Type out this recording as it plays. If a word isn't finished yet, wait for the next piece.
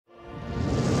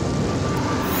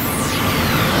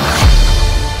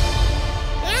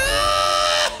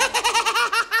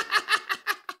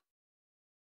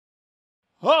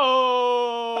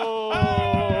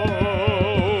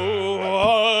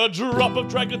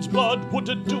dragon's blood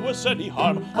wouldn't do us any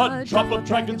harm. A drop of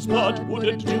dragon's blood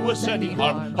wouldn't do us any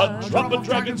harm. A drop of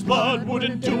dragon's blood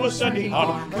wouldn't do us any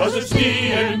harm. 'Cause it's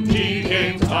D&D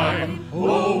game time.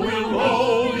 Oh, we'll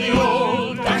roll the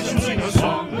old dice and sing a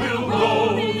song. We'll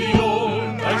roll the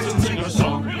old dice and sing a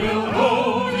song. We'll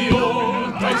roll the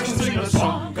old dice and sing a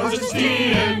song. 'Cause it's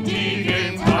D&D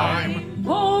game time.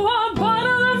 Oh, a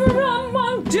bottle of rum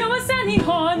won't do us any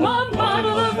harm. A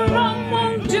bottle of rum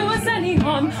won't do us any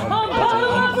harm. A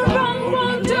bottle of rum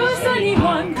won't do us any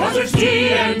harm. 'Cause it's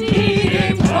D&D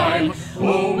game time.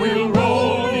 Oh, we'll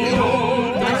roll the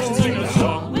old dice and sing a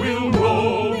song. We'll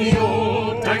roll the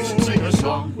old dice and sing a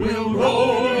song. We'll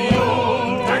roll the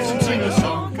old dice and sing a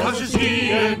song. 'Cause it's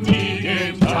D&D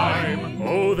game time.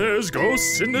 Oh, there's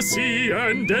ghosts in the sea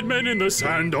and dead men in the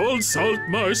sand. Old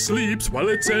Saltmarsh sleeps while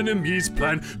its enemies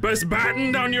plan. Best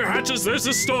batten down your hatches, there's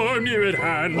a storm near at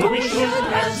hand. Oh, we should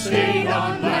have stayed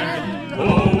on land.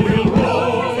 Oh, we'll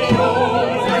roll the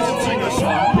old dice and sing a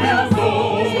song. We'll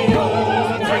roll the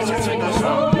old dice and sing a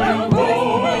song. We'll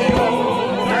roll the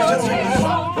old dice and sing a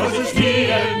song. 'Cause it's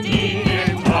D&D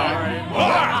game time.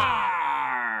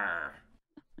 Arr!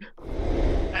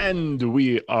 And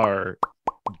we are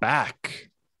back.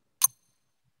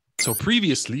 So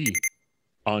previously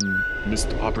on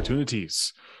Missed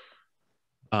Opportunities,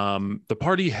 the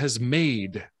party has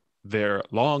made their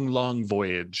long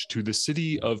voyage to the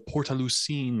city of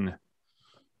Portalucine,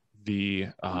 the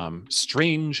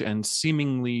strange and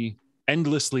seemingly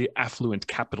endlessly affluent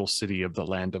capital city of the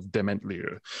land of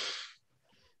Dementlieu.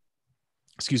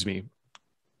 Excuse me.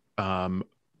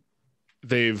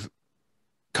 They've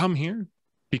come here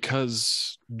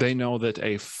because they know that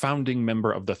a founding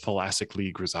member of the Thalassic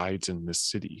League resides in this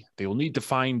city. They will need to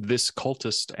find this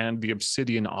cultist and the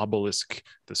obsidian obelisk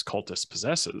this cultist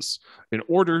possesses in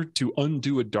order to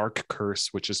undo a dark curse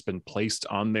which has been placed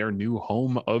on their new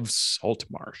home of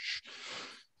Saltmarsh.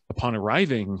 Upon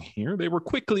arriving here, they were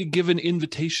quickly given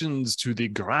invitations to the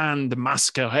Grand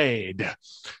Masquerade,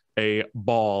 a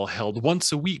ball held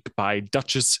once a week by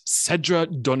Duchess Cedra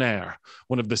Donner,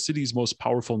 one of the city's most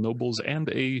powerful nobles and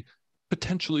a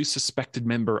potentially suspected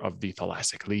member of the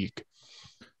Thalassic League.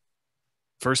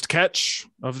 First catch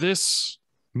of this,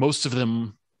 most of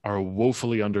them are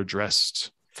woefully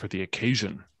underdressed for the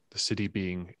occasion, the city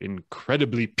being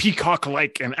incredibly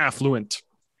peacock-like and affluent.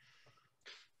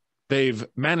 They've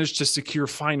managed to secure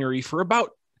finery for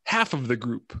about half of the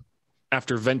group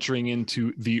after venturing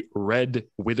into the Red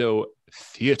Widow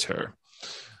Theater.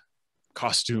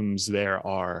 Costumes there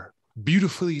are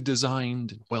beautifully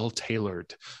designed,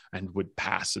 well-tailored, and would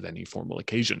pass at any formal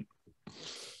occasion.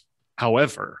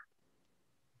 However,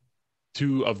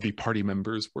 two of the party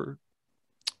members were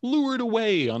lured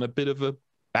away on a bit of a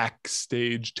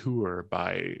backstage tour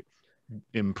by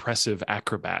impressive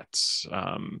acrobats.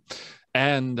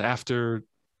 And after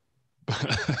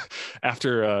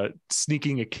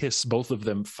sneaking a kiss, both of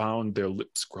them found their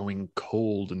lips growing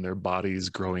cold and their bodies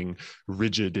growing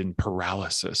rigid in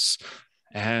paralysis.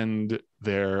 And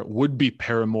their would-be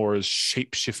paramours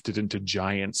shape-shifted into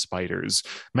giant spiders.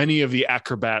 Many of the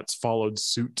acrobats followed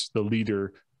suit. The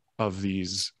leader of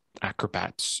these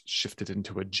acrobats shifted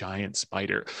into a giant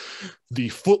spider. The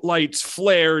footlights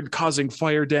flared, causing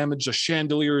fire damage. The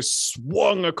chandeliers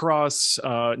swung across,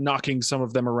 knocking some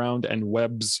of them around, and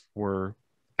webs were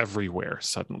everywhere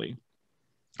suddenly.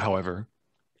 However,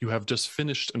 you have just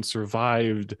finished and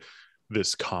survived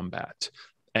this combat.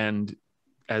 And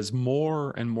as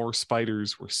more and more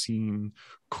spiders were seen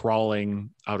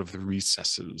crawling out of the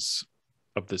recesses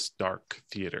of this dark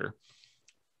theater,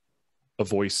 a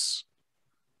voice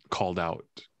called out,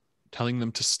 telling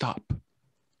them to stop,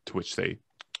 to which they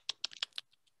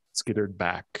skittered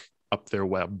back up their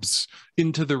webs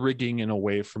into the rigging and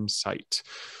away from sight.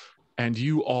 And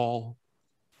you all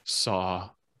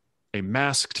saw a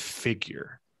masked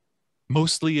figure,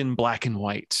 mostly in black and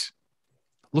white,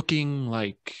 looking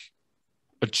like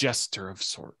a jester of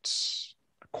sorts,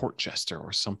 a court jester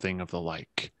or something of the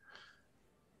like.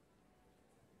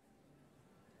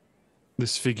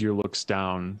 This figure looks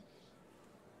down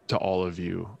to all of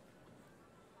you,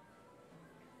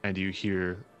 and you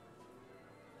hear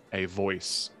a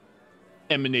voice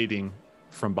emanating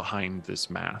from behind this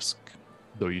mask,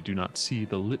 though you do not see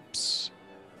the lips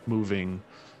moving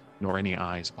nor any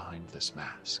eyes behind this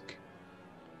mask.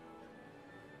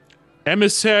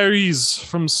 Emissaries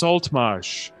from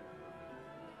Saltmarsh,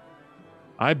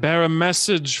 I bear a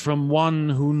message from one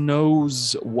who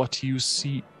knows what you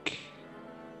seek.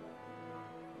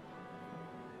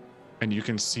 And you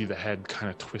can see the head kind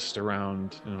of twist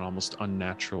around in an almost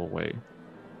unnatural way.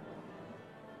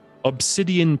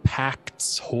 Obsidian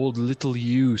pacts hold little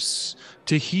use.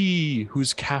 To he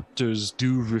whose captors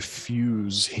do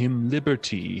refuse him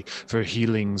liberty for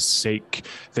healing's sake,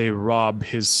 they rob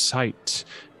his sight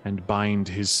and bind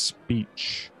his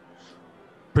speech.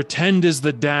 Pretend is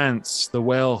the dance, the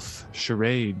wealth,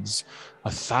 charades.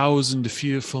 1,000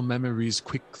 fearful memories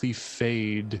quickly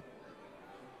fade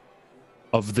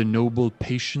of the noble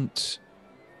patient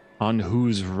on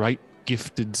whose right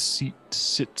gifted seat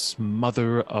sits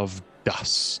mother of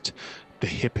dust, the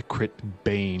hypocrite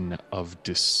bane of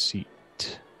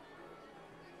deceit.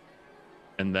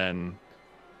 And then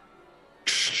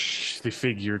the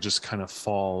figure just kind of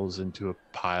falls into a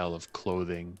pile of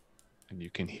clothing, and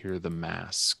you can hear the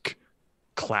mask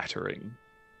clattering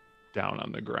down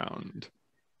on the ground.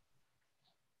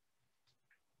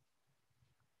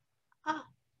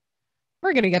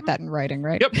 We're going to get that in writing,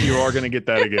 right? Yep, you are going to get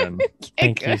that again.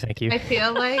 Thank you. I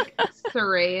feel like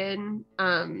Sarayan,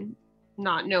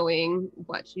 not knowing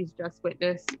what she's just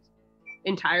witnessed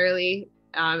entirely,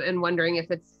 and wondering if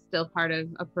it's still part of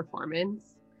a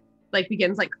performance, like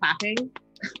begins like clapping,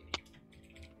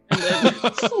 and then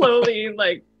slowly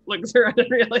like looks around and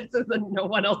realizes that no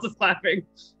one else is clapping,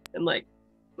 and like.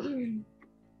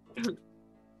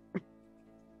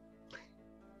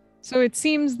 So it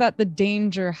seems that the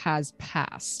danger has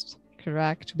passed,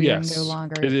 correct? We Yes, are no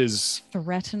longer it is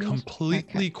threatened.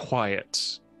 completely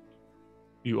quiet.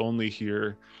 You only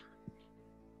hear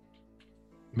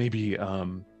maybe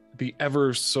the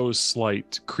ever so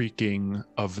slight creaking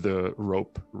of the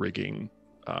rope rigging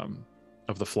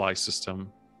of the fly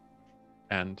system,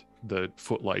 and the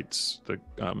footlights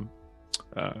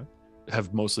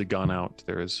have mostly gone out.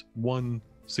 There is one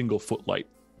single footlight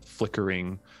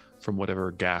flickering from whatever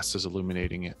gas is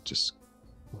illuminating it, just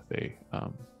with a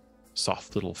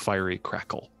soft little fiery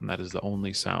crackle. And that is the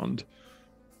only sound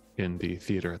in the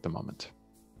theater at the moment.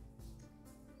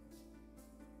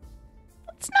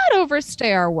 Let's not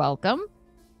overstay our welcome.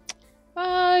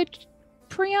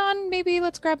 Prion, maybe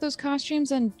let's grab those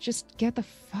costumes and just get the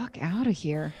fuck out of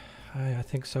here. I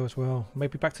think so as well.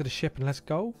 Maybe back to the ship and let's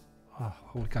go. Oh,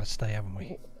 we gotta stay, haven't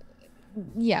we?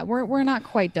 Yeah, we're not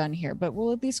quite done here, but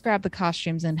we'll at least grab the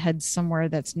costumes and head somewhere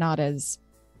that's not as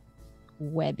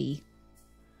webby.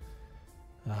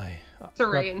 Aye.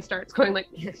 Sarayan starts going like,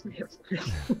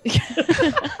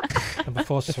 And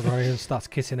before Sarayan starts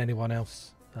kissing anyone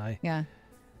else. Aye. Yeah.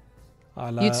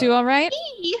 I'll, You two all right?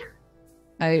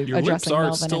 Your lips Addressing are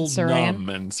Melvin still and Sarayan. numb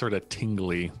and sort of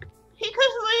tingly.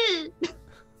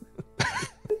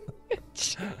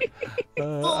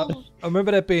 I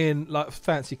remember there being like a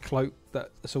fancy cloak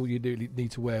that's all you do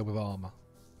need to wear with armor.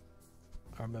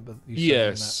 I remember you saying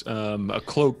Yes, a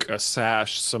cloak, a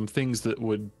sash, some things that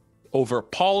would, over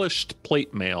polished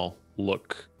plate mail,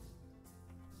 look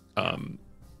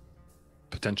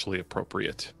potentially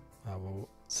appropriate. I will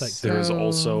take So- There is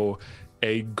also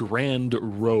a grand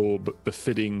robe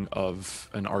befitting of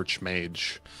an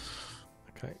archmage.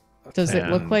 Okay. Does it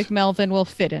look And- like Melvin will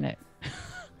fit in it?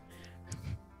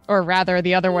 Or rather,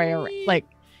 the other way around. Like,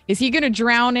 is he going to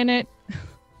drown in it?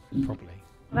 Probably.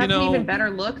 that's know- an even better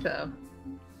look though.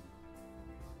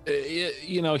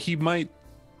 He might.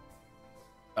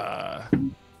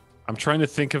 I'm trying to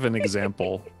think of an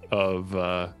example of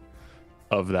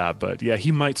that, but yeah,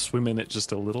 he might swim in it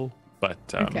just a little, but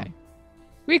Okay.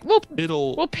 We'll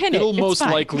it'll pin it. it'll It's most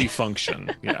fine. likely function.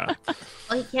 Yeah.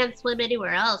 Well, he can't swim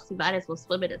anywhere else. He might as well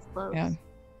swim in his clothes. Yeah.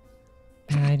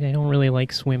 I don't really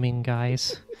like swimming,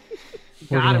 guys.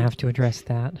 We're Got gonna him. have to address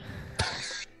that.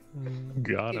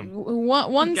 Got him.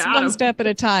 One Got him. step at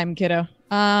a time, kiddo.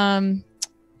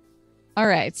 All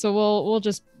right, so we'll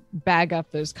just bag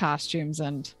up those costumes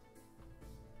and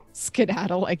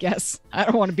skedaddle, I guess. I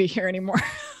don't want to be here anymore.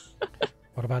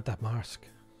 What about that mask?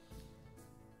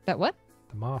 That what?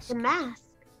 The mask. The mask.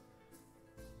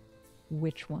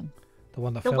 Which one? The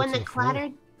one that The fell one to that the floor.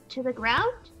 clattered to the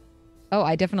ground? Oh,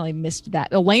 I definitely missed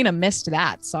that. Elena missed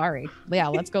that. Sorry. Yeah,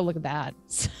 let's go look at that.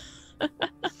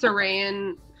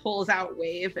 Sarayan pulls out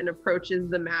Wave and approaches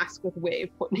the mask with Wave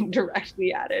pointing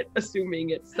directly at it, assuming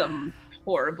it's some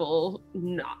horrible,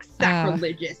 not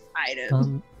sacrilegious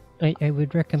item. I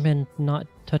would recommend not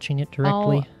touching it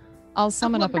directly. I'll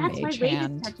summon up a that's mage why Wave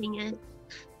hand. is touching it.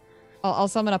 I'll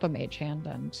summon up a mage hand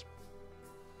and.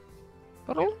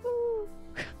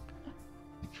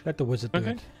 Let the wizard do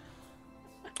Okay. it.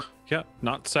 Yeah,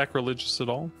 not sacrilegious at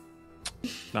all.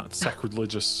 Not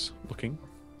sacrilegious looking.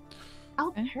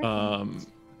 Oh, perfect.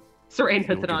 Sarayan If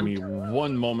you'll puts it give on. me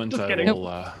one moment. Just I kidding. will.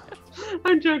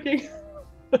 I'm joking.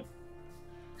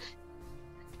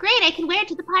 Great, I can wear it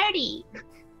to the party.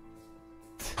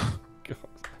 God,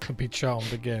 I'll be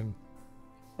charmed again.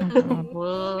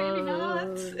 Maybe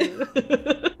not.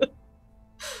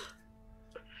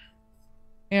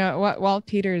 Yeah, while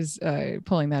Peter's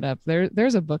pulling that up,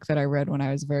 there's a book that I read when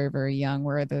I was very, very young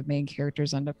where the main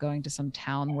characters end up going to some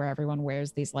town where everyone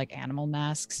wears these like animal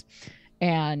masks,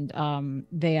 and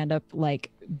they end up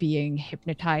like being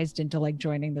hypnotized into like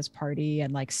joining this party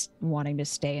and like wanting to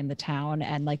stay in the town,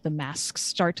 and like the masks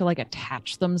start to like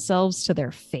attach themselves to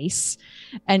their face.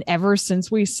 And ever since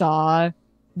we saw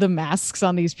the masks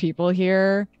on these people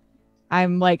here,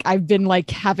 I've been like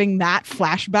having that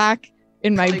flashback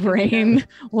in my brain,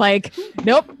 like,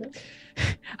 nope,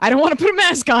 I don't want to put a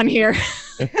mask on here.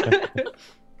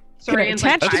 Saran's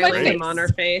like piling him on her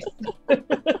face.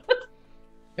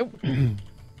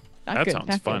 That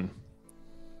sounds fun.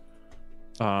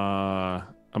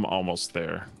 I'm almost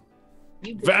there.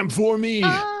 Vamp for me. So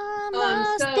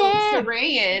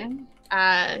Sarayan,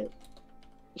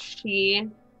 she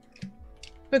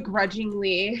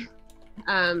begrudgingly,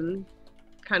 kind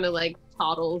of like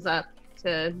toddles up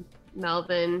to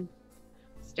Melvin,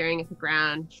 staring at the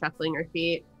ground, shuffling her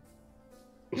feet.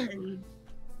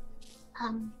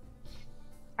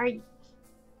 Are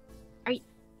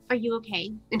you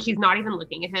okay? And she's not even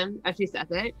looking at him as she says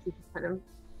it. She's just kind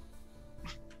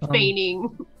of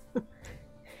feigning.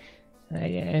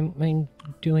 I'm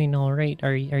doing all right.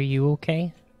 Are you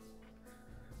okay?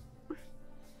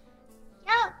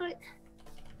 Yeah, but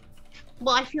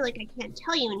well, I feel like I can't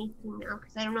tell you anything now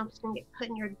because I don't know if it's gonna get put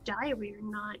in your diary or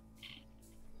not.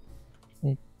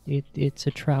 It's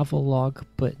a travel log,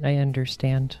 but I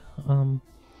understand. I'm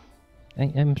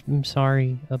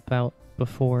sorry about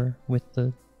before with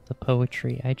the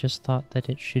poetry. I just thought that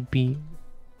it should be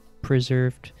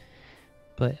preserved,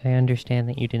 but I understand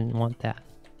that you didn't want that.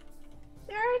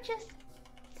 There are just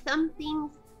some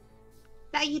things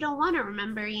that you don't want to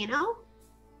remember, you know?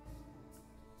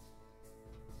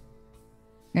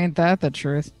 Ain't that the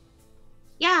truth?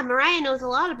 Yeah, Mariah knows a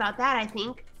lot about that, I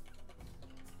think.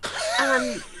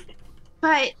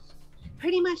 But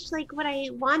pretty much like what I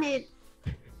wanted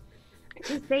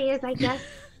to say is I guess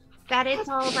that it's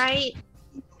all right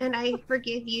and I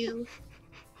forgive you.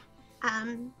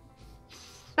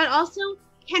 But also,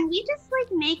 can we just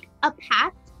like make a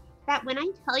pact that when I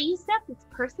tell you stuff that's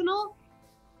personal,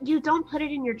 you don't put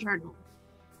it in your journal?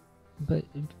 But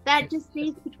that just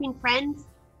stays between friends.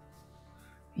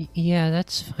 Yeah,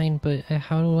 that's fine, but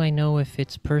how do I know if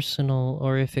it's personal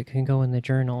or if it can go in the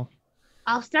journal?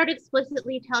 I'll start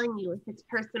explicitly telling you if it's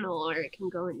personal or it can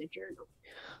go in the journal.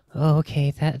 Oh,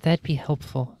 okay, that'd be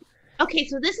helpful. Okay,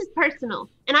 so this is personal,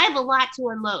 and I have a lot to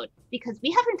unload because we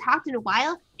haven't talked in a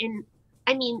while, and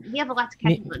I mean, we have a lot to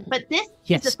catch up on, but this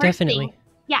is the first definitely. thing.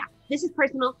 Yeah, this is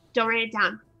personal. Don't write it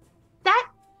down. That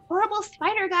horrible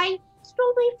spider guy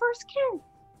stole my first kiss.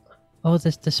 Oh,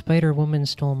 the spider woman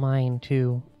stole mine,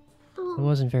 too. Oh. It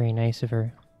wasn't very nice of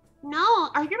her. No,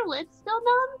 are your lips still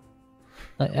numb?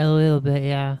 A little bit,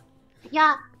 yeah.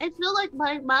 Yeah, I feel like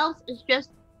my mouth is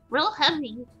just real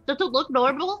heavy. Does it look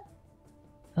normal?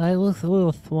 I look a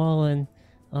little swollen.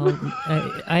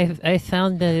 I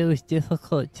found that it was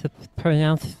difficult to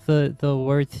pronounce the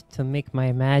words to make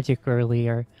my magic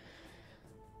earlier.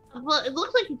 Well, it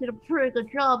looks like you did a pretty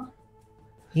good job.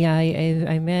 Yeah,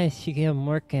 I managed to get them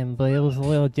working, but it was a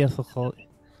little difficult.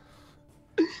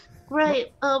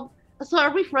 Great. So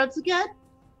are we friends again?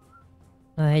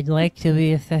 I'd like to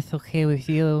be if that's okay with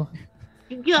you.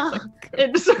 Yeah.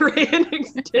 And Sarayan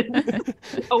extends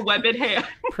a webbed hand.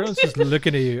 Prince is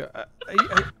looking at you.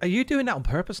 Are you doing that on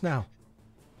purpose now?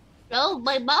 No,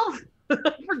 my mouth. I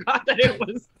forgot that it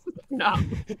was no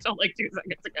until like 2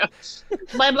 seconds ago.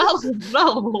 My mouth is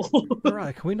no.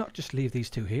 Alright, can we not just leave these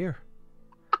two here?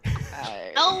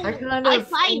 No, I kind I of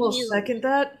find almost you. second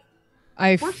that.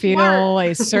 I We're feel smart.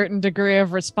 a certain degree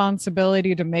of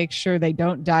responsibility to make sure they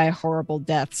don't die horrible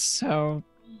deaths, so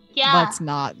Yeah. let's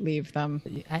not leave them.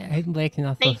 I'd like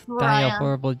not to Thanks, die a Mariah.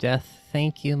 horrible death.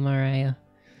 Thank you, Mariah.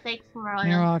 Thanks, You're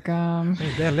Mariah. welcome.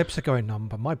 Hey, their lips are going numb,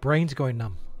 but my brain's going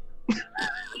numb.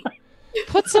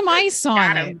 Put some ice on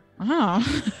Got it. him.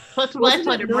 Oh. Put some Wasn't less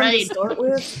on it your numb to brain. start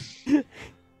with?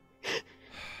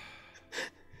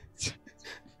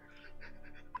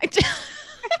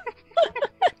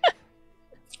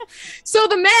 So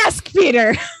the mask,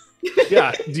 Peter.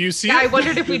 Yeah, do you see Yeah, I it?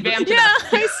 wondered if we'd vamped it Yeah,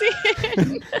 up. I see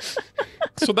it.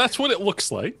 So that's what it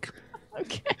looks like.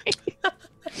 Okay.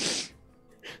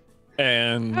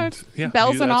 And yeah,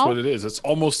 bells that's and all? what it is. It's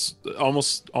almost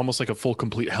like a full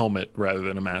complete helmet rather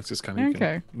than a mask. It's kind of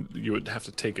Okay. you would have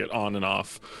to take it on and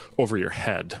off over your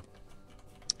head.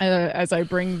 As I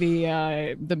bring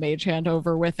the mage hand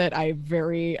over with it, I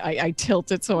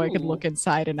tilt it so I can look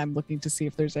inside, and I'm looking to see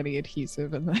if there's any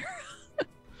adhesive in there.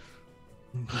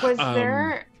 Was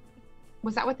there?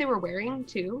 Was that what they were wearing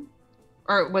too,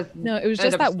 or was No, it was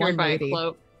just that one obscured by a lady.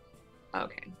 cloak?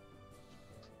 Okay.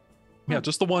 Yeah,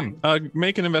 just the one.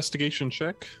 Make an investigation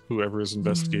check. Whoever is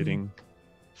investigating.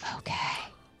 Okay.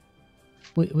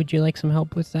 Would you like some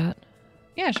help with that?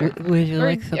 Yeah, sure. Would you Or,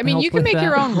 like some I mean, help you can with make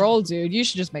your that? own roll, dude. You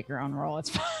should just make your own roll. It's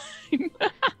fine.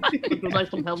 Would you like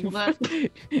some help with that?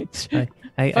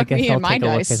 I Fuck guess me I'll and my take a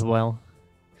look dice. as well.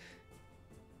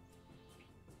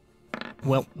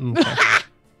 Well, okay.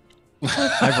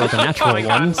 I rolled a natural Oh my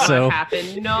God, one, what so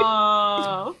happened?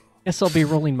 No. guess I'll be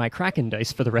rolling my Kraken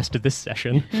dice for the rest of this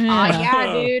session.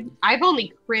 Yeah, dude. I've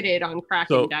only critted on Kraken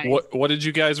So dice. what did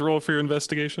you guys roll for your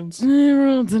investigations? I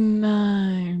rolled a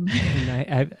 9.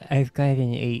 And I've got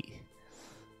an 8.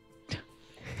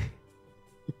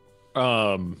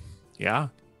 Yeah.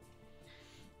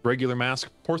 Regular mask,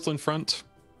 porcelain front.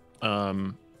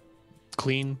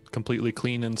 Clean, completely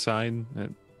clean inside.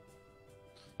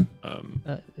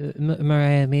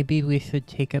 Mariah, maybe we should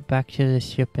take it back to the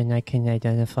ship and I can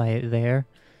identify it there.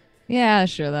 Yeah,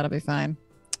 sure, that'll be fine.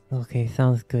 Okay,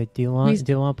 sounds good. Do you want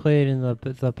to put it in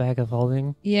the bag of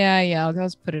holding? Yeah, I'll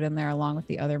just put it in there along with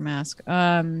the other mask.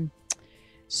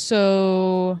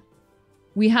 So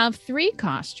we have 3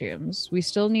 costumes. We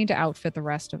still need to outfit the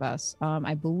rest of us.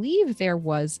 I believe there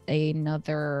was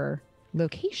another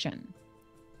location.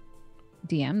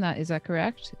 DM, is that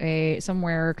correct?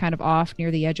 Somewhere kind of off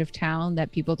near the edge of town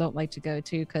that people don't like to go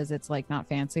to because it's like not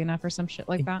fancy enough or some shit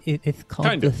like that. It's called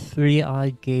Kind the of. 3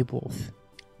 Odd Gables.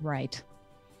 Right.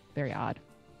 Very odd.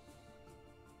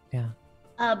 Yeah.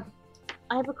 I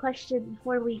have a question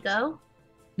before we go.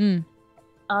 Hmm.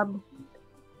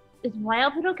 Is my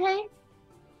outfit okay?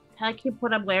 Can I keep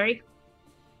what I'm wearing?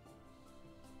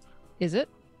 Is it,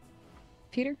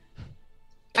 Peter?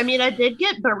 I mean, I did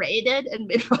get berated and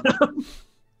made fun of.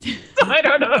 So I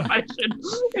don't know if I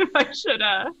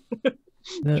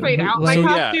should trade out my So, yeah.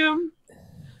 costume.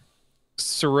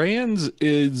 Saran's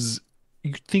is,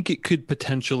 you think it could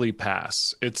potentially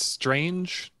pass. It's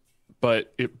strange,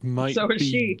 but it might So is be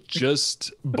she.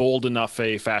 just bold enough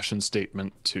a fashion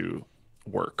statement to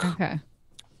work. Okay.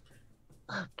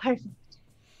 Perfect.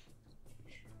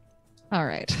 All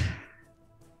right.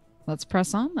 Let's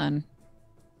press on then.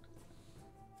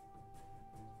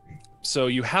 So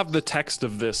you have the text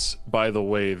of this, by the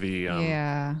way, the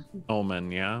Yeah.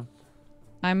 omen, yeah?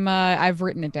 I've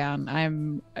written it down.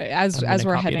 As gonna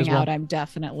we're copy it heading as well. out, I'm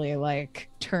definitely like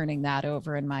turning that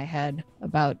over in my head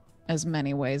about as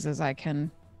many ways as I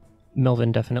can.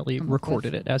 Melvin definitely Come up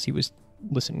recorded with- it as he was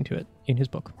listening to it in his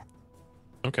book.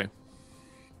 Okay.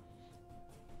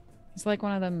 It's like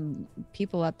one of them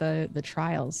people at the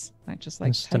trials. I just like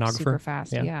type stenographer? super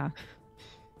fast. Yeah. Yeah.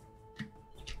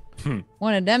 Hmm.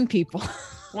 One of them people.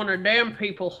 One of damn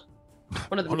people.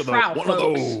 One of the One of trial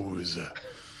those.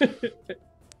 folks.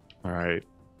 All right.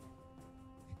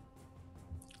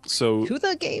 So To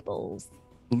the Gables.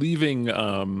 leaving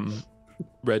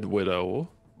Red Widow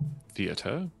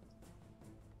Theater,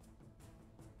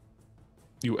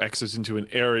 you exit into an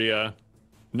area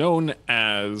known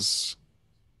as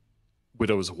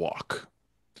Widow's Walk,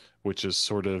 which is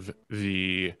sort of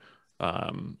the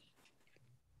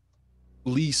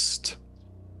least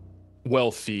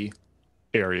wealthy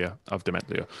area of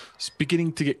Dementlieu. It's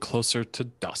beginning to get closer to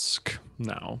dusk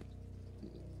now.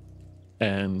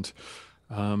 And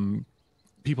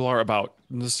people are about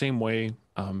in the same way,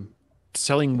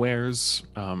 selling wares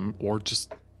or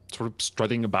just sort of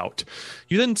strutting about.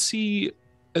 You then see,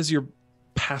 as you're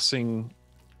passing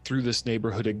through this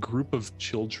neighborhood, a group of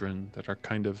children that are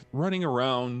kind of running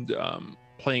around,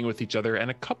 playing with each other,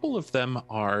 and a couple of them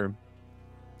are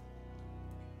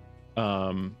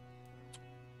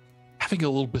having a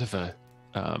little bit of a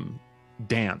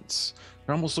dance.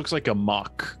 It almost looks like a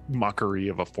mockery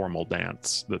of a formal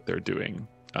dance that they're doing.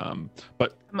 But as you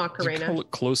kind of Macarena.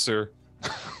 look closer.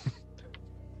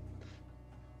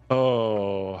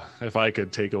 Oh, if I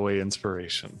could take away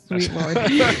inspiration. Sweet Lord.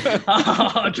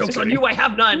 Joke's on you, I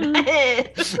have none.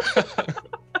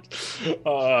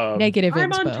 Negative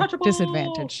I'm inspo. untouchable.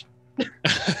 Disadvantage.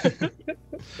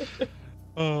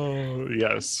 Oh,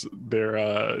 yes.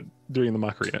 They're doing the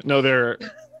Macarena. No, they're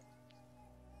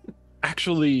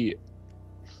actually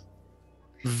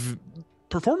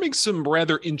performing some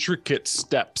rather intricate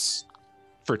steps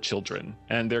for children.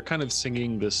 And they're kind of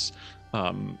singing this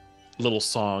little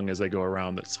song as they go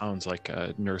around that sounds like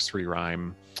a nursery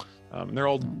rhyme. They're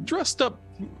all dressed up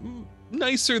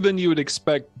nicer than you would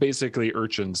expect basically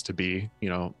urchins to be,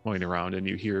 going around, and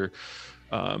you hear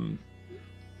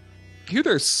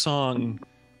their song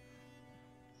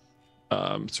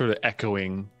sort of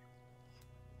echoing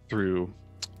through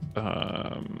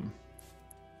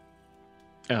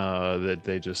that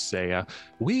they just say,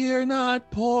 "We're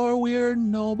not poor, we're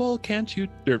noble, can't you?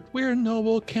 We're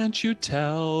noble, can't you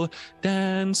tell?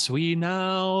 Dance we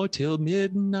now till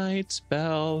midnight's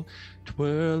bell.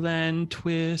 Twirl and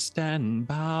twist and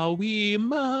bow we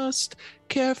must.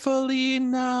 Carefully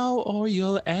now, or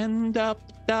you'll end up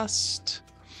dust.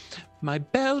 My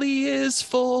belly is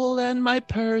full and my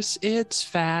purse it's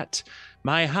fat.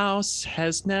 My house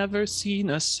has never seen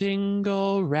a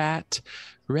single rat.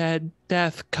 Red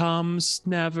death comes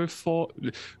never for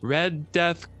red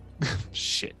death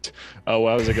shit. Oh,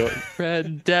 how was it going?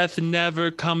 Red death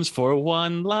never comes for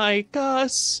one like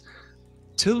us,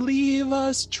 to leave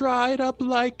us dried up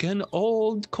like an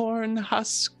old corn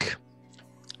husk."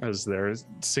 As they're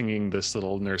singing this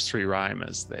little nursery rhyme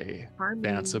as they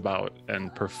dance about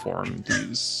and perform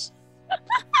these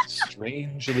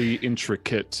strangely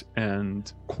intricate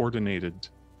and coordinated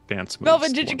dance moves.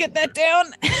 Melvin, did you get that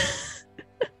down?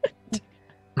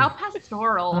 How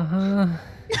pastoral.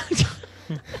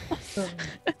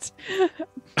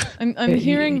 I'm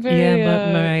hearing very.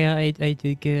 Yeah, Mariah, I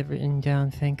did get it written down.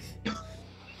 Thanks,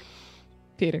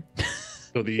 Peter.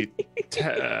 So the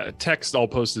text I'll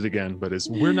post it again, but is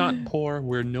 "We're not poor,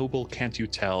 we're noble, can't you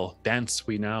tell? Dance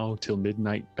we now till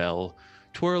midnight bell.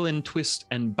 Twirl and twist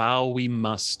and bow we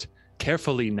must.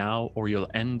 Carefully now, or you'll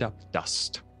end up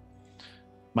dust.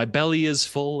 My belly is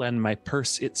full and my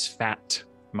purse it's fat.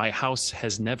 My house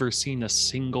has never seen a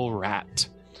single rat.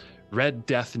 Red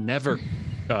death never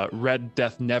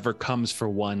comes for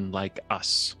one like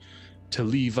us, to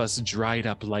leave us dried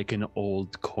up like an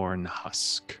old corn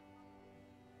husk."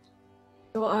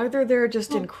 So either they're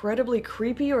just incredibly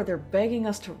creepy or they're begging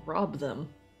us to rob them.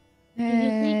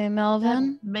 Hey,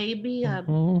 Melvin. Maybe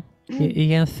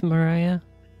Yes, Mariah.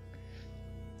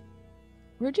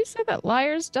 Where'd you say that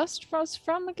liar's dust was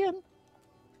from again?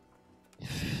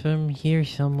 From here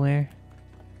somewhere.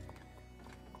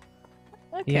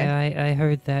 Okay. Yeah, I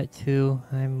heard that too.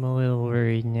 I'm a little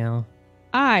worried now.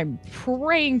 I'm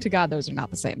praying to God those are not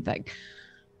the same thing.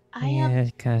 Yeah,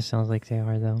 it kind of sounds like they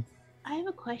are, though. I have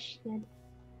a question.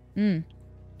 Mm.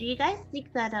 Do you guys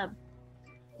think that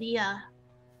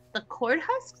the cord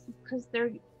husks, because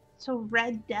they're so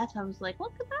red death, I was like,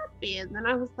 what could that be? And then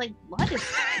I was like, blood is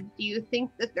red. Do you think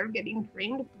that they're getting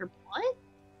drained of their blood?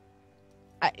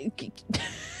 Can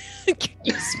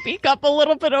you speak up a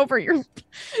little bit over your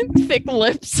thick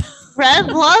lips? Red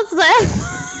blood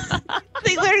cells.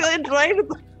 Think they're getting drained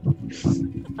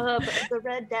of the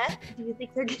red death? Do you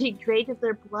think they're getting drained of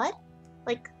their blood,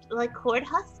 like cord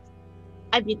husks?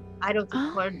 I mean, I don't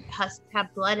think cord husks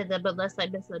have blood in them unless I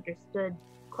misunderstood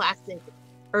classic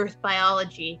Earth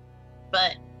biology.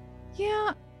 But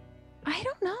yeah, I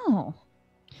don't know.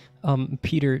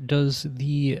 Peter, does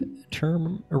the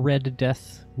term red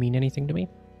death mean anything to me?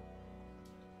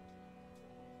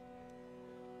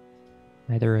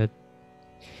 Either a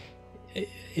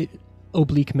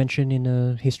oblique mention in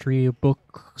a history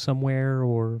book somewhere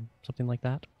or something like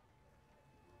that?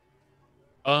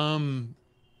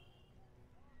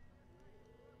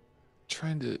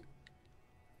 Trying to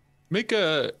make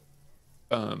a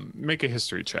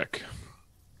history check.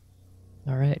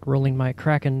 All right, rolling my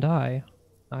Kraken die.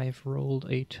 I've rolled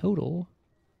a total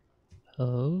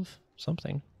of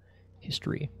something.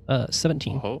 History.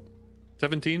 17. Oh,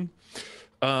 17?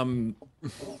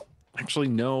 Actually,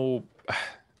 no.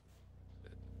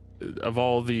 Of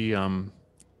all the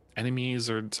enemies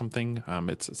or something,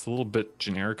 it's a little bit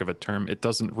generic of a term. It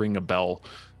doesn't ring a bell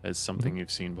as something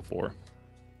you've seen before.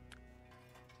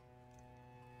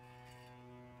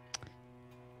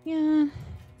 Yeah.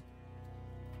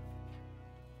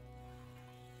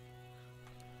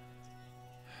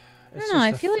 I don't know.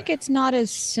 I feel like it's not as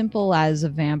simple as a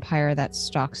vampire that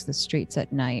stalks the streets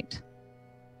at night.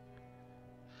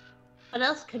 what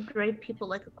else could drain people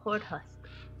like a cord husk?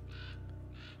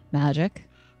 Magic.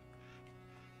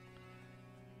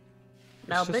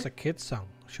 It's just a kid's song.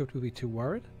 Should we be too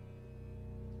worried?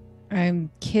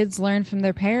 Kids learn from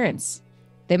their parents.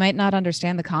 They might not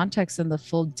understand the context and the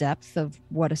full depth of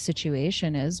what a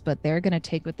situation is, but they're going to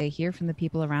take what they hear from the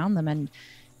people around them and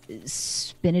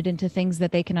spin it into things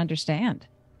that they can understand.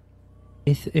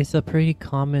 It's a pretty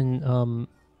common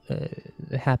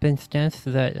happenstance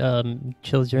that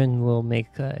children will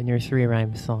make nursery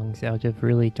rhyme songs out of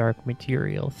really dark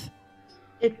materials.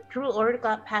 It's true, or it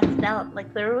got passed out.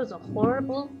 Like, there was a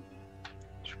horrible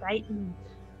Triton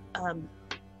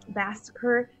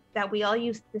massacre that we all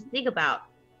used to sing about.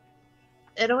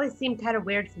 It always seemed kind of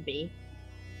weird to me.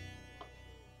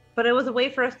 But it was a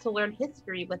way for us to learn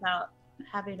history without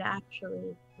having to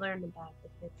actually learn about the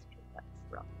history. That's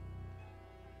wrong.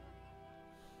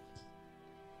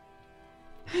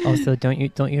 Also, don't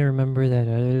you remember that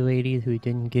other lady who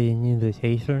didn't get an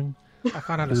invitation? I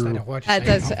can't understand a word you're saying.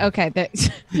 That's okay.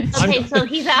 Okay, so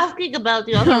he's asking about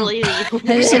the other lady.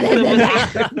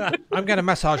 I'm going to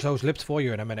massage those lips for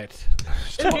you in a minute.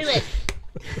 Do it.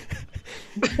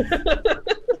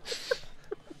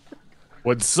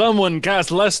 Would someone cast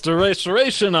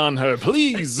restoration on her,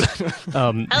 please?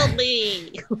 Help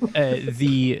me.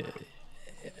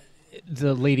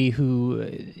 The lady who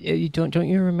don't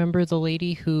you remember the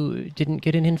lady who didn't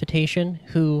get an invitation,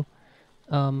 who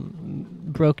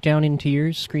broke down in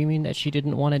tears screaming that she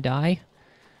didn't want to die?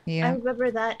 I Yeah.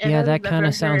 remember that. And Yeah, I that kind remember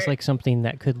of sounds her like something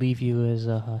that could leave you as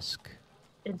a husk.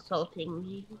 insulting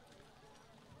me.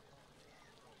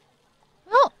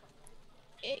 Well,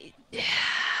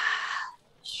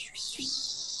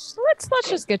 let's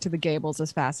just get to the Gables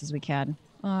as fast as we can.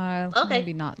 Okay.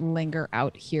 Maybe not linger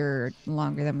out here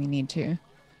longer than we need to.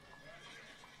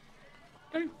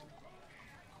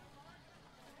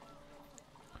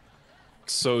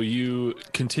 So you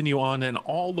continue on and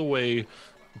all the way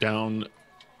down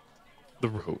the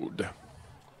road.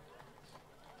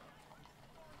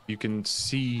 You can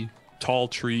see tall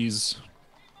trees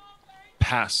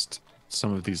past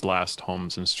some of these last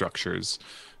homes and structures.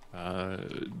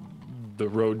 The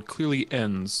road clearly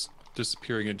ends,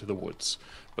 disappearing into the woods.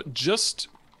 But just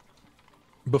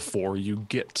before you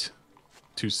get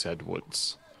to said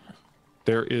woods,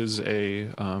 there is a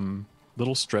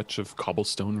little stretch of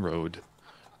cobblestone road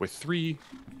with 3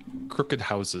 crooked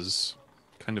houses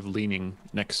kind of leaning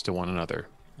next to one another.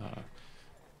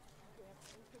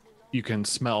 You can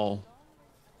smell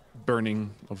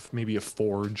burning of maybe a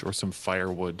forge or some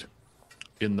firewood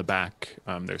in the back.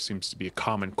 There seems to be a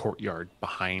common courtyard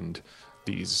behind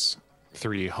these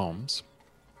 3 homes.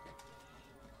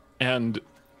 And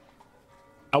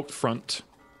out front,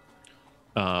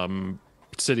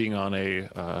 sitting on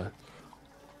a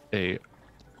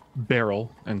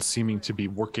barrel and seeming to be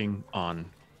working on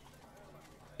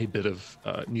a bit of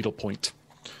needlepoint,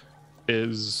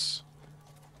 is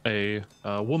a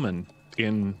woman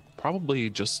in probably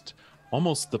just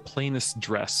almost the plainest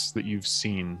dress that you've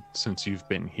seen since you've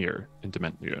been here in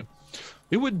Dementlieu.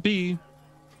 It would be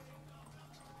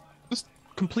just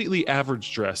completely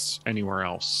average dress anywhere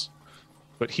else,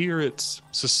 but here it's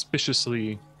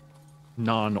suspiciously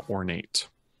non-ornate.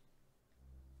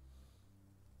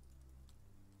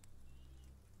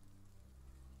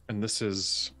 And this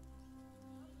is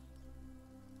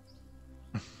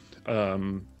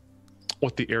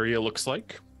what the area looks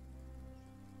like.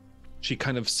 She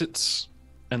kind of sits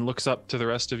and looks up to the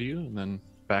rest of you, and then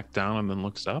back down, and then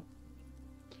looks up.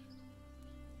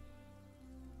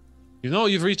 You know,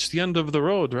 you've reached the end of the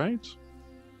road, right?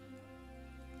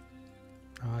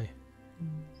 Aye.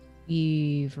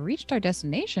 We've reached our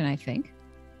destination, I think.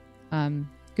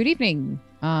 Good evening.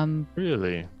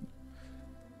 Really?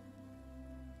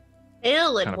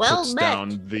 Hail Kind and of well puts met.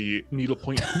 down the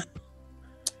needlepoint hoop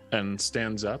and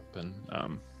stands up and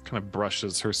kind of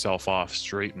brushes herself off,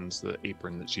 straightens the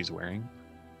apron that she's wearing,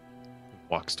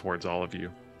 walks towards all of you. You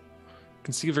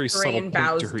can see a very subtle Rain point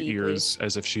bows to her deeply. ears,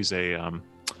 as if she's a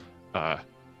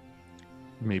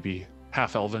maybe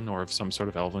half elven or of some sort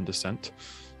of elven descent.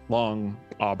 Long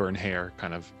auburn hair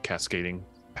kind of cascading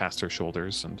past her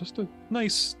shoulders, and just a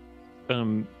nice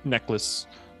necklace,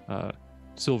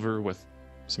 silver with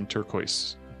some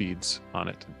turquoise beads on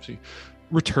it. She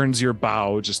returns your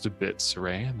bow just a bit,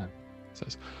 Saray, and then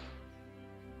says,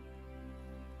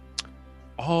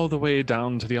 all the way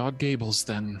down to the Odd Gables,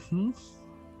 then.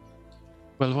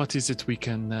 Well, what is it we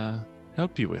can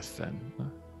help you with, then?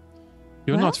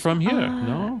 You're Well, not from here,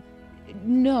 no?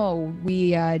 No,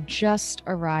 we just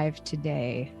arrived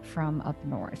today from up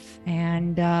north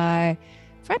and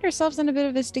find ourselves in a bit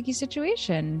of a sticky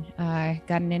situation.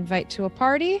 Got an invite to a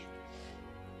party.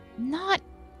 Not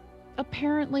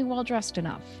apparently well dressed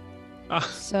enough.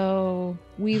 So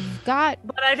we've got.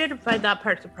 But I didn't find that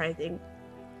part surprising.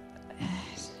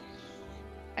 Is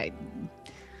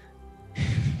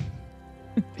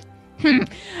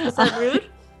that rude?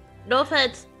 No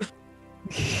offense.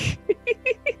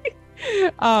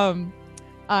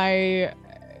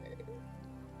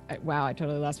 Wow, I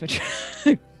totally lost my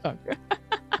track.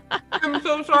 I'm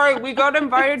so sorry. We got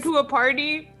invited to a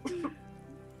party.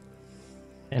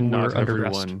 And Not we're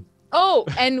underdressed. everyone. Oh,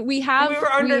 and we have We were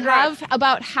we underdressed. have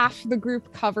about half the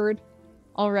group covered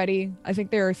already. I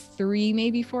think there are 3,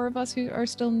 maybe 4 of us who are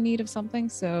still in need of something.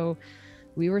 So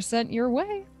we were sent your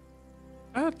way.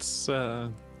 That's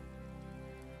I'm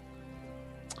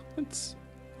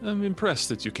impressed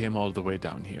that you came all the way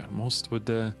down here. Most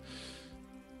would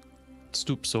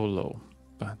stoop so low,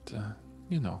 but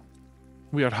you know,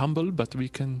 we are humble, but we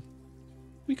can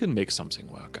we can make something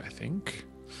work, I think.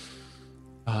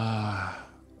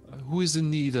 Who is in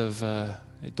need of...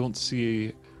 I don't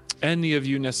see any of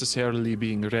you necessarily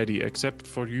being ready, except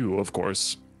for you, of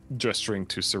course. Gesturing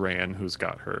to Sarayan, who's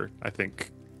got her, I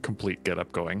think, complete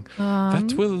get-up going.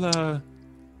 That will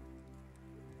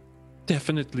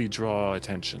definitely draw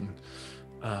attention.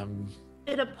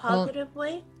 In a positive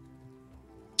way?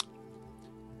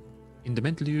 In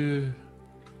Dementlieu,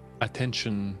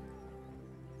 attention,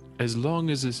 as long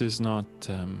as this is not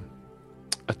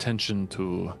attention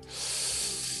to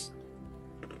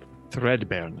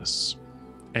threadbareness,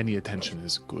 any attention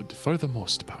is good for the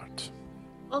most part.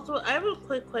 Also, I have a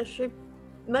quick question.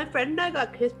 My friend and I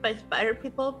got kissed by spider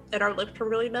people, and our lips were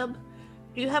really numb.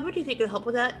 Do you have anything to help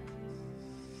with that?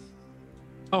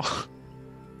 Oh.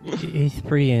 He's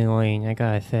pretty annoying, I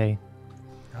gotta say.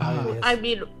 I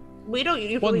mean, we don't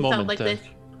usually sound like this.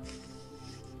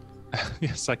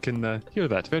 Yes, I can hear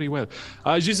that very well.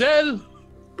 Giselle!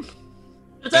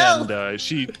 Giselle! And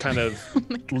she kind of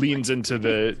leans into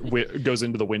goes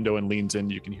into the window and leans in.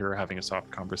 You can hear her having a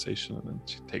soft conversation, and then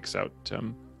she takes out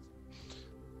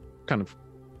kind of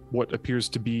what appears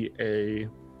to be a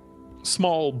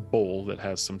small bowl that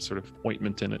has some sort of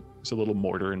ointment in it. There's a little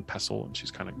mortar and pestle, and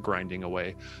she's kind of grinding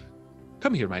away.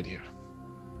 Come here, my dear.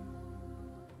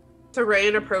 So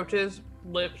Rayan approaches,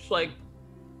 lips like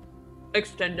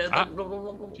extended.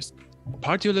 Just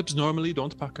part your lips normally,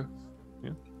 don't puck her.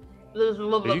 Yeah. This is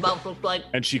what my mouth looks like.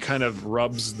 And she kind of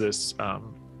rubs this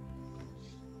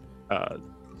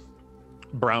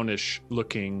brownish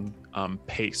looking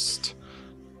paste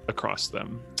across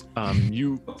them.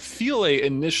 You feel a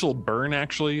initial burn,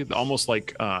 actually, almost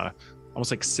like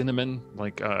cinnamon,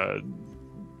 like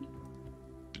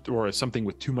or something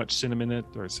with too much cinnamon in it,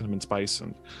 or cinnamon spice,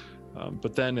 and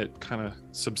but then it kind of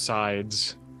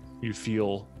subsides. You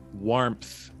feel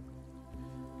warmth,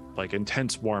 like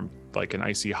intense warmth, like an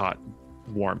icy hot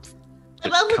warmth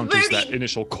that counters that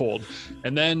initial cold,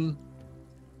 and then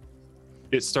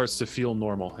it starts to feel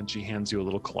normal. And she hands you a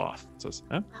little cloth. It says,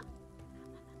 "Huh?"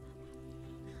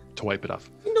 To wipe it off.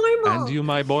 Normal. And you,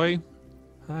 my boy?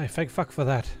 Hi, thank fuck for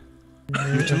that.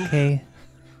 You too? Okay.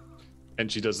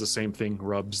 And she does the same thing,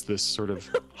 rubs this sort of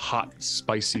hot,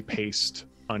 spicy paste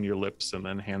on your lips, and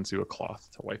then hands you a cloth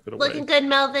to wipe it away. Looking good,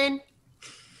 Melvin.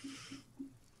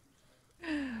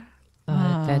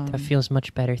 That feels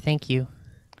much better. Thank you.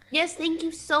 Yes, thank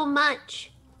you so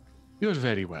much. You're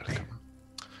very welcome.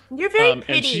 You're very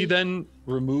pretty. And she then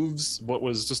removes what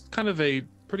was just kind of a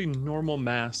pretty normal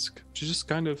mask. She just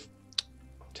kind of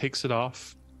takes it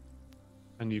off,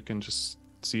 and you can just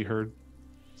see her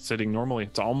sitting normally.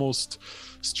 It's almost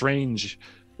strange,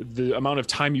 the amount of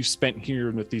time you spent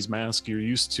here with these masks. You're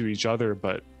used to each other,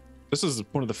 but this is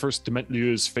one of the first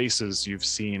Dementlieu's faces you've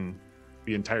seen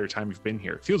the entire time you've been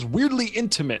here. It feels weirdly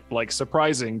intimate, like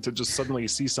surprising to just suddenly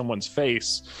see someone's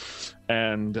face.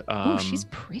 And oh, she's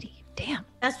pretty. Damn.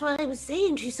 That's what I was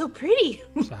saying. She's so pretty.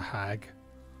 It's a hag.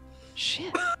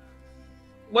 Shit.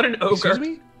 What an ogre. Excuse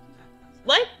me?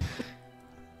 What?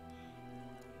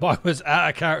 I was out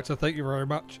of character, thank you very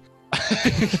much.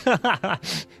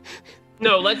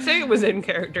 No, let's say it was in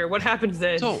character. What happens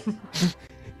then? So,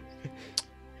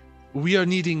 we are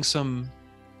needing some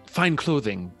fine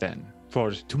clothing then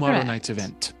for tomorrow night's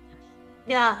event.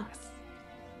 Yeah.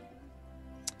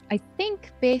 I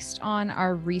think based on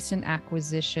our recent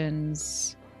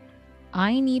acquisitions,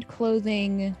 I need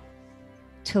clothing.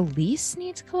 Talise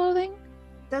needs clothing.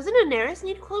 Doesn't Anaris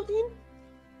need clothing?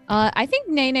 I think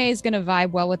Nene is going to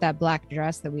vibe well with that black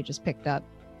dress that we just picked up.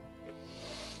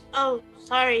 Oh,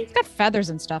 sorry. It's got feathers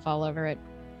and stuff all over it.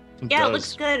 Yeah, it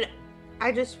looks good.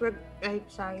 I'm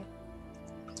sorry.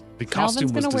 The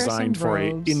costume was designed for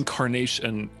an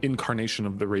incarnation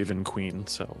of the Raven Queen,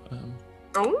 so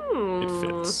it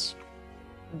fits.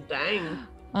 Dang.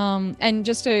 And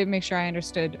just to make sure I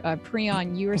understood,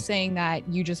 Prion, you were saying that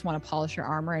you just want to polish your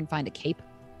armor and find a cape.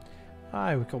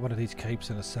 Aye, we've got one of these capes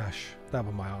and a sash. That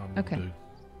one my arm will do.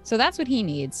 So that's what he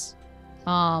needs.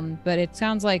 But it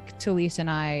sounds like Talise and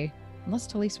I, unless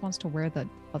Talise wants to wear the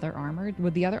other armor,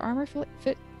 would the other armor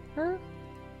fit her?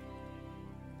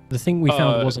 The thing we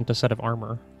found wasn't a set of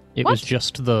armor. It was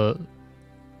just the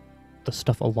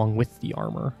stuff along with the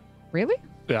armor. Really?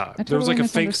 Yeah, there was like a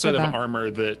fake set of armor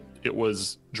that it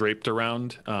was draped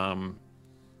around,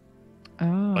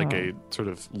 like a sort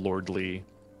of lordly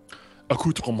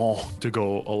accoutrement to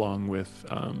go along with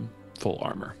full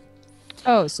armor.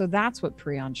 Oh, so that's what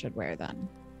Prion should wear then.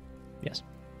 Yes.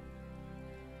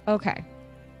 Okay.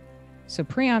 So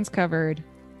Prion's covered,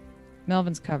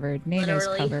 Melvin's covered, Nene's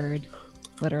covered,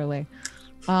 literally.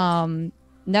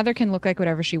 Nether can look like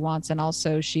whatever she wants, and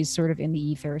also she's sort of in the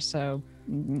ether, so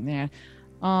yeah.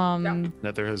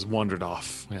 Nether has wandered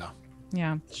off. Yeah.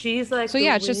 Yeah. She's like. So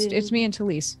yeah, it's me and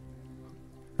Talise.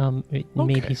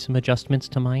 Maybe some adjustments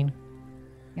to mine.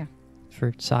 Yeah.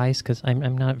 For size, because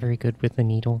I'm not very good with the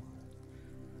needle.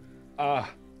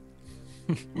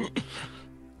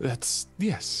 That's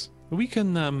yes. We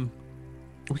can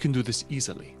do this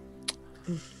easily.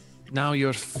 Now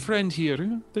your friend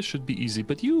here, this should be easy,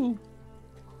 but you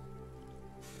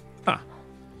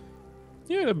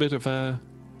you're a bit of a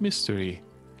mystery.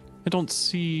 I don't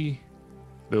see.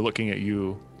 They're looking at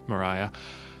you, Mariah.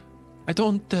 I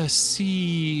don't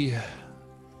see.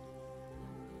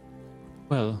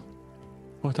 Well,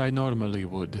 what I normally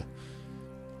would.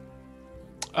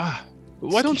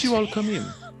 Why don't you all come in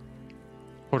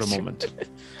for a moment?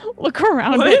 Look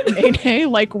around at Nene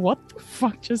like, what the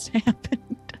fuck just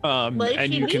happened?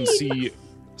 And you can see,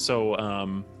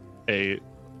 so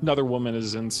another woman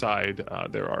is inside.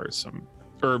 There are some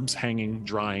herbs hanging,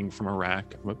 drying from a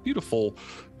rack. A beautiful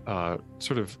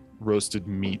sort of roasted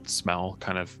meat smell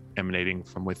kind of emanating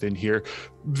from within here.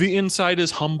 The inside is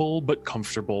humble but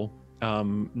comfortable.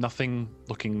 Nothing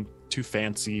looking too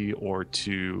fancy or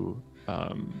too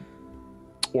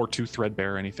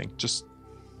threadbare or anything. Just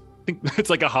think it's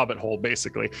like a hobbit hole,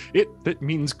 basically. It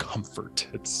means comfort.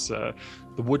 It's the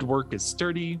woodwork is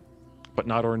sturdy but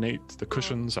not ornate. The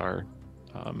cushions are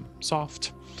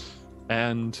soft,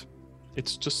 and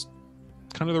it's just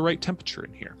kind of the right temperature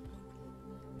in here.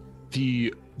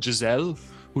 The Giselle,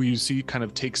 who you see kind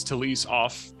of takes Talise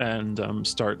off and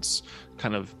starts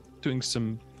kind of doing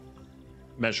some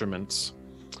measurements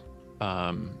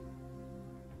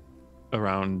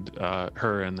around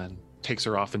her, and then takes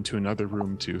her off into another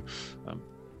room to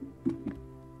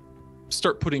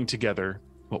start putting together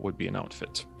what would be an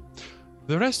outfit.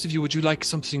 The rest of you, would you like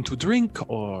something to drink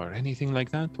or anything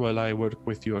like that while I work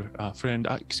with your friend?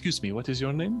 Excuse me, what is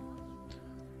your name?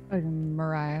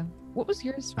 Mariah. What was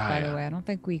yours, by the way? I don't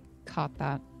think we caught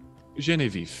that.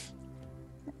 Genevieve.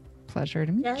 Pleasure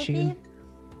to meet you. Genevieve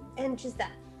and Giselle.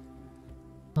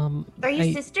 Are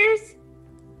you sisters?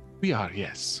 We are,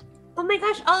 yes. Oh my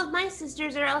gosh, all of my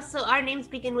sisters are also, our names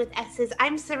begin with S's.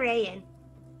 I'm Sarayan.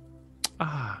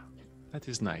 That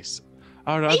is nice.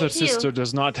 Our other sister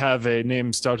does not have a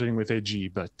name starting with a G,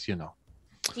 but you know.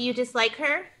 Do you dislike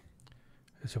her?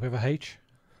 Is it with a H?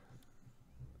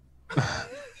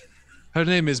 Her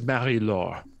name is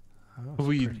Marie-Laure. Oh,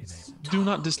 We do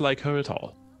not dislike her at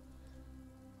all.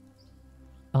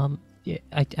 Yeah,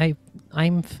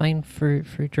 I'm fine for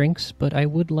drinks, but I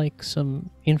would like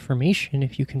some information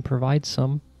if you can provide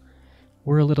some.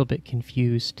 We're a little bit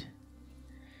confused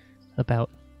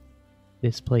about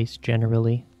this place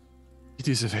generally. It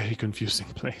is a very confusing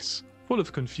place, full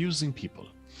of confusing people.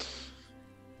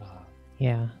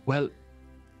 Yeah. Well,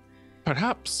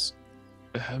 perhaps,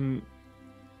 then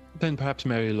perhaps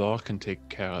Marie-Laure can take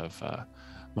care of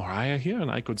Mariah here,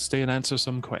 and I could stay and answer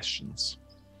some questions.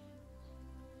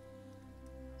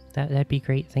 That'd be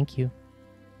great, thank you.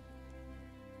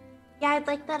 Yeah, I'd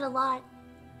like that a lot.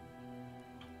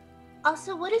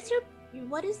 Also, what is your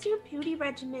beauty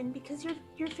regimen? Because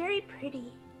you're very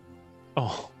pretty.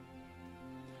 Oh,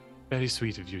 very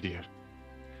sweet of you, dear.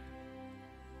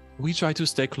 We try to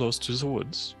stay close to the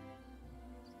woods.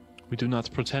 We do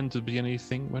not pretend to be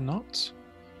anything we're not.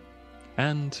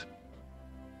 And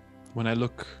when I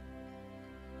look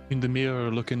in the mirror,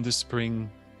 look in the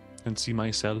spring, and see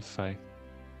myself, I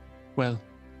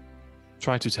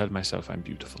try to tell myself I'm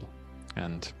beautiful.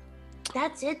 And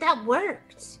that's it, that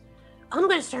worked. I'm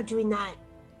gonna start doing that.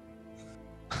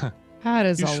 That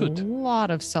is a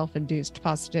lot of self-induced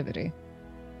positivity.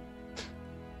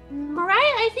 Mariah,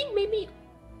 I think maybe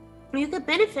you could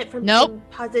benefit from some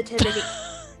positivity.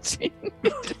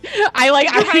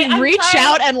 I reach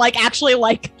out and actually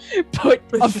put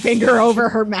a finger over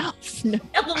her mouth. No.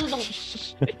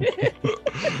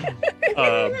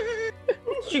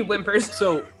 She whimpers.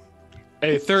 So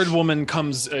a third woman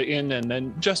comes in and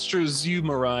then gestures you,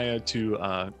 Mariah,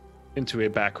 to into a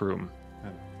back room.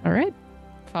 All right.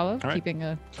 Follow, keeping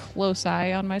a close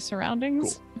eye on my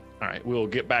surroundings. Cool. All right, we'll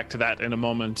get back to that in a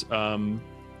moment.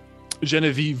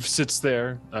 Genevieve sits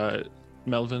there,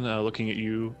 Melvin, looking at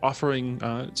you, offering.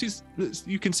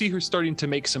 You can see her starting to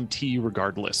make some tea,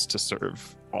 regardless, to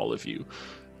serve all of you.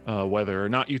 Whether or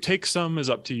not you take some is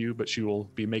up to you, but she will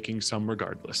be making some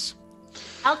regardless.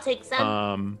 I'll take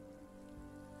some.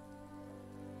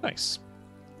 Nice.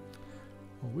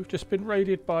 Well, we've just been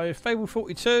raided by Fable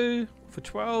 42 for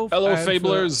 12. Hello, and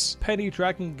Fablers. Penny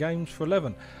Dragon Games for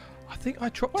 11. I think I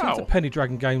dropped into Penny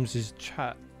Dragon Games'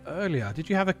 chat earlier. Did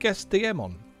you have a guest DM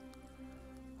on?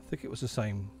 think it was the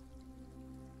same.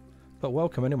 But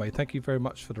welcome anyway. Thank you very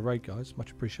much for the raid, guys.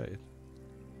 Much appreciated.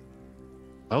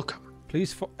 Welcome.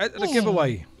 Please enter the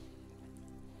giveaway.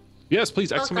 Yes,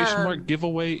 please! Exclamation mark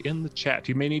giveaway in the chat.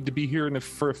 You may need to be here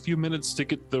for a few minutes to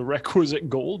get the requisite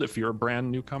gold if you're a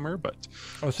brand newcomer. But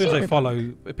as soon as they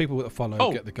follow, people that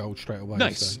follow get the gold straight away.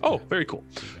 Nice. So, oh, very cool.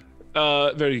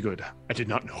 Very good. I did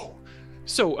not know.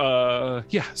 So,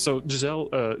 So Giselle,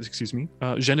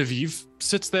 Genevieve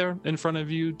sits there in front of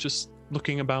you, just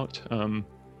looking about,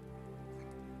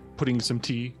 putting some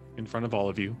tea in front of all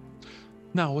of you.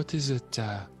 Now, what is it?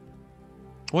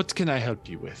 What can I help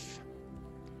you with?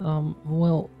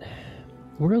 Well,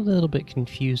 we're a little bit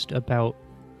confused about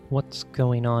what's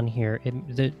going on here.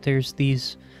 There's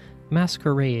these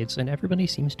masquerades, and everybody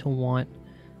seems to want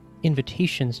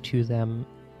invitations to them,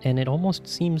 and it almost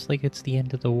seems like it's the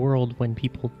end of the world when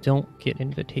people don't get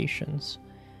invitations.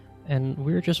 And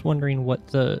we're just wondering what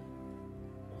the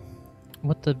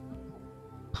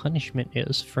punishment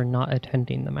is for not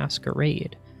attending the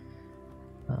masquerade.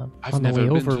 I've never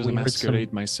been to the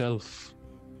masquerade myself.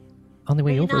 On the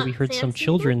way over, we heard some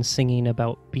children singing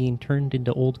about being turned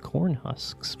into old corn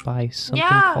husks by something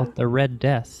called the Red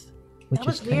Death, which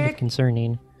is kind of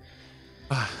concerning.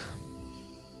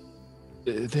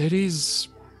 There is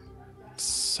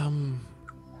some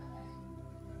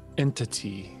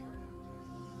entity.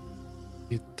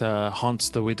 It haunts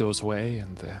the Widow's Way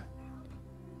and the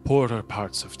poorer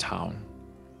parts of town.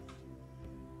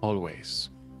 Always.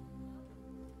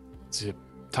 The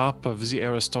top of the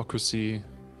aristocracy,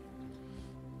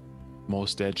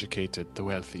 most educated, the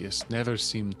wealthiest, never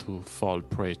seem to fall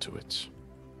prey to it.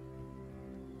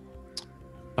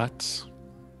 But,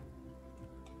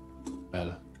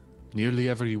 well, nearly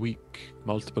every week,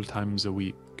 multiple times a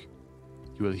week,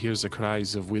 you will hear the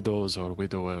cries of widows or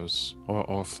widowers or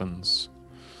orphans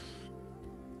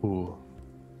who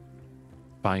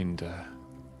find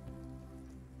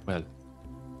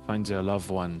their loved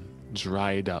one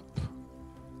dried up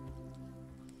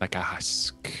like a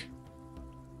husk.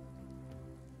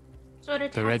 So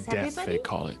it The Red attacks Death, everybody? they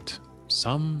call it.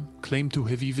 Some claim to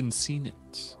have even seen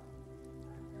it.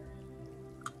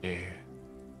 A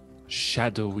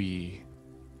shadowy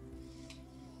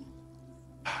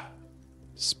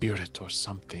spirit or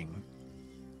something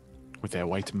with a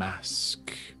white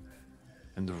mask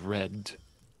and red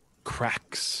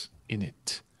cracks in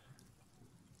it.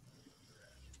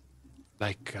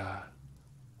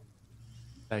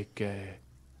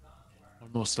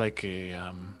 Almost like a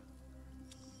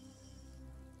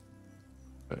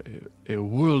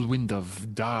whirlwind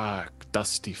of dark,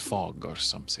 dusty fog or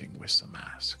something with the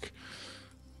mask.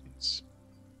 It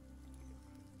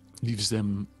leaves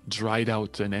them dried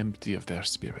out and empty of their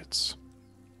spirits.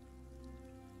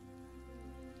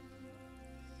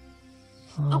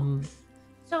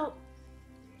 So,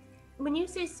 when you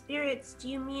say spirits, do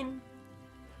you mean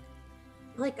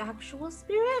like actual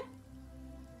spirit?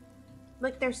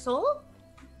 Like their soul?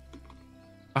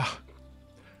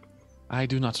 I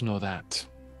do not know that.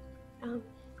 Oh.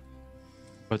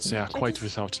 But they are quite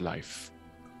without life.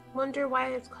 Wonder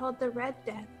why it's called the Red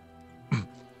Death.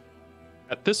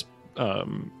 At this,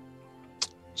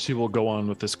 she will go on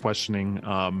with this questioning.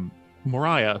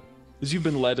 Mariah, as you've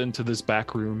been led into this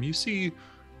back room, you see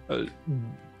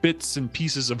bits and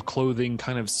pieces of clothing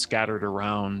kind of scattered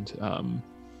around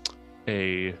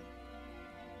a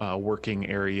working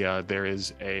area. There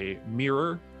is a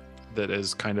mirror that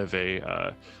is kind of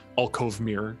a alcove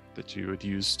mirror that you would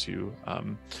use to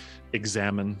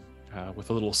examine with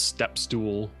a little step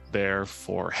stool there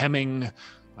for hemming,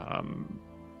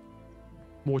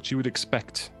 what you would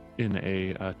expect in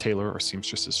a tailor or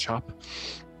seamstress's shop.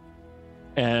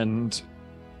 And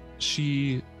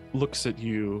she looks at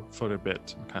you for a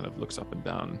bit and kind of looks up and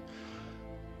down.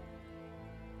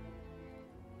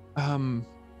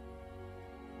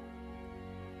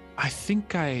 I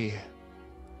think I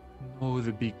know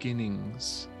the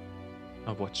beginnings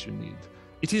of what you need.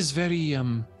 It is very,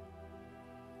 I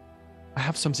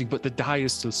have something, but the dye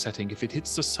is still setting. If it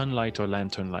hits the sunlight or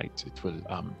lantern light, it will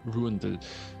ruin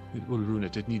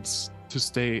it. It needs to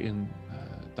stay in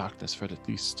darkness for at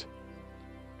least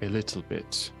a little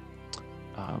bit.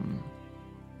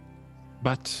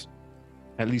 But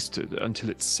at least until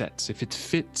it sets. If it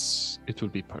fits, it will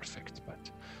be perfect.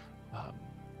 But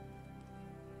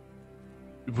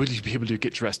will you be able to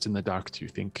get dressed in the dark, do you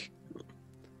think?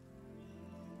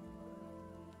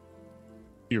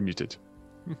 You're muted.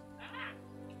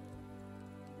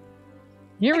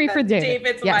 You're me for David.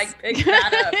 David's Yes. mic picked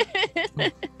that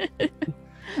up.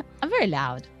 I'm very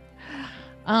loud.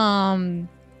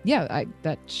 Yeah,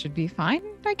 that should be fine,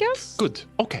 I guess. Good.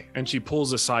 Okay. And she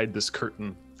pulls aside this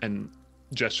curtain and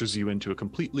gestures you into a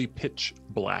completely pitch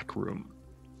black room.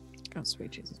 Oh,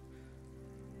 sweet Jesus.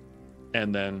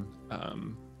 And then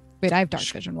wait, I have dark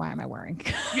vision. Why am I wearing?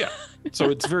 Yeah, so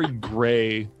it's very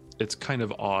gray. It's kind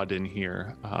of odd in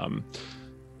here.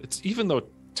 It's, even though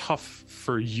tough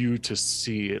for you to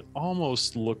see, it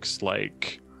almost looks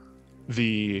like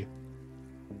the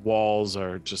walls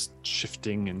are just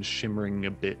shifting and shimmering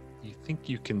a bit. You think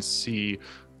you can see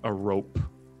a rope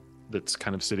that's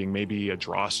kind of sitting, maybe a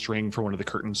drawstring for one of the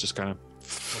curtains just kind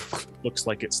of looks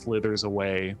like it slithers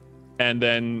away. And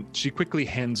then she quickly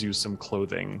hands you some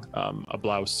clothing, a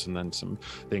blouse and then some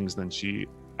things. Then she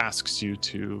asks you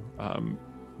to,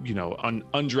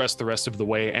 undress the rest of the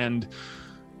way. And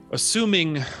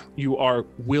assuming you are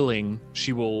willing,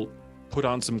 she will put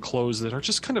on some clothes that are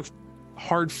just kind of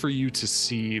hard for you to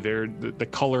see. The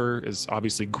color is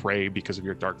obviously gray because of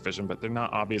your dark vision, but they're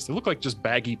not obvious. They look like just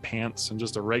baggy pants and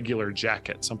just a regular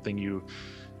jacket,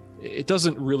 it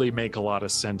doesn't really make a lot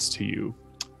of sense to you.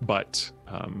 But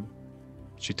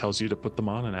she tells you to put them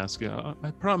on and asks,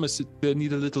 I promise they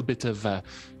need a little bit of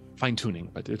fine tuning,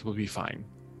 but it will be fine.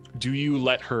 Do you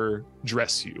let her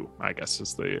dress you, I guess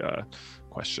is the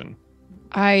question.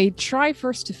 I try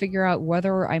first to figure out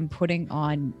whether I'm putting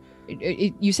on,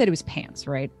 you said it was pants,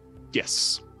 right?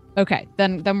 Yes. Okay,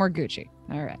 then we're Gucci.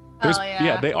 All right.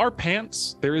 Yeah, they are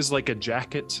pants. There is like a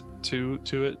jacket to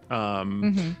it,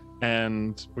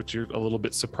 and which you're a little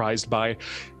bit surprised by.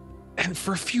 And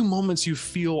for a few moments, you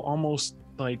feel almost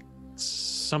like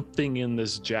something in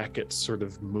this jacket sort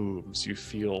of moves. You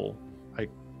feel like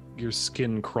your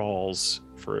skin crawls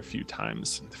for a few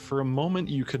times. For a moment,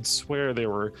 you could swear there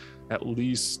were at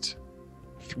least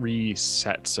 3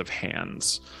 sets of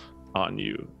hands on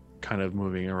you, kind of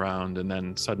moving around. And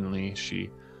then suddenly she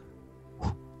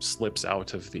slips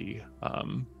out of the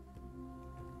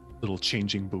little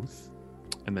changing booth.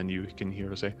 And then you can hear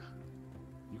her say,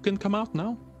 "You can come out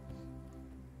now.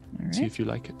 All right. See if you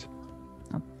like it."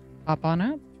 I'll pop on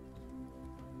up.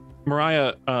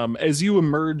 Mariah, as you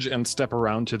emerge and step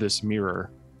around to this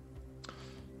mirror,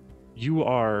 you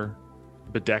are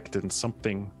bedecked in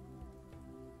something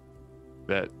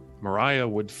that Mariah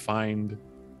would find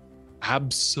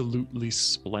absolutely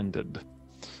splendid. Do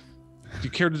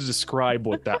you care to describe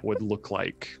what that would look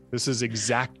like? This is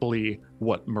exactly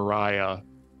what Mariah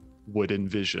would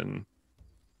envision.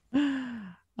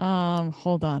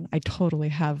 Hold on. I totally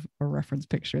have a reference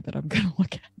picture that I'm gonna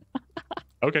look at.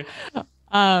 Okay.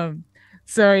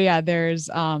 So yeah, there's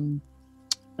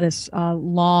this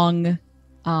long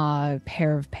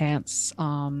pair of pants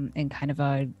in kind of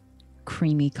a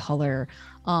creamy color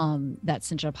that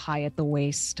cinch up high at the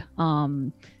waist,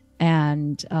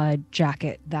 and a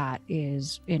jacket that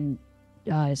is in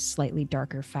slightly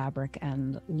darker fabric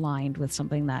and lined with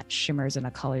something that shimmers in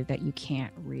a color that you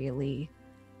can't really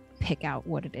pick out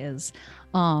what it is.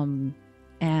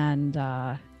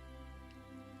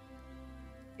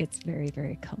 It's very,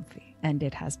 very comfy, and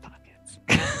it has pockets.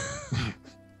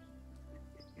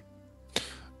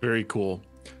 Very cool.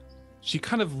 She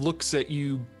kind of looks at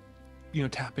you,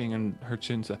 tapping on her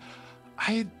chin. There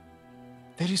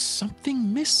is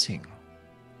something missing.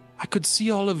 I could see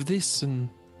all of this, and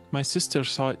my sister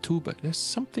saw it too, but there's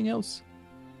something else.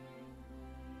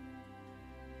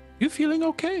 You feeling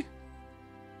okay?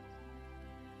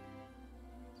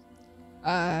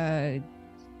 About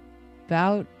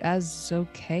as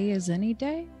okay as any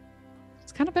day.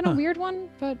 It's kind of been a weird one,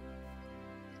 but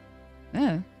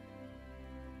there's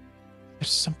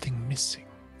something missing.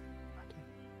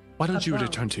 Why don't you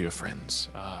return to your friends?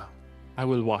 I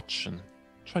will watch and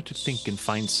try to think and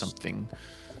find something.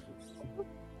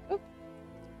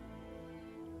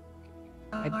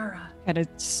 I kind of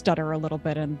stutter a little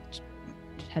bit and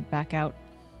head back out.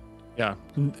 Yeah,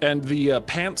 and the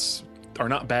pants are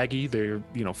not baggy. They're,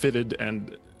 fitted,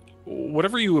 and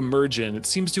whatever you emerge in, it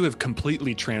seems to have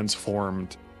completely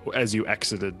transformed as you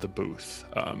exited the booth.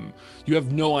 You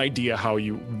have no idea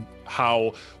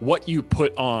how what you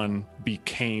put on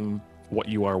became what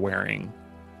you are wearing,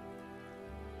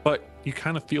 but you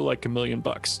kind of feel like $1 million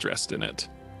dressed in it.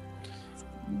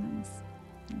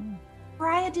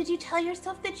 Mariah, did you tell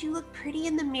yourself that you look pretty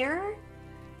in the mirror?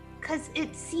 Because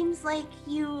it seems like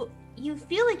you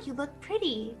feel like you look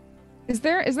pretty. Is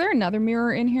there another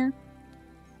mirror in here?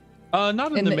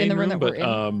 Not in the main room, but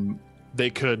in? they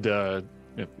could.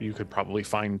 You could probably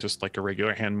find just like a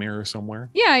regular hand mirror somewhere.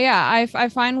 Yeah. I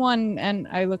find one and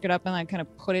I look it up and I kind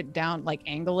of put it down, like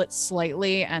angle it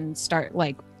slightly and start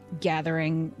like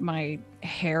gathering my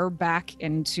hair back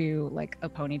into like a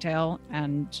ponytail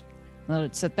and let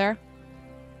it sit there.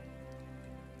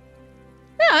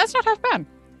 Yeah, that's not half bad.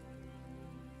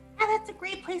 Yeah, that's a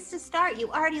great place to start. You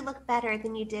already look better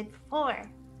than you did before.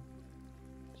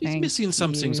 She's Thank missing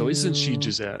something, so isn't she, you.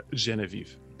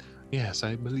 Genevieve? Yes,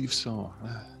 I believe so.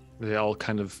 They all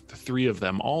kind of, the three of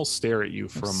them all stare at you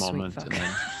for a Sweet moment. fuck. And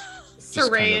then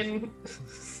Sarayan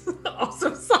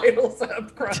also sidles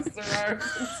up, crosses her arms,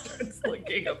 and starts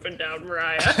looking up and down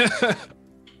Mariah.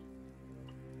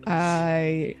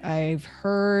 I've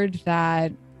heard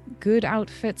that good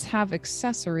outfits have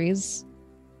accessories,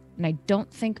 and I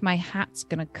don't think my hat's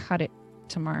gonna cut it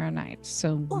tomorrow night.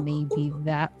 So maybe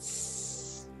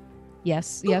that's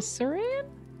yes, Sarayan?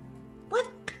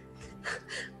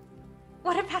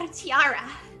 What about a tiara?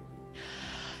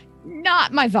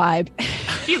 Not my vibe.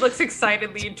 She looks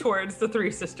excitedly towards the three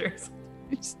sisters.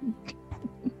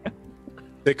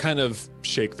 they kind of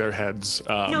shake their heads.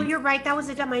 No, you're right. That was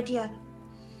a dumb idea.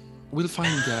 We'll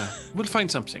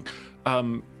find something.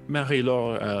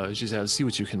 Marie-Laure, Giselle, see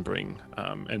what you can bring.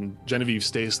 And Genevieve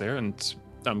stays there and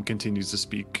continues to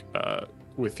speak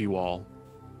with you all.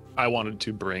 I wanted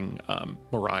to bring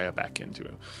Mariah back into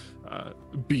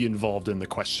it, be involved in the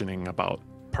questioning about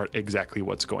exactly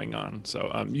what's going on.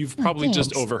 So you've probably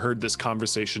just overheard this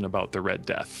conversation about the Red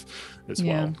Death as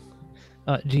well.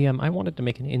 GM, I wanted to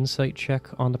make an insight check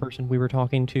on the person we were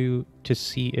talking to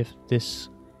see if this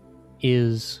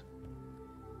is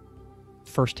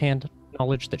firsthand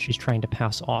knowledge that she's trying to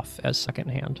pass off as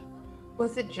secondhand.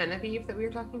 Was it Genevieve that we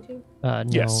were talking to? No,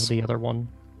 Yes. the other one.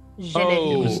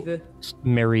 Genevieve.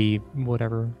 Mary,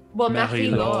 whatever. Well,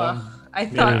 Marie-Laure. Marie-Laure, I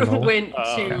thought Marie-Laure. went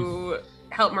to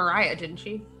help Mariah, didn't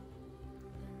she?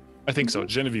 I think so.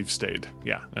 Genevieve stayed.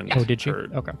 Yeah. And Oh, did she? her-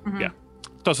 Okay. Yeah.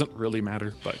 Doesn't really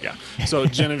matter, but yeah. So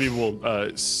Genevieve will.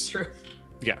 True.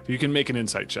 Yeah, you can make an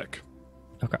insight check.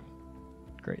 Okay.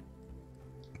 Great.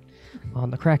 On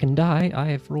the Kraken die, I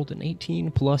have rolled an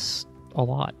 18 plus a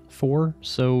lot. 4,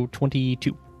 so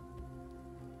 22.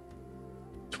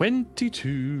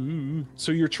 22.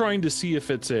 So you're trying to see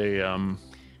if it's a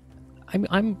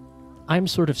I'm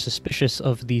sort of suspicious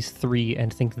of these three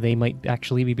and think they might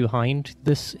actually be behind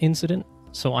this incident.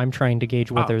 So I'm trying to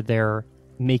gauge whether they're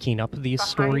making up these Behind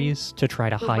stories to try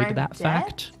to the hide Red that Death?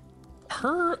 fact.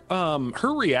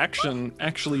 her reaction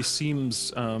actually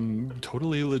seems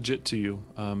totally legit to you.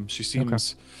 She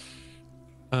seems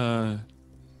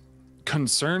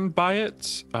concerned by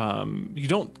it. You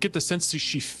don't get the sense that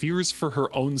she fears for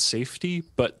her own safety,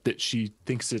 but that she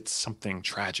thinks it's something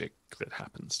tragic that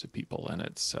happens to people. And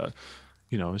it's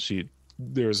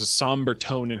there's a somber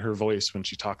tone in her voice when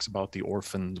she talks about the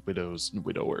orphaned widows and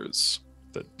widowers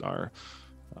that are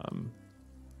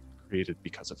created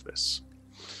because of this.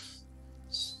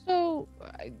 So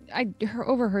I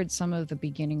overheard some of the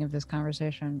beginning of this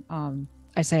conversation.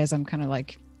 I say as I'm kind of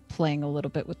like playing a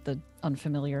little bit with the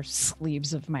unfamiliar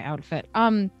sleeves of my outfit.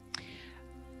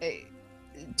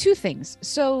 Two things.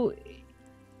 So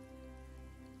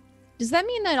does that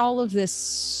mean that all of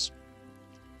this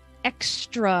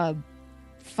extra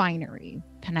finery,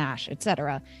 panache,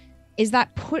 etc., is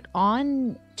that put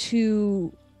on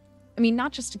to, I mean,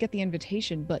 not just to get the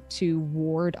invitation, but to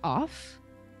ward off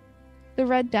the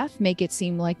Red Death, make it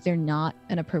seem like they're not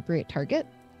an appropriate target?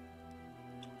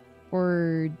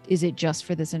 Or is it just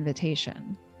for this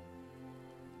invitation?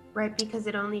 Right, because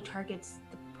it only targets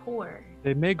the poor.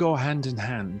 They may go hand in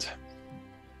hand.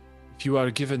 If you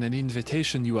are given an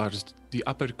invitation, you are the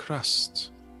upper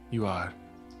crust. You are.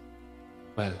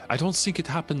 Well, I don't think it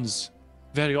happens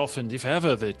very often, if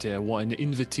ever, that one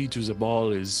invitee to the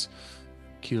ball is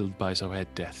killed by the Red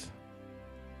Death.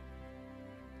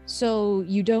 So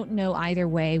you don't know either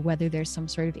way whether there's some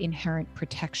sort of inherent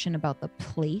protection about the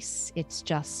place. It's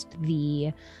just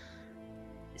the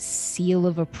seal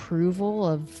of approval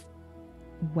of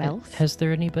wealth. Has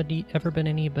there ever been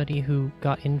anybody who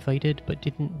got invited but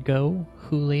didn't go,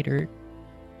 who later,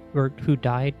 or who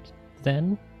died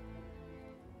then?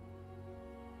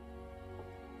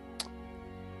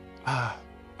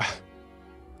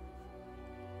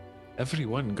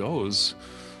 Everyone goes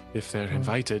if they're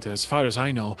invited, as far as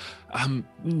I know. I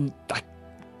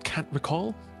can't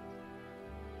recall.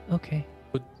 Okay.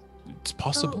 But it's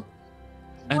possible.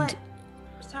 Oh, what?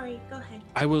 And Sorry, go ahead.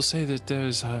 I will say that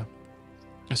there's,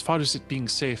 as far as it being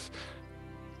safe,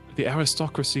 the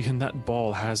aristocracy in that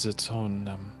ball has its own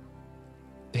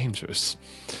dangers.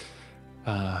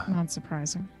 Not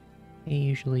surprising. They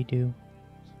usually do.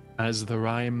 As the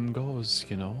rhyme goes,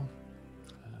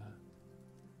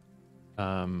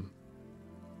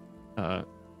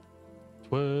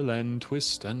 twirl and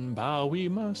twist and bow we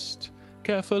must,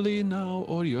 carefully now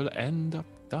or you'll end up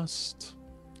dust,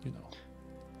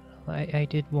 I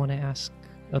did want to ask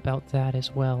about that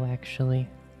as well, actually.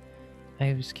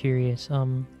 I was curious.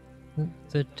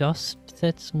 the dust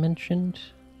that's mentioned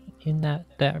in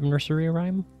that nursery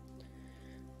rhyme?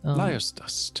 Liar's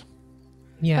dust.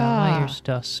 Yeah, Ah. liar's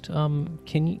dust.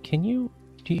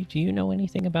 Do you know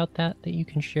anything about that you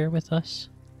can share with us?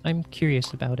 I'm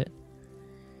curious about it.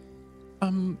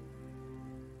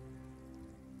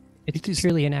 It's It is-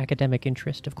 purely an academic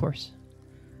interest, of course.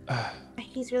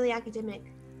 He's really academic.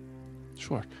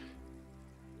 Sure.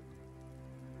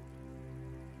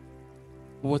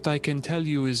 What I can tell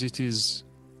you is it is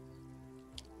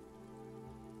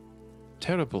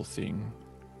terrible thing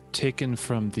taken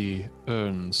from the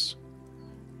urns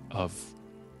of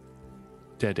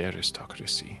dead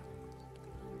aristocracy.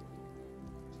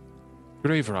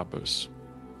 Grave robbers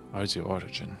are the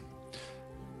origin.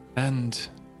 And,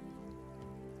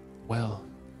 well,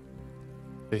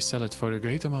 they sell it for a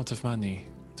great amount of money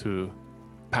to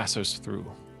passers through.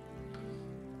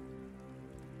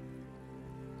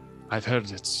 I've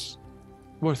heard it's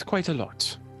worth quite a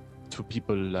lot to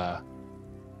people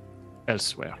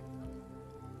elsewhere.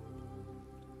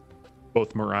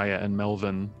 Both Mariah and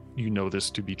Melvin, you know this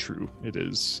to be true. It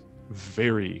is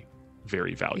very,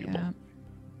 very valuable. Yeah.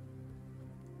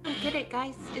 I don't get it,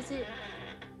 guys. Is it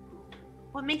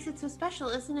what makes it so special?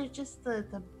 Isn't it just the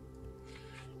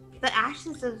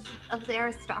ashes of the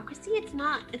aristocracy? It's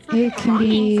not It the can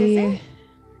belongings, is be. it?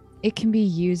 It can be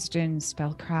used in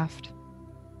spellcraft.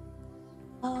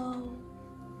 Oh.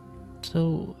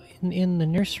 So, in the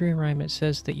nursery rhyme, it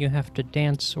says that you have to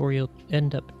dance or you'll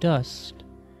end up dust.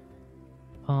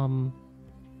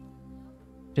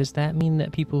 Does that mean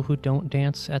that people who don't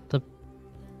dance at the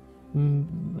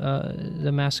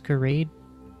masquerade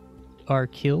are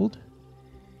killed?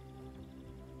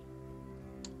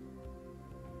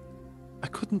 I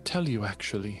couldn't tell you,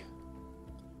 actually.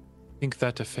 I think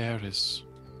that affair is,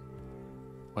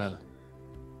 well,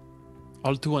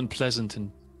 all too unpleasant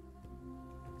and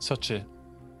such a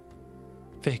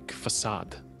fake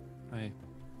facade.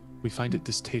 We find it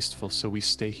distasteful, so we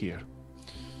stay here.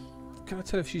 Can I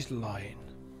tell if she's lying?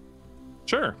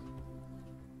 Sure.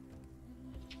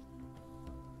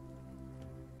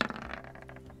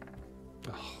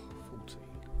 Oh, 14.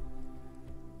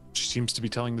 She seems to be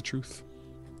telling the truth.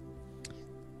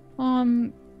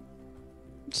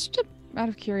 Just out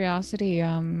of curiosity,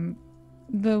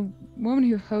 the woman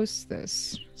who hosts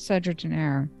this, Cedric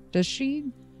Denaire, does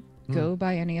she go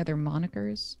by any other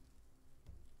monikers?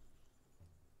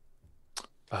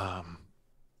 The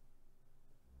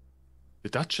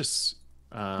Duchess.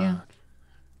 Yeah.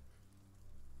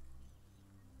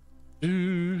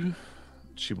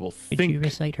 She will Could think you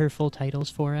recite her full titles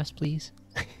for us, please?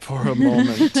 for a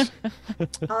moment.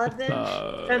 All of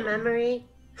them from memory.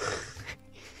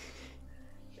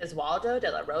 Oswaldo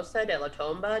de la Rosa de la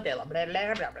Tomba de la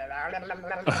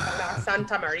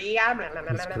Santa Maria.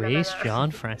 His Grace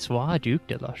John Francois, Duke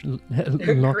de Grace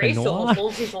Lorcanois,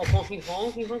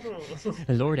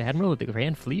 Lord Admiral of the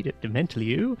Grand Fleet at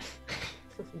Dementlieu.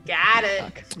 Got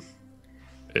it.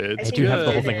 It's I do have the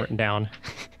whole good. thing written down.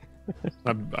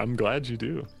 I'm glad you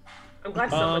do. I'm glad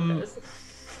someone knows.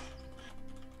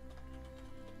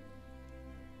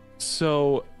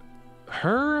 So,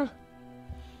 her.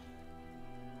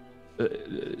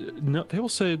 No, they will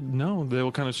say no. They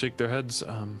will kind of shake their heads.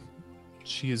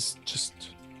 She is just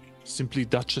simply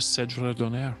Duchess Cedric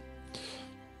Denaire.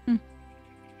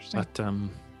 But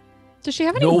Does she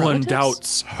have any no one relatives?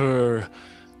 doubts her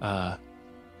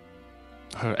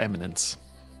eminence.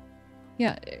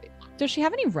 Yeah. Does she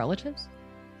have any relatives?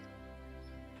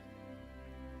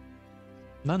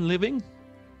 None living.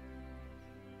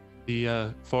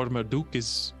 The former Duke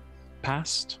is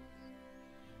passed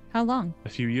How long? a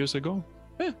few years ago.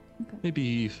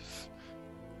 Maybe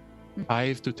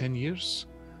 5 to 10 years.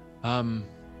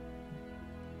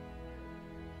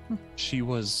 She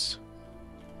was,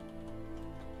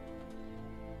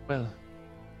 well,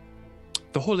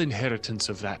 the whole inheritance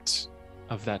of that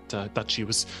duchy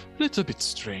was a little bit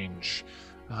strange.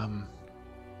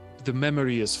 The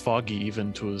memory is foggy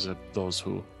even to those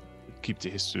who keep the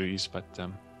histories, but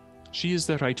she is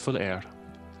the rightful heir.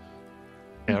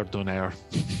 Heir d'honneur.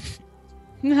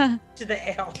 To the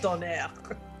heir d'honneur.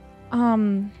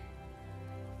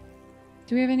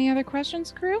 Do we have any other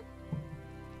questions, crew?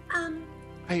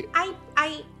 I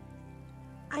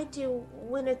do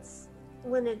when it's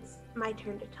my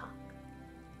turn to talk.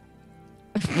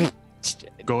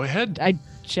 Go ahead. I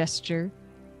gesture.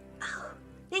 Oh,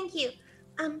 thank you.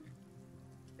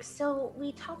 So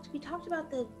we talked about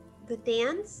the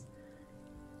dance.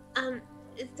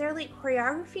 Is there like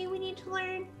choreography we need to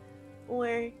learn,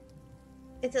 or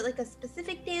is it like a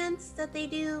specific dance that they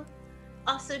do?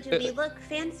 Also, do we look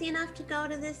fancy enough to go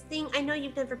to this thing? I know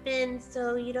you've never been,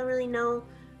 so you don't really know.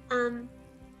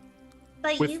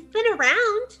 But you've been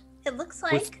around, it looks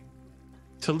like.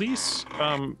 Talise,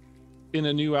 in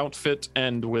a new outfit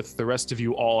and with the rest of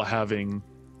you all having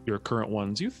your current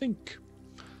ones, you think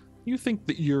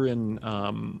that you're in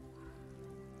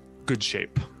good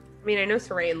shape. I mean, I know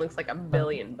Sarayan looks like $1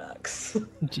 billion.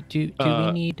 Do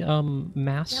we need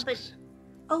masks? Yeah, but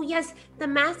oh yes, the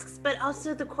masks, but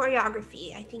also the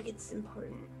choreography. I think it's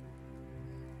important.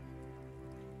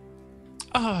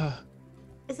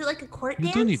 Is it like a court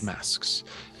dance? You do need masks.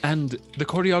 And the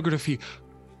choreography,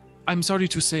 I'm sorry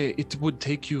to say, it would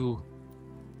take you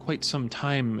quite some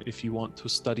time if you want to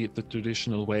study it the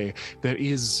traditional way. There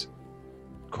is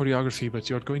choreography, but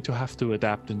you're going to have to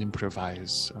adapt and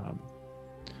improvise.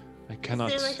 I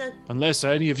cannot, unless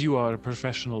any of you are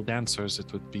professional dancers,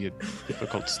 it would be a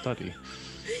difficult study.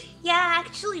 Yeah,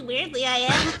 actually, weirdly, I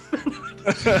am.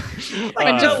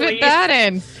 When to fit that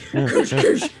in?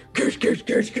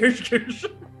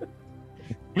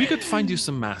 We could find you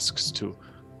some masks too.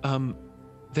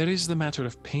 There is the matter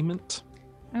of payment.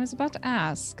 I was about to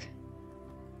ask.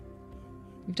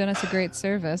 You've done us a great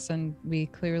service, and we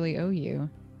clearly owe you.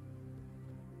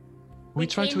 We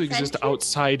try to exist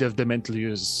outside of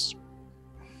Dementlieu's,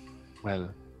 well,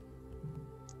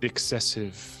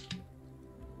 excessive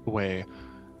way.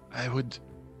 I would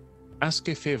ask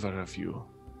a favor of you.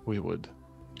 We would.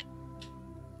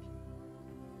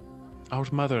 Our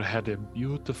mother had a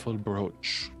beautiful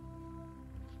brooch.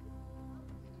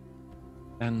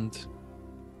 And,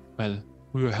 well,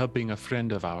 we were helping a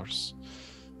friend of ours.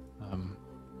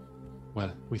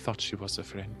 Well, we thought she was a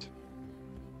friend.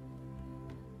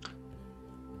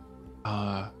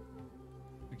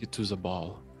 It was a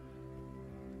ball.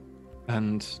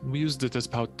 And we used it as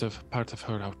part of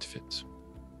her outfit.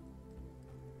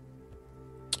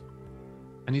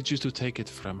 I need you to take it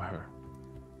from her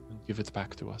and give it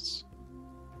back to us.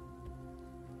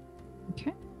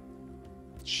 Okay.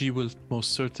 She will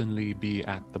most certainly be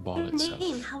at the ball itself. Her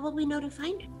name, how will we know to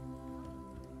find her?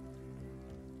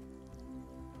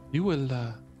 You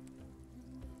will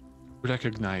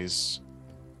recognize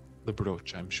the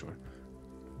brooch, I'm sure.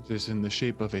 It is in the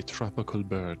shape of a tropical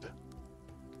bird.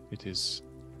 It is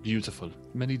beautiful.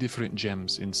 Many different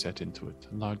gems inset into it.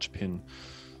 A large pin.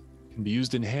 Can be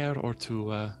used in hair or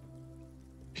to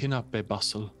pin up a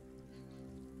bustle.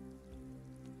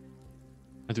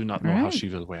 I do not know how she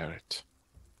will wear it.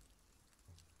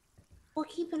 We'll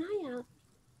keep an eye out.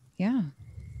 Yeah.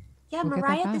 Yeah, We'll get that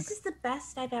Mariah, back. this is the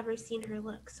best I've ever seen her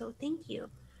look, so thank you.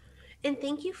 And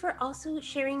thank you for also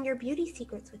sharing your beauty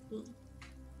secrets with me.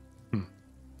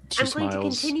 She I'm going to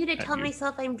smiles continue to at tell you.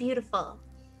 myself I'm beautiful.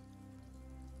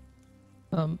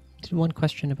 One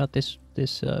question about this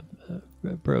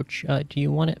brooch. Do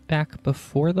you want it back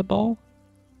before the ball?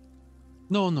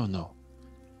 No.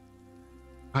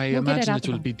 I We'll get it imagine at it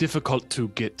the will ball. be difficult to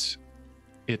get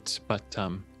it, but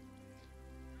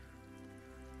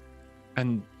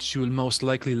and she will most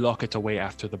likely lock it away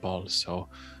after the ball. So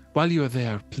while you are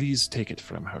there, please take it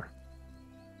from her.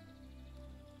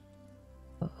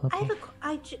 Okay.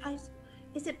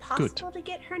 Is it possible to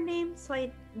get her name so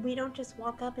we don't just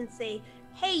walk up and say,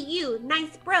 "Hey, you,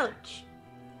 nice brooch"?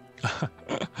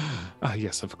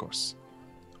 Yes, of course.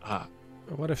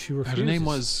 What if she refuses? Her name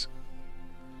was.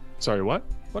 Sorry, what?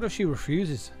 What if she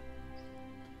refuses?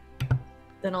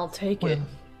 Then I'll take it.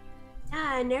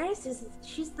 Yeah, Neris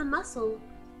she's the muscle.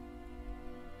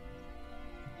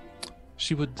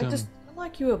 She would. I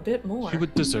like you a bit more. She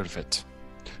would deserve it.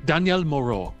 Danielle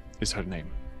Moreau is her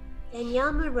name.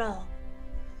 Danielle Moreau.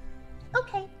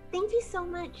 Okay, thank you so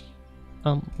much.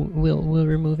 Will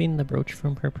removing the brooch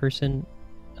from her person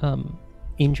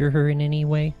injure her in any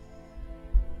way?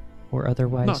 Or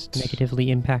otherwise Not-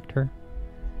 negatively impact her?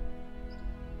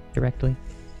 Directly?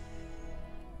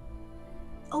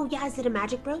 Oh yeah, is it a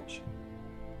magic brooch?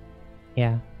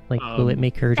 Yeah. Like, will it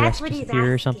make her That's dress what he's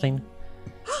disappear or something?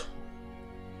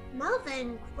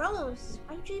 Melvin, gross.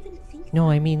 Why would you even think No,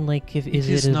 that? I mean, like, It is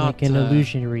is it like not, an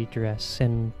illusionary dress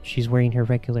and she's wearing her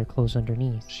regular clothes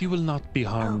underneath? She will not be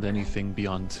harmed Okay. anything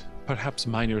beyond perhaps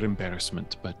minor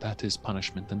embarrassment, but that is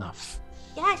punishment enough.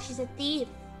 Yeah, she's a thief.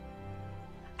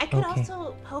 I could Okay.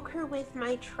 also poke her with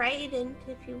my trident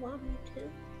if you want me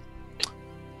to.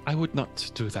 I would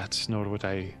not do that, nor would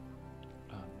I.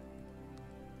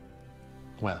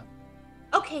 Well,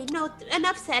 Okay, no,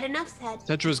 enough said, enough said.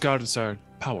 Cedra's guards are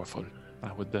powerful.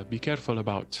 I would be careful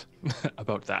about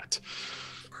about that.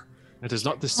 It is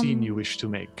not the scene you wish to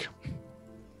make.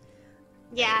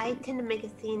 Yeah, I tend to make a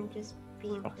scene just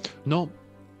being. No.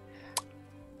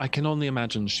 I can only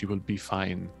imagine she will be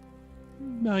fine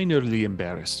minorly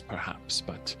embarrassed, perhaps,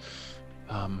 but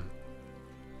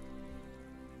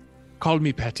call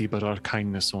me petty, but our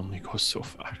kindness only goes so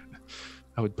far.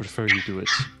 I would prefer you do it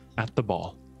at the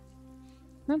ball.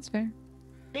 That's fair.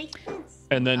 Makes sense.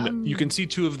 And then you can see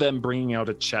two of them bringing out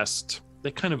a chest.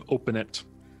 They kind of open it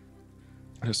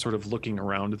and are sort of looking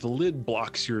around. The lid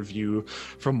blocks your view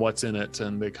from what's in it,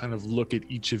 and they kind of look at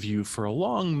each of you for a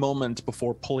long moment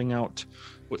before pulling out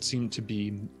what seem to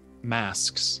be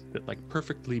masks that like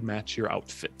perfectly match your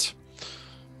outfit.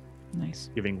 Nice.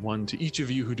 Giving one to each of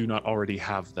you who do not already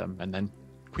have them, and then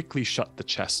quickly shut the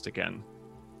chest again.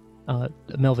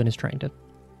 Melvin is trying to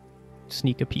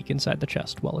sneak a peek inside the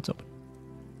chest while it's open.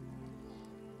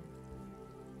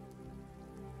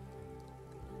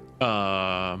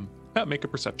 Make a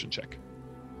perception check.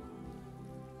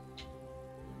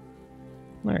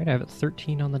 All right, I have a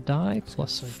 13 on the die,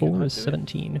 plus 4 is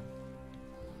 17.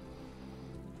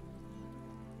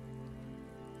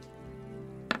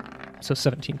 So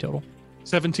 17 total.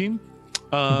 17.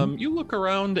 You look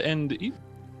around, and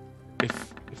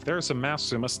if there are some masks,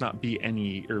 there must not be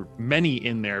any or many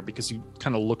in there, because you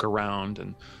kind of look around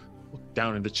and look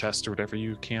down in the chest or whatever.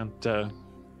 You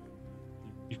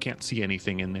can't see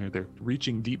anything in there. They're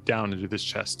reaching deep down into this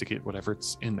chest to get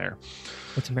whatever's in there.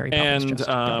 It's a Mary Poppins chest.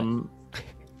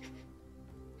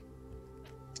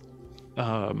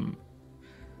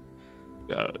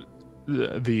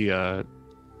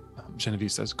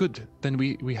 Genevieve says, "Good. Then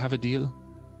we have a deal."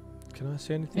 Can I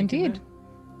see anything? Indeed.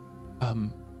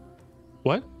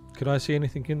 What? Could I see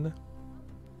anything in there?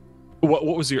 What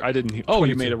was your? I didn't hear. Oh, 22.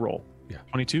 You made a roll. Yeah.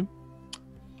 22.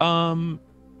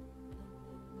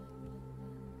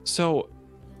 So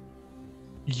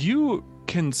you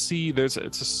can see it's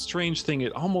a strange thing.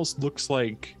 It almost looks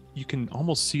like you can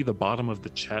almost see the bottom of the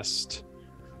chest.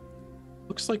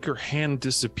 Looks like her hand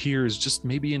disappears just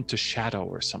maybe into shadow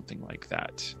or something like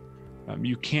that.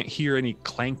 You can't hear any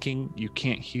clanking. You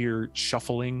can't hear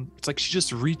shuffling. It's like she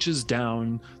just reaches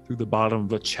down through the bottom of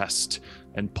the chest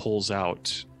and pulls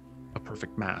out a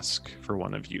perfect mask for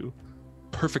one of you,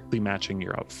 perfectly matching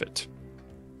your outfit.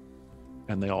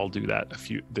 And they all do that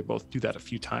they both do that a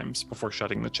few times before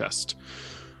shutting the chest.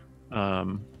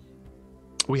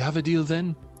 We have a deal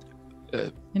then?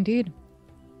 Indeed.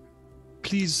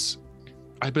 Please,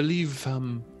 I believe,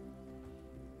 the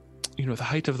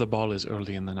height of the ball is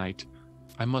early in the night.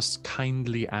 I must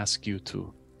kindly ask you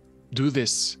to do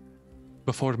this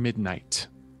before midnight.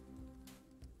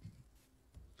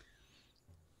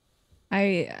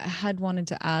 I had wanted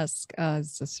to ask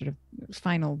as a sort of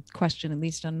final question, at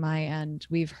least on my end.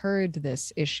 We've heard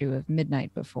this issue of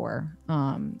midnight before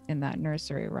in that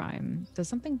nursery rhyme. Does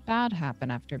something bad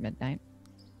happen after midnight?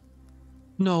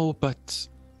 No, but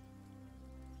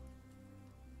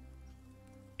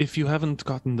if you haven't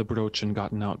gotten the brooch and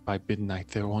gotten out by midnight,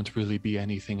 there won't really be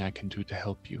anything I can do to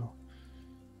help you.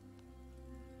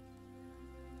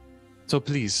 So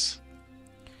please,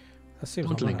 That seems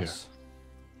don't linger. ominous.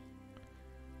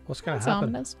 What's going to That's happen?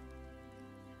 ominous.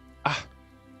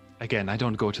 Again, I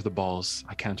don't go to the balls.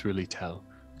 I can't really tell.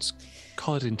 Just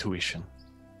call it intuition.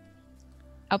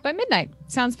 Out by midnight.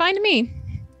 Sounds fine to me.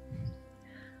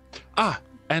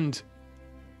 And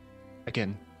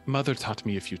again, Mother taught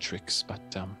me a few tricks,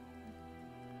 but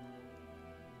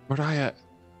Mariah,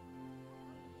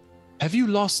 have you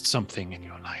lost something in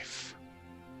your life?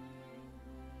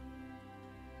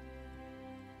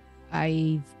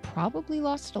 I've probably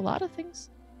lost a lot of things.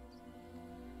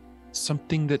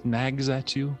 Something that nags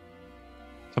at you?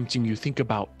 Something you think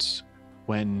about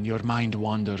when your mind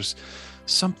wanders?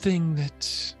 Something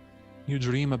that you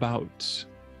dream about?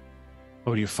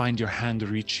 Or you find your hand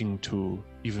reaching to,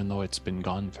 even though it's been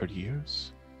gone for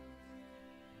years?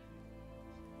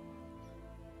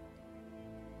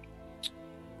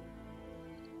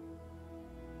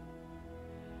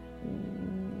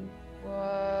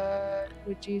 What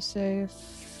would you say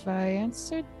if I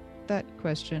answered that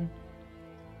question?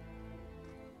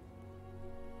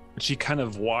 She kind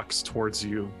of walks towards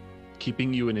you,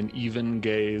 keeping you in an even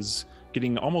gaze,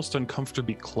 getting almost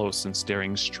uncomfortably close and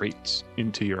staring straight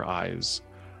into your eyes.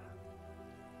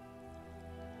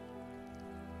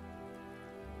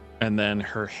 And then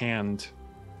her hand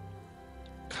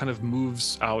kind of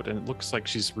moves out, and it looks like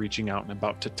she's reaching out and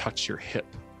about to touch your hip.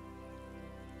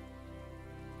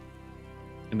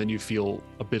 And then you feel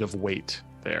a bit of weight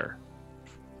there.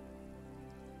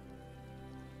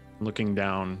 Looking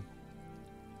down,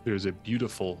 there's a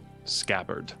beautiful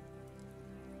scabbard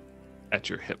at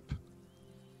your hip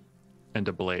and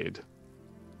a blade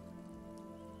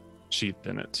sheathed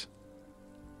in it.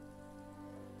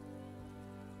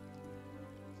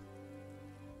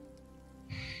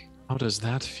 How does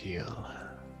that feel?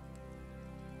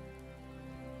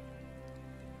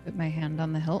 Put my hand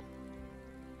on the hilt.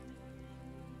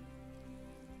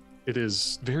 It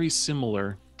is very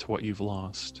similar to what you've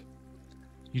lost.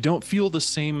 You don't feel the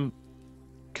same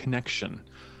connection,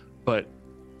 but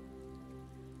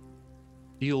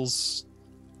feels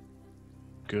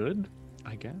good,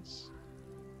 I guess.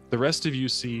 The rest of you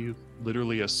see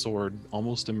literally a sword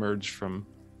almost emerge from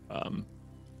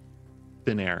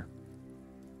thin air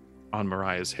on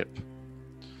Mariah's hip.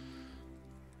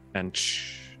 And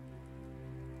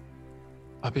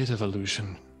a bit of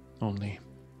illusion only.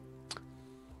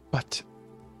 But...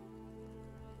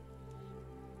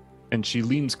 And she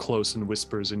leans close and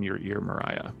whispers in your ear,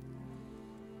 Mariah.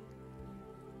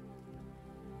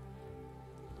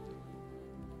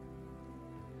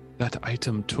 That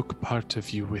item took part of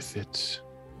you with it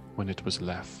when it was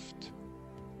left.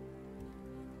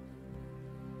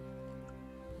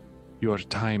 Your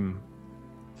time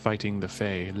fighting the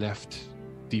Fae left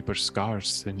deeper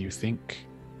scars than you think,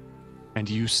 and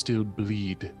you still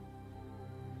bleed.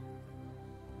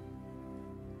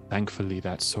 Thankfully,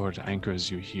 that sword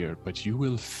anchors you here, but you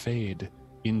will fade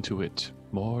into it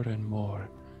more and more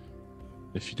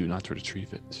if you do not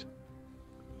retrieve it.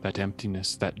 That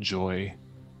emptiness, that joy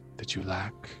that you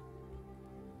lack,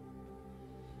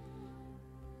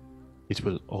 it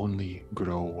will only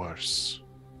grow worse.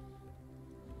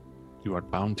 You are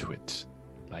bound to it,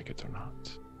 like it or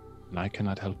not, and I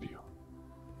cannot help you.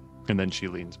 And then she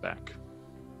leans back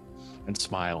and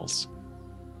smiles.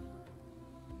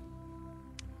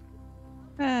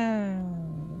 The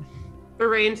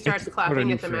rain starts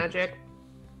clapping at the magic.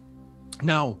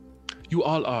 Now, you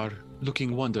all are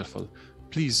looking wonderful.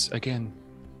 Please, again,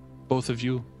 both of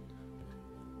you,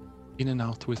 in and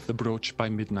out with the brooch by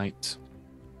midnight.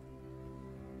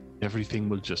 Everything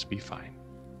will just be fine.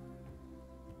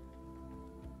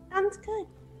 Sounds good.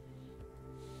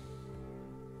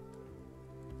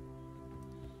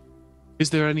 Is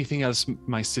there anything else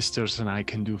my sisters and I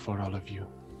can do for all of you?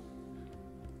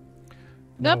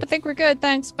 Nope, I think we're good.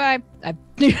 Thanks. Bye. I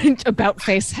about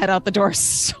face head out the door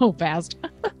so fast.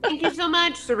 Thank you so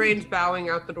much. Serene's bowing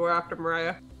out the door after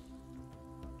Mariah.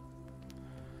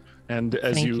 And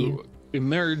as Thank you you.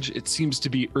 emerge, it seems to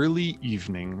be early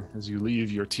evening as you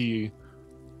leave your tea,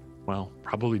 well,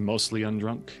 probably mostly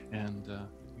undrunk, and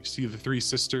you see the three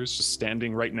sisters just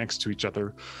standing right next to each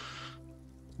other,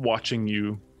 watching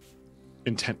you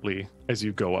intently as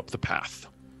you go up the path.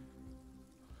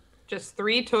 Just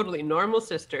three totally normal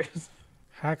sisters.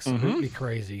 Absolutely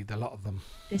crazy, the lot of them.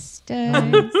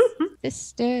 Sisters.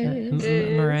 Sisters.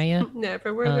 Mariah,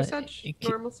 Never were there such c-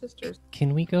 normal sisters.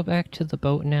 can we go back to the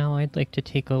boat now? I'd like to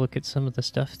take a look at some of the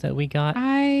stuff that we got.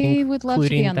 I would love to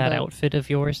be including on the that boat. outfit of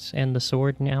yours and the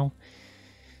sword now.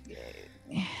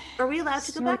 Are we allowed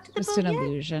to go back to the Just boat an yet?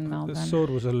 illusion, The Melvin. sword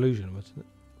was an illusion, wasn't it?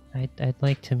 I'd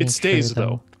like to make It stays sure,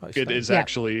 though. Oh, it It stays. is Yeah.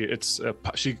 actually,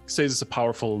 she says it's a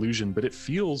powerful illusion, but it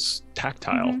feels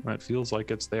tactile. It feels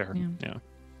like it's there. Yeah. Yeah.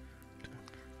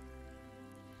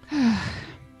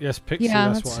 Yes, Pixie, Yeah,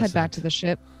 that's let's what I head back said. to the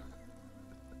ship.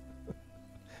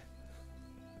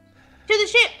 To the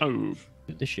ship! Oh.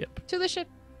 the ship. To the ship.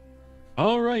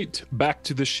 All right, back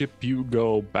to the ship you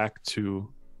go, back to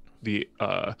the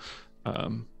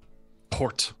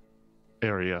port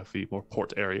area, the more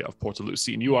port area of Port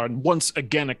Lucine. You are once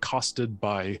again accosted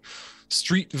by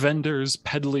street vendors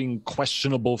peddling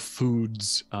questionable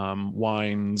foods,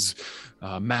 wines,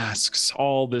 masks,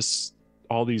 all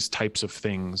these types of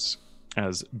things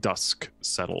as dusk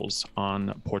settles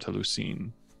on Port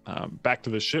Lucine. Back to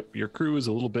the ship, your crew is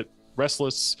a little bit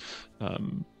restless,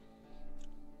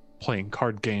 playing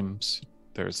card games.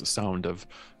 There's the sound of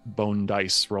bone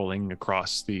dice rolling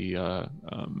across the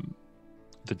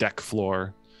deck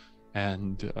floor,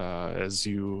 and as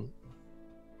you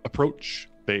approach,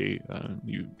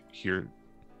 you hear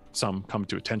some come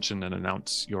to attention and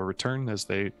announce your return as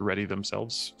they ready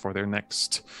themselves for their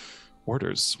next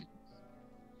orders.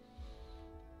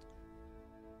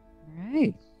 All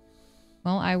right.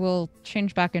 Well, I will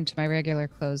change back into my regular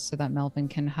clothes so that Melvin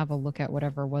can have a look at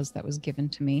whatever that was given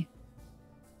to me.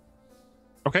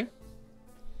 Okay.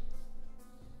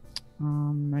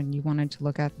 And you wanted to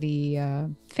look at the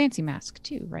fancy mask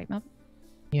too, right, Melvin?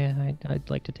 Yeah, I'd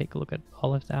like to take a look at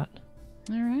all of that.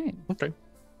 All right. Okay.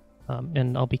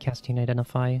 And I'll be casting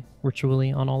Identify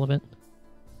ritually on all of it.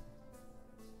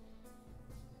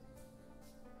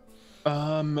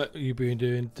 You've been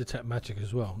doing detect magic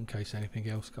as well, in case anything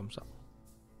else comes up.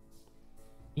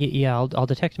 Yeah, I'll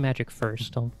detect magic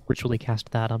first. I'll ritually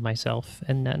cast that on myself,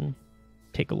 and then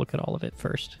take a look at all of it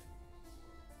first.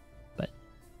 But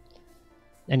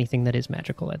anything that is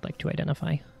magical, I'd like to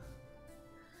identify.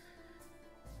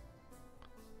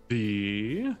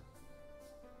 The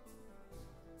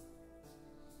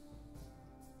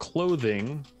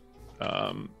clothing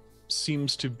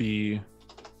seems to be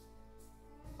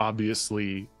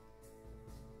obviously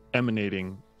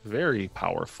emanating very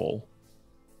powerful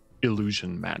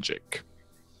illusion magic.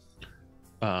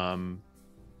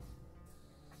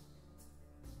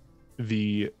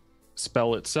 The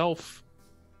spell itself,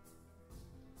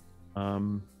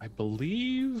 I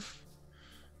believe,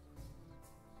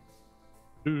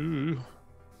 I'm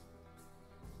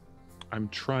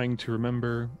trying to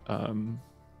remember.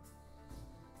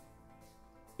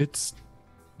 It's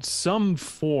some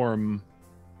form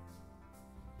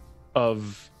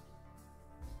of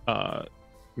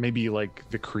maybe like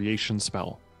the creation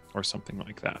spell or something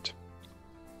like that,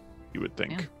 you would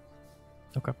think.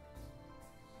 Yeah. Okay.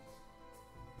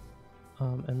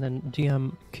 And then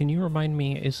DM, can you remind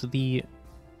me, is the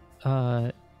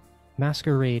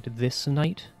masquerade this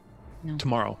night No.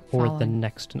 Tomorrow. or the Following.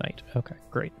 next night? Okay,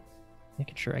 great.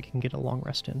 Making sure I can get a long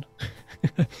rest in.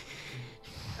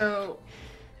 So,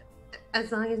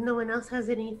 as long as no one else has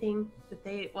anything that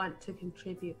they want to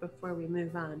contribute before we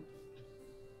move on.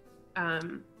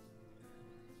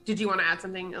 Did you want to add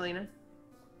something, Elena?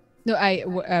 No,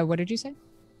 what did you say?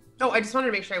 Oh, I just wanted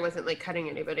to make sure I wasn't like cutting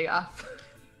anybody off.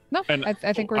 No, And I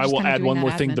think we're I just will kind of add doing one that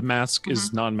more thing. admin. The mask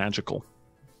is non-magical.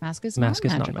 Mask is Mask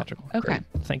is not not magical. magical. Okay.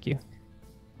 Great. Thank you.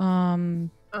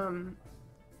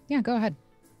 Yeah, go ahead.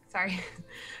 Sorry.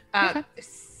 Okay.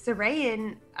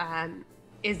 Sarayan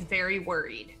is very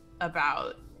worried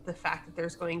about the fact that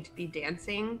there's going to be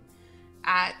dancing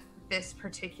at this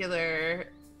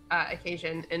particular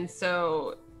occasion. And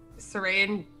so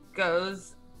Sarayan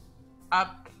goes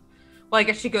up, well, I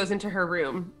guess she goes into her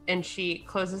room and she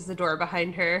closes the door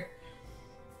behind her.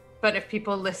 But if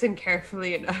people listen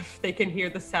carefully enough, they can hear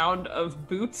the sound of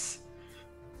boots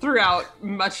throughout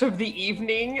much of the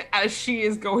evening as she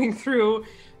is going through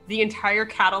the entire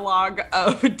catalog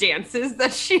of dances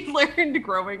that she learned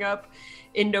growing up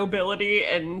in nobility.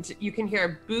 And you can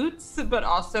hear boots, but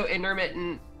also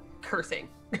intermittent cursing.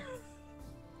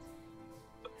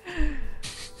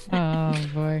 Oh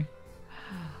boy.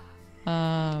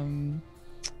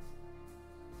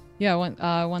 Yeah.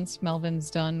 Once Melvin's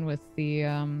done with the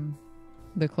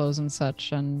clothes and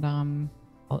such, and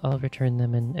I'll return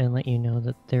them and let you know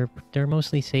that they're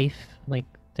mostly safe. Like,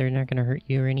 they're not going to hurt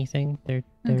you or anything. They're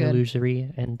Good.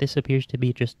 illusory, and this appears to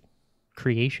be just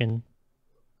creation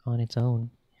on its own.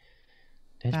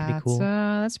 That's pretty cool.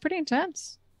 That's pretty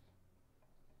intense.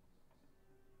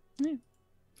 Yeah.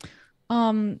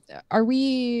 Are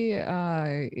we?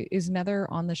 Is Nether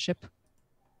on the ship?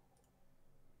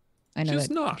 I know She's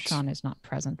that not. Sean is not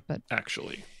present, but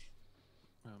Actually,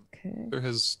 okay. there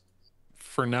has,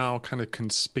 for now, kind of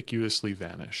conspicuously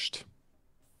vanished.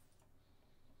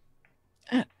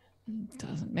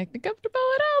 Doesn't make me comfortable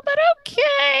at all, but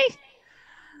okay.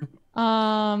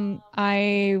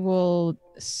 I will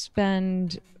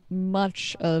spend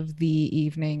much of the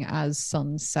evening as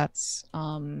sun sets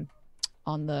on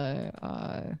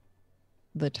the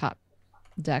top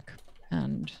deck,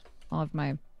 and I'll have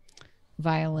my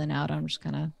violin out. I'm just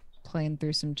kind of playing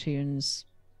through some tunes.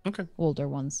 Okay. Older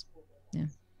ones. Yeah.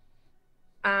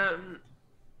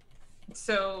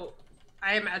 So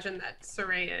I imagine that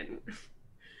Sarayan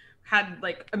had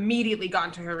like immediately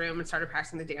gone to her room and started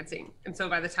practicing the dancing. And so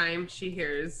by the time she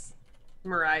hears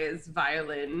Mariah's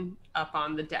violin up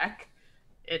on the deck,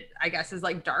 it, I guess, is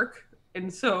like dark.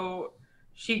 And so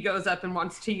she goes up and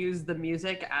wants to use the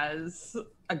music as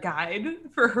a guide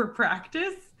for her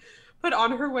practice. But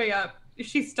on her way up,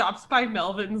 she stops by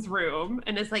Melvin's room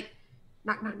and is like,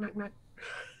 knock, knock, knock, knock,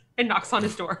 and knocks on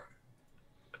his door.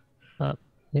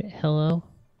 Hello?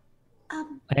 I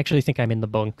actually think I'm in the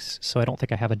bunks, so I don't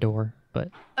think I have a door, but...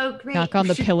 Oh, great. Knock on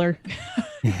the pillar.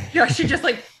 Yeah, she just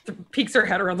like peeks her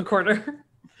head around the corner.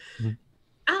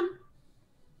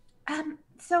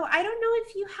 So I don't know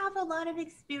if you have a lot of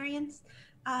experience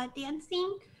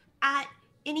dancing at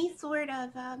any sort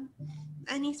of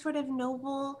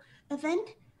noble event.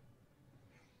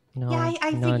 No, Yeah,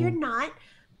 I none. figured not.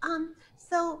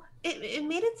 So it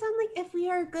made it sound like if we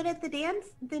are good at the dance,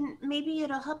 then maybe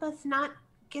it'll help us not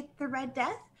get the Red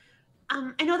Death.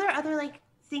 I know there are other like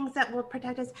things that will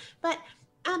protect us, but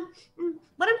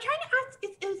what I'm trying to ask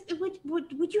is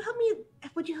would you help me?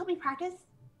 Would you help me practice?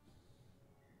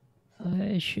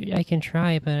 I can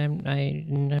try, but I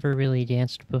never really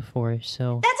danced before,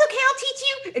 so... That's okay. I'll teach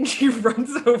you. And she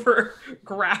runs over,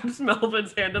 grabs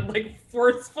Melvin's hand, and like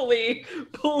forcefully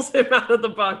pulls him out of the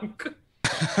bunk.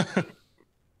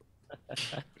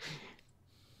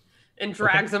 And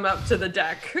drags him up to the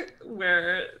deck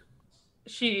where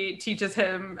she teaches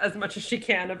him as much as she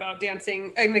can about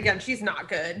dancing. And again, she's not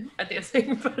good at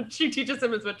dancing, but she teaches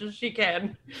him as much as she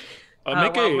can.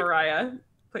 While Mariah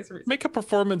plays her music. Make a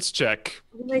performance check.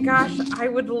 Oh my gosh, I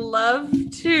would love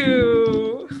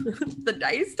to. The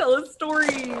dice tell a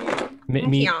story.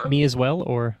 Me as well,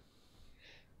 or?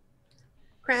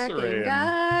 Cracking Sorry,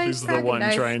 dice. she's the one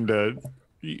dice. trying to.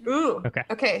 Ooh. Okay.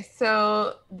 Okay,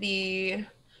 so the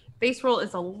base roll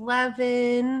is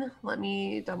 11. Let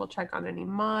me double check on any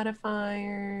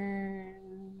modifiers.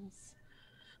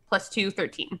 +2,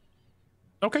 13.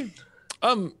 Okay.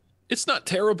 It's not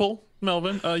terrible,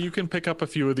 Melvin. You can pick up a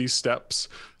few of these steps.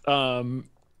 There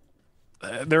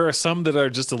are some that are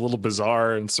just a little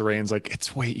bizarre, and Serane's like,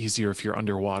 it's way easier if you're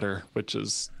underwater, which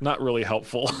is not really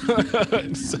helpful.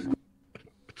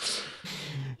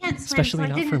 Especially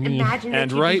not for me.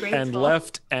 And right and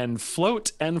left and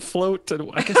float and float. And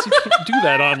I guess you can't do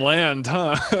that on land,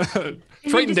 huh?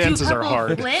 Frightened dances are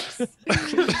hard.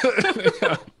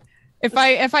 Yeah. If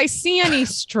I see any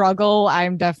struggle,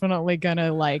 I'm definitely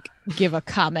gonna like give a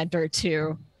comment or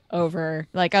two over.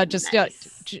 Like I'll just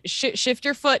shift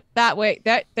your foot that way.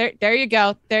 There you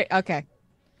go. There. Okay.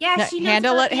 Yeah, No, she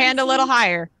knows hand a little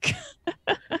higher.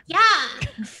 Yeah.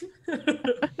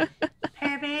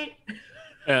 Perfect.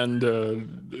 And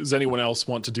does anyone else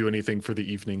want to do anything for the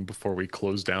evening before we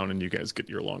close down and you guys get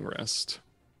your long rest?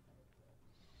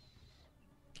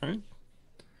 All right.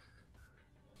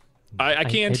 I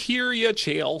can't hear you,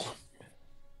 Chael.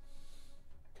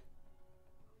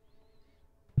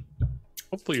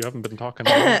 Hopefully you haven't been talking.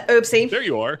 Oopsie. There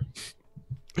you are.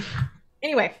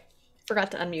 Anyway,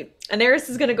 forgot to unmute. Aneris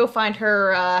is gonna go find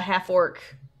her half-orc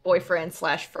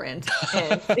boyfriend/friend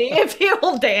and see if he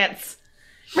will dance.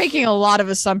 Making a lot of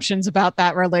assumptions about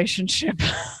that relationship.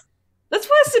 That's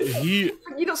why I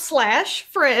said, slash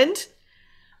friend.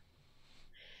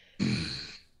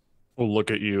 We'll look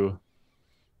at you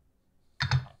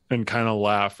and kind of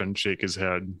laugh and shake his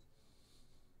head.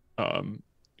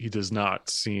 He does not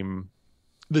seem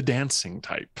the dancing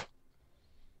type.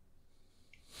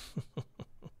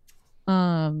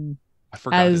 I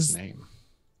forgot his name.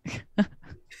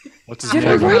 What's his Did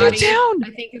name? I write it down?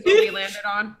 I think is what we landed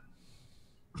on.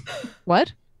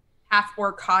 What?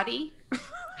 Half-orc hottie.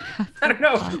 I don't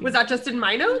know. Was that just in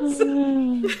my notes?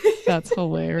 That's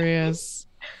hilarious.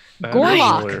 That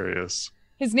Gorlock. is hilarious.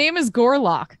 His name is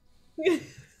Gorlock.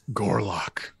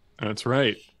 Gorlock. That's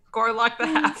right. Gorlock the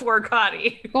half-orc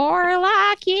hottie.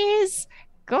 Gorlock is.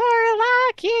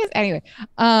 Anyway,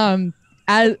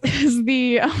 as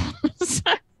the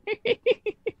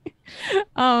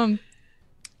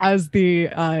as the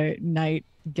night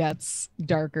gets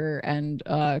darker and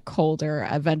colder,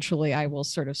 eventually I will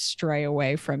sort of stray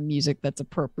away from music that's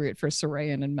appropriate for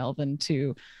Sorayan and Melvin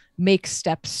to make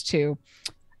steps to.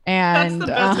 And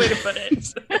that's the best way to put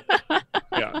it.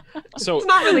 Yeah. So it's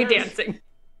not really dancing.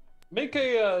 Make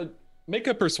a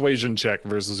persuasion check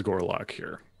versus Gorlock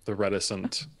here, the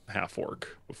reticent half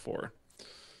orc before.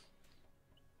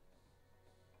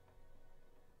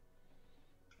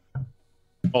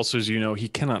 Also, as you know, he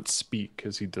cannot speak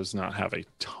because he does not have a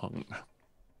tongue.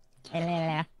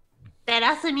 That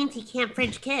also means he can't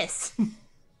French kiss.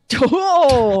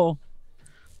 Oh,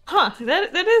 huh?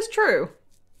 That is true.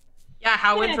 Yeah,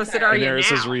 how interested are you now?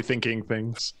 Daenerys is rethinking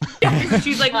things.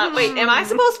 She's like, wait, am I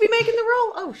supposed to be making the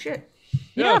roll? Oh shit!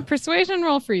 Yeah, persuasion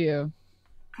roll for you.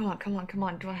 Come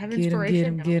on. Do I have Get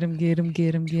inspiration? Get him.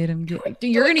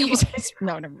 You're gonna use this.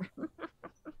 No.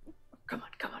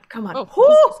 Come on. Oh,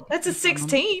 whew, that's a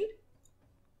 16.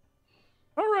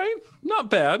 All right, not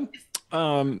bad.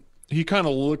 He kind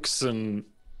of looks and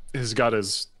has got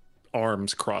his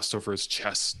arms crossed over his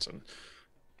chest and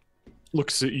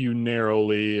looks at you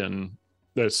narrowly, and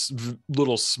this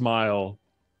little smile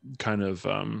kind of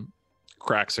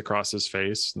cracks across his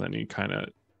face, and then he kind of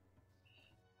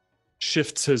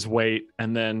shifts his weight,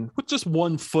 and then with just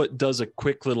one foot does a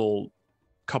quick little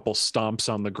couple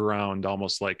stomps on the ground,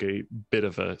 almost like a bit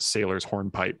of a sailor's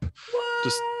hornpipe.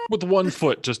 Just with one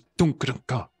foot, just dunk,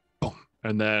 boom,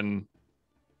 and then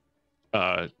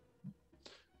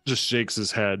just shakes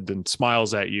his head and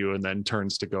smiles at you, and then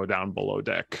turns to go down below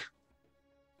deck.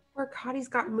 Poor Cottie's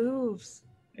got moves.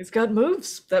 He's got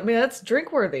moves. That's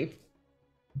drink worthy.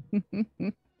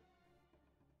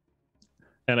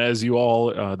 And as you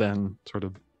all then sort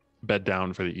of bed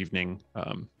down for the evening,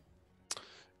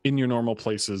 in your normal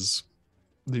places,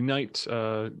 the night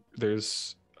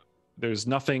there's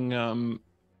nothing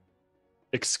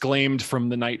exclaimed from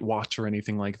the night watch or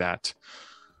anything like that.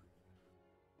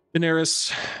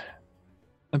 Daenerys,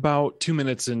 about 2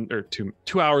 minutes in, or 2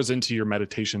 hours into your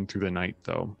meditation through the night,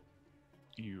 though,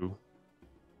 you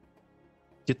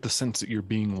get the sense that you're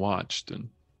being watched, and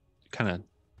kind of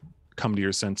come to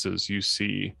your senses. You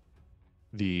see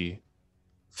the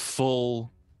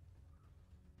full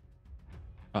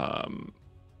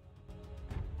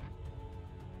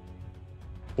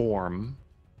form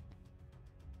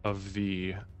of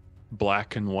the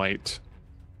black and white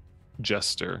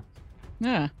jester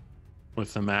Yeah.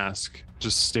 with the mask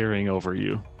just staring over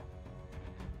you.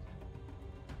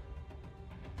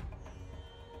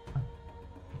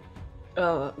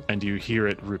 And you hear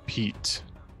it repeat.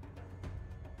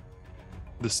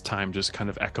 This time just kind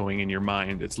of echoing in your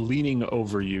mind. It's leaning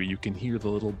over you. You can hear the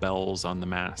little bells on the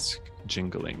mask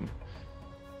jingling.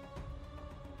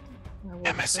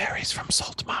 Emissaries from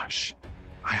Saltmarsh.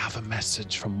 I have a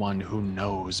message from one who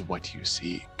knows what you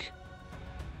seek.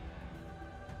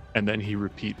 And then he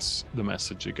repeats the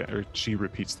message again, or she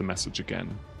repeats the message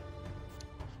again.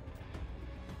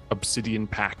 Obsidian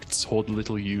pacts hold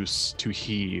little use to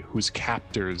he whose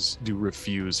captors do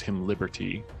refuse him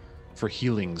liberty. For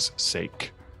healing's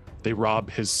sake, they rob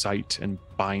his sight and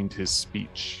bind his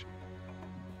speech.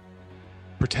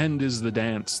 Pretend is the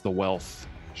dance, the wealth,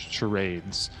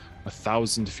 charades.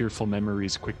 1,000 fearful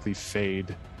memories quickly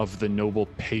fade of the noble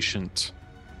patient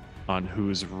on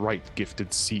whose right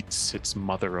gifted seat sits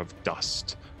mother of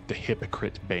dust, the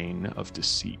hypocrite bane of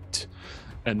deceit.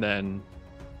 And then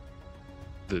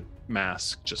the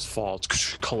mask just falls,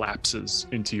 collapses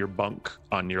into your bunk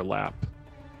on your lap,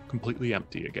 completely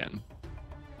empty again.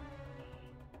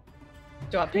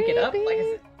 Do I pick it up? Like,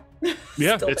 is it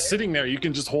Yeah, still it's there? sitting there. You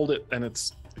can just hold it, and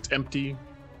it's empty.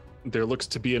 There looks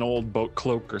to be an old boat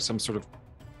cloak or some sort of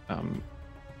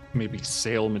maybe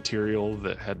sail material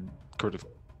that had sort of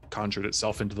conjured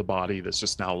itself into the body that's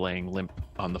just now laying limp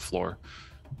on the floor.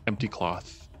 Empty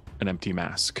cloth, an empty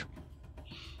mask.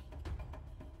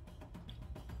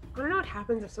 I don't know what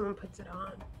happens if someone puts it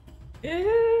on.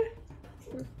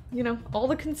 You know, all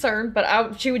the concern,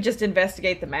 but she would just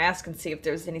investigate the mask and see if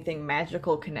there's anything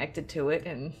magical connected to it,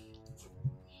 and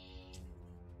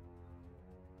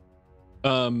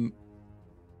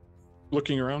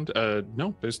Looking around,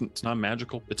 no, it's not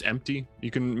magical. It's empty.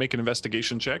 You can make an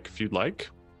investigation check if you'd like.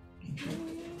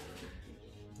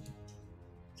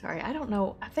 sorry, I don't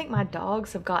know. I think my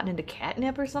dogs have gotten into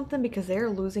catnip or something because they're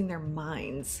losing their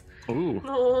minds. Ooh,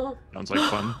 Oh, sounds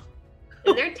like fun.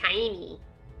 and they're tiny.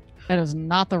 That is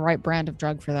not the right brand of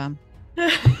drug for them.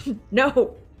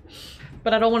 No,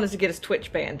 but I don't want us to get his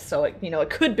Twitch banned, so it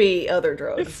could be other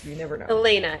drugs. You never know.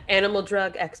 Elena, animal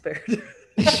drug expert.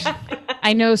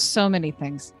 I know so many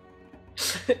things.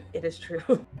 It is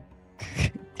true.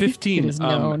 15. It is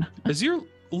known. As you're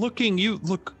looking, you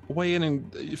look way in,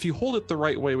 and if you hold it the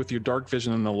right way with your dark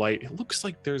vision and the light, it looks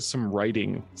like there's some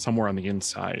writing somewhere on the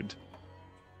inside.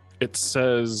 It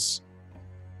says,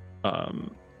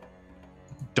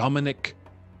 Dominic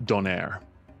Donner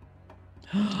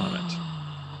on it.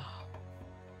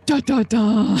 Da da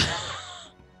da.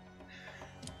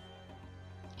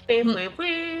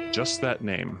 Just that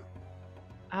name.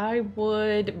 I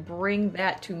would bring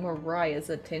that to Mariah's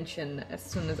attention as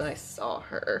soon as I saw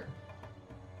her.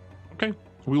 Okay,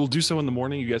 we will do so in the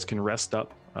morning. You guys can rest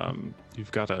up.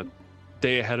 You've got a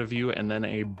day ahead of you and then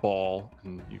a ball,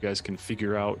 and you guys can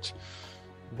figure out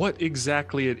what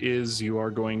exactly it is you are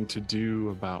going to do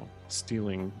about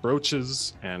stealing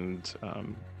brooches and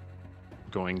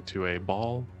going to a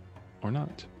ball or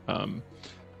not.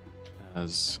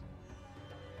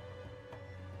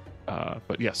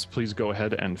 But yes, please go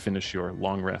ahead and finish your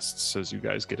long rests as you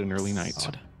guys get an early night.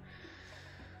 God.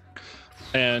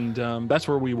 And that's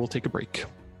where we will take a break.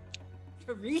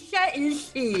 Teresa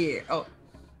is here. Oh,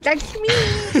 That's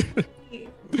me.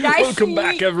 Welcome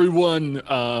back, everyone.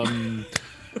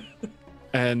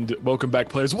 And welcome back,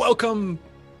 players. Welcome,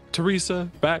 Teresa,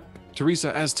 back.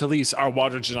 Teresa as Talise, our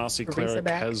Water Genasi cleric,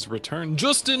 back. has returned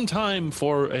just in time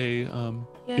for a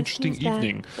interesting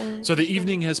evening. So the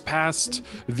evening has passed.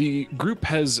 The group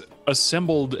has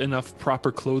assembled enough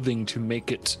proper clothing to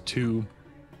make it to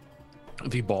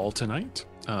the ball tonight.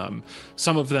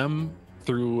 Some of them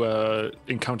through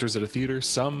encounters at a theater.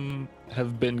 Some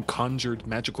have been conjured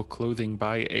magical clothing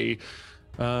by a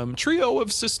trio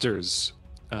of sisters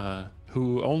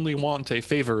who only want a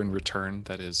favor in return,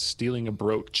 that is stealing a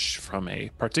brooch from a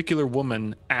particular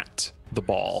woman at the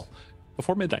ball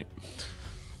before midnight.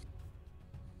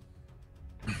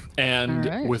 And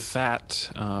All right. with that,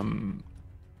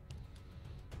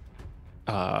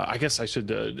 I guess I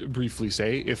should briefly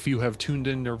say, if you have tuned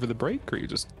in over the break or you're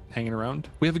just hanging around,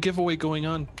 we have a giveaway going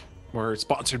on. We're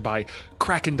sponsored by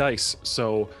Kraken Dice.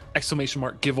 So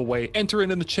 !giveaway. Enter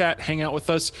it in the chat. Hang out with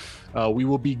us. We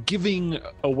will be giving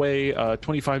away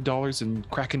 $25 in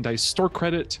Kraken Dice store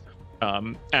credit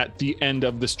at the end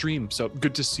of the stream. So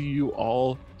good to see you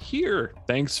all here.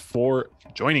 Thanks for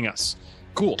joining us.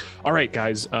 Cool. All right,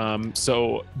 guys.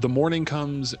 So the morning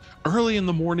comes early in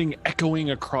the morning,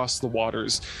 echoing across the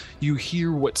waters. You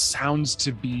hear what sounds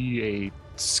to be a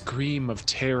scream of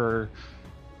terror,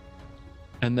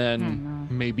 and then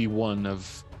maybe one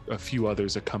of a few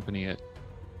others accompany it.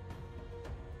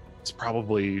 It's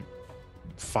probably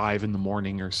 5 in the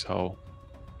morning or so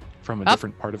from a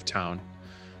different part of town.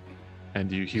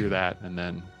 And you hear that, and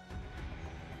then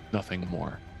nothing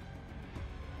more.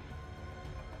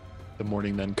 The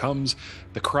morning then comes,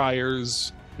 the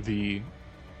criers, the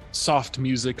soft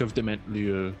music of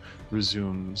Dementlieu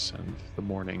resumes, and the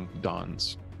morning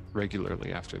dawns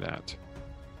regularly after that.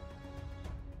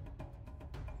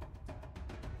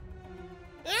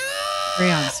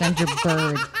 Rayon, send your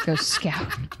bird. Go scout.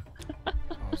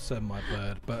 I'll send my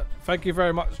bird. But thank you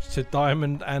very much to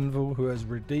Diamond Anvil, who has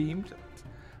redeemed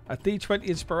a D20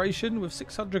 inspiration with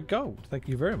 600 gold. Thank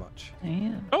you very much.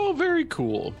 Damn. Oh, very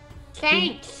cool.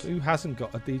 Thanks. Who hasn't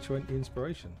got a D20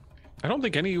 inspiration? I don't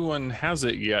think anyone has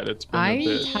it yet. It's been I a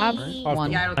bit. have right?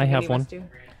 one. Yeah, I don't I think have any of us one. do.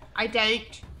 I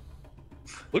don't.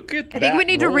 Look at that. I think we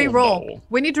need to re-roll. though.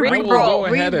 We need to I will re-roll.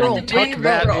 go ahead Re-roll. and tuck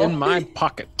that Re-roll. in my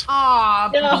pocket. Aw,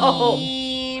 No.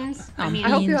 beans. I mean, I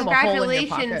hope you have a hole in your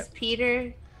congratulations, pocket.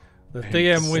 Very The Thanks.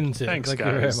 DM wins it. Thanks, Thank you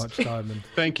very guys. much, Diamond.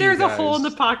 Thank you. There's a guys. hole in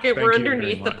the pocket. Thank We're you very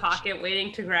underneath the much. pocket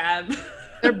waiting to grab.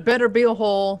 There better be a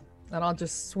hole, and I'll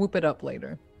just swoop it up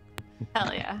later.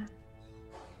 Hell yeah.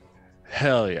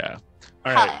 Hell yeah.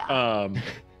 All Hell right.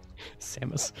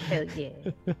 Samus. Hell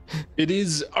yeah. It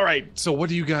is all right. So, what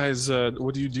do you guys?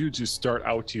 What do you do to start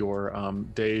out your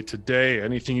day today?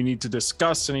 Anything you need to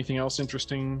discuss? Anything else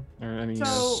interesting? Or any?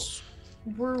 So,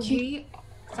 were we?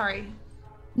 Sorry.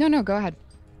 No, go ahead.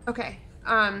 Okay.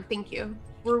 Thank you.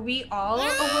 Were we all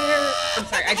aware? I'm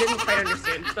sorry, I didn't quite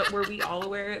understand. But were we all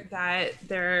aware that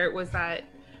there was that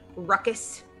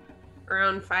ruckus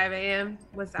around 5 a.m.?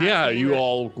 Was that? yeah, something you that-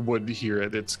 all would hear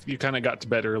it. It's you kind of got to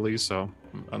bed early, so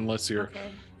unless you're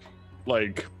Okay.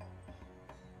 like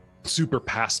super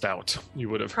passed out, you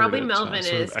would have Probably heard it, Melvin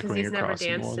sort of is because echoing he's never across the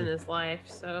danced in morning. his life.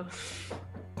 So.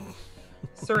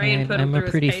 Sarayn put him I'm a through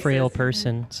his pretty frail paces.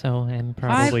 person, so I'm I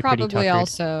probably pretty probably tuckered.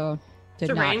 also did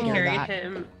not Sarayn hear carried that.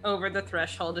 him over the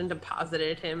threshold and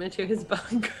deposited him into his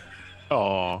bunk.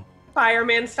 Oh,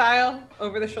 Fireman style,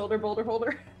 over the shoulder boulder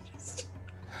holder. Just-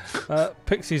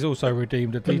 Pixie's also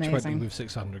redeemed a D20 Amazing. with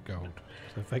 600 gold.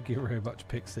 So thank you very much,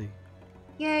 Pixie.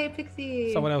 Yay,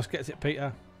 Pixie. Someone else gets it,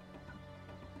 Peter.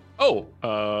 oh,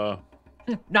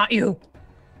 Not you.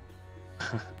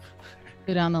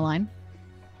 Go down the line.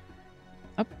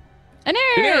 Up. And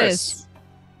Daenerys.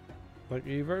 Thank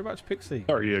you very much, Pixie.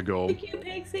 There you go. Thank you,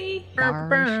 Pixie. Far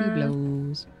she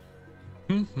blows.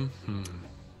 Mhm.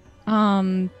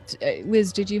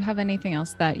 Liz, did you have anything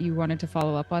else that you wanted to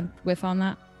follow up on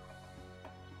that?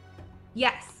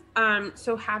 Yes.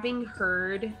 So having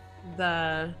heard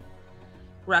the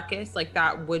ruckus, like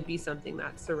that would be something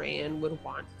that Sarayn would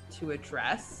want to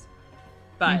address.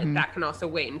 But Mhm. that can also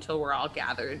wait until we're all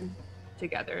gathered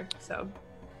together. So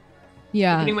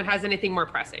Yeah. if anyone has anything more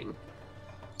pressing.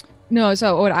 No,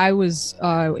 so what I was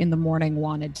in the morning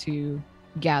wanted to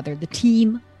gather the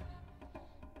team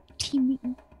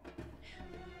meeting.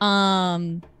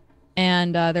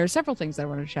 And there are several things that I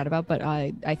wanted to chat about, but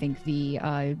I think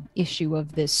the issue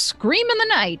of this scream in the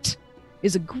night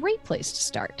is a great place to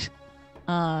start.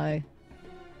 Sarayn,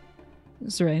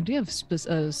 do you have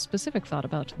a specific thought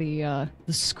about the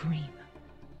scream?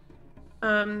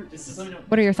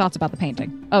 What are your thoughts about the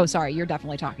painting? Oh, sorry, you're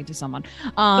definitely talking to someone.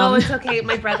 No, it's okay.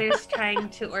 My brother's trying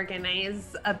to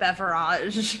organize a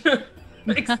beverage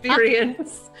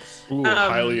experience. Ooh,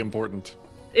 highly important.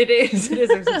 It is. It is.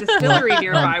 There's a distillery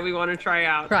nearby we want to try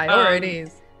out.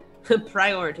 Priorities.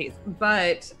 Priorities.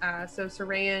 But so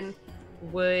Sarayn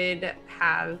would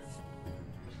have.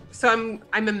 So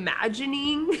I'm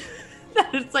imagining that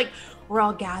it's like we're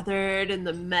all gathered in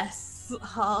the mess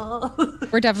hall.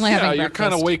 We're definitely having You're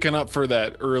kind of breakfast. waking up for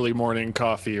that early morning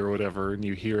coffee or whatever, and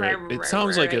you hear it. It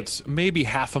sounds like it's maybe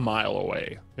half a mile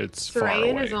away. It's far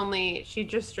Sarayn away. is she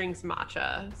just drinks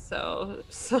matcha, so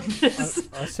someone is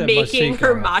I said my making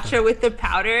her secret. matcha with the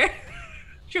powder.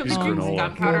 She It's drinks granola.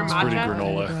 gunpowder It's pretty matcha.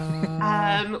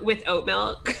 granola. With oat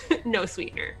milk, no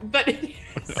sweetener. But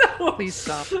so Please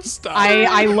stop. Stop.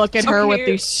 I look at her with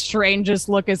Okay. the strangest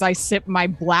look as I sip my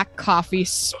black coffee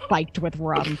spiked with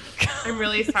rum. I'm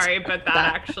really sorry, but that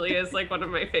actually is like one of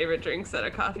my favorite drinks at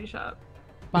a coffee shop.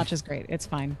 Matcha's great. It's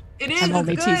fine. It is. I'm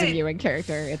only it's teasing good. you in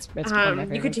character. It's one of my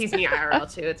You could favorites. tease me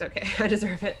IRL too. It's okay. I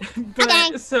deserve it.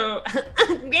 But so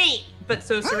great. But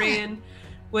so Sarayn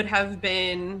would have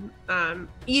been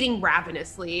eating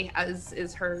ravenously, as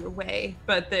is her way.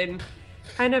 But then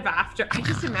kind of after, I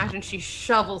just imagine she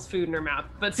shovels food in her mouth.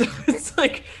 But so it's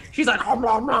like, she's like, nom,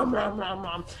 nom, nom, nom, nom,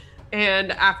 nom.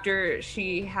 And after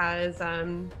she has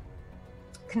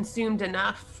consumed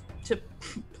enough to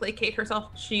placate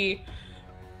herself, she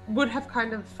would have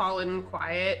kind of fallen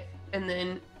quiet and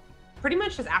then pretty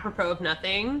much just apropos of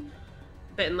nothing,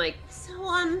 been like,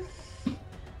 so,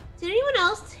 did anyone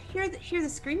else hear the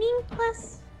screaming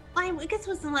I guess it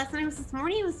wasn't last night, it was this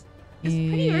morning, it was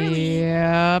pretty early.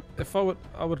 Yep. If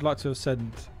I would like to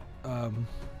send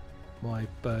my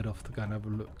bird off to go and have a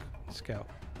look, scout.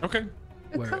 Okay.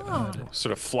 Where it heard it.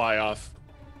 Sort of fly off.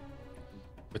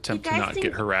 Attempt to guys not think-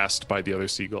 get harassed by the other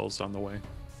seagulls on the way.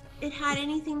 It had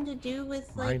anything to do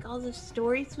with like all the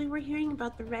stories we were hearing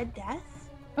about the Red Death?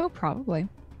 Oh, probably.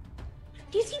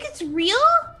 Do you think it's real?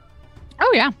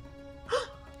 Oh, yeah.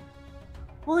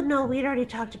 Well, no, we'd already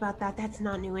talked about that. That's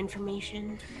not new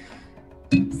information.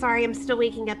 Sorry, I'm still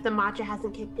waking up. The matcha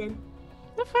hasn't kicked in.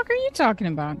 The fuck are you talking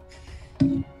about?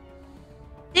 Didn't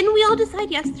we all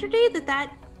decide yesterday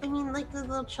that like the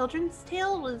little children's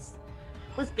tale was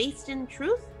based in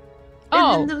truth?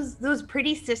 And then those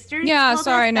pretty sisters. Yeah, told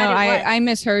sorry, us no, that it was. I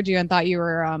misheard you and thought you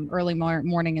were early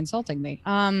morning insulting me.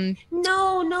 No,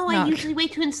 I No. usually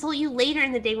wait to insult you later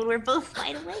in the day when we're both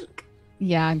wide awake.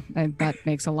 Yeah, that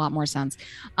makes a lot more sense.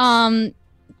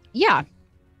 Yeah.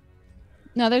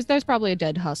 No, there's probably a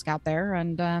dead husk out there,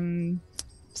 and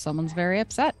someone's very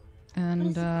upset.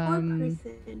 And Poor yeah,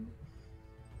 person.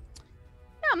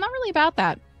 I'm not really about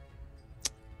that.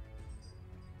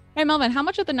 Hey, Melvin, how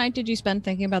much of the night did you spend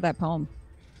thinking about that poem?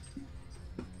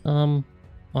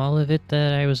 All of it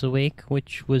that I was awake,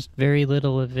 which was very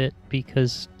little of it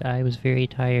because I was very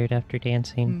tired after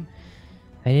dancing.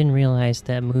 I didn't realize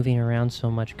that moving around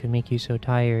so much could make you so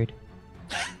tired.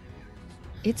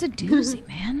 It's a doozy,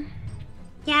 man.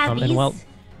 Yeah, And while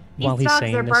he's dogs are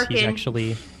saying this, barking. he's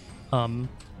actually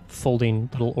folding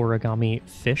little origami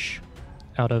fish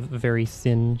out of very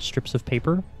thin strips of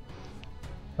paper.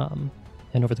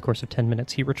 And over the course of 10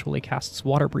 minutes, he ritually casts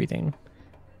water breathing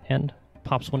and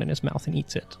pops one in his mouth and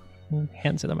eats it. And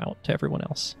hands them out to everyone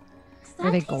else.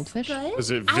 Are they goldfish? Does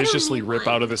it viciously rip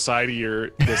out of the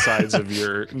sides of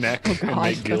your neck and God,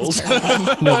 make gills?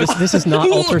 No, this is not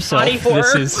alter self. Body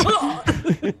This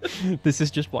horror. is this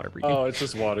is just water breathing. Oh, it's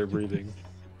just water breathing.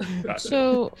 Gotcha.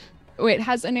 So, wait,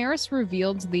 has Anaris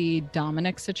revealed the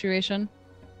Dominic situation?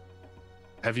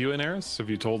 Have you, Anaris? Have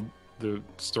you told the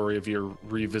story of your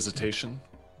revisitation?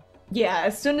 Yeah,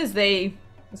 as soon as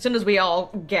we all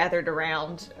gathered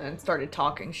around and started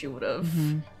talking, she would have.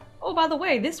 Oh, by the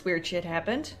way, this weird shit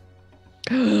happened.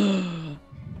 All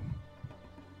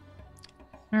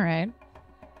right.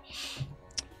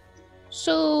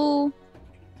 So,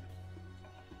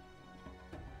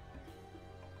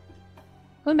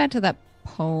 going back to that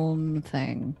poem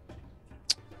thing,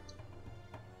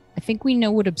 I think we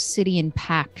know what obsidian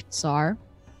pacts are.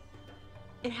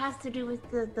 It has to do with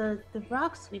the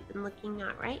rocks we've been looking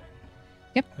at, right?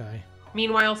 Okay.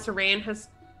 Meanwhile, Saran has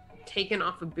taken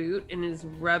off a boot and is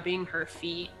rubbing her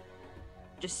feet,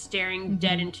 just staring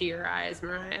dead into your eyes,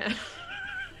 Mariah.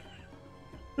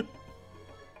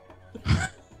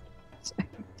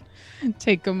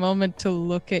 Take a moment to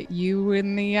look at you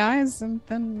in the eyes, and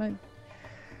then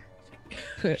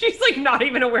She's like not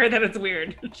even aware that it's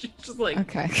weird. She's just like,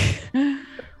 okay.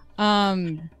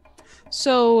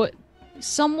 So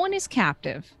someone is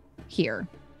captive here.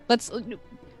 Let's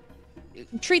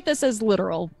treat this as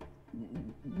literal,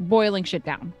 boiling shit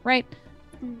down, right?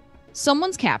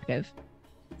 Someone's captive.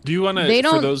 Do you want They to,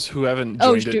 for don't- those who haven't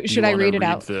Oh, joined it, do should you I wanna read it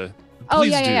out? Please Oh,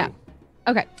 yeah, do. yeah.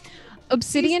 Okay.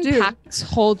 Obsidian Please do. pacts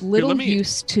hold little let me-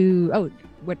 use to. Oh,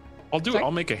 what? I'll Sorry? I'll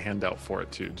make a handout for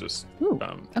it too, just Ooh,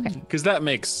 okay. because that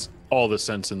makes all the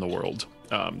sense in the world.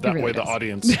 That really way the does.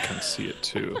 audience can see it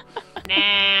too.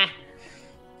 nah.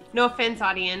 No offense,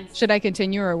 audience. Should I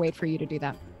continue or wait for you to do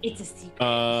that? It's a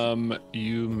secret.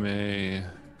 You may.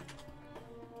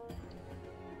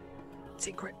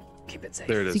 Secret. Keep it safe.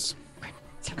 There it is.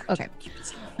 Okay.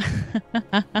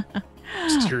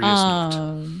 Mysterious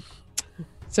note.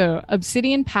 So,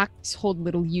 obsidian pacts hold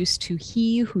little use to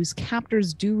he whose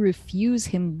captors do refuse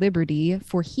him liberty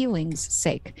for healing's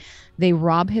sake. They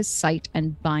rob his sight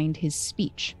and bind his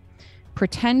speech.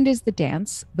 Pretend is the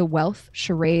dance, the wealth,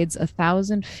 charades,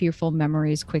 1,000 fearful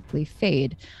memories quickly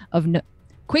fade of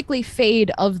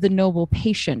the noble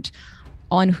patient,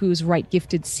 on whose right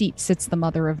gifted seat sits the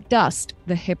mother of dust,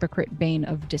 the hypocrite bane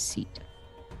of deceit.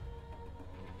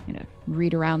 You know,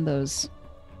 read around those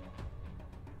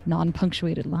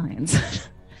non-punctuated lines.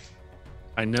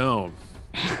 I know.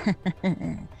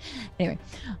 Anyway,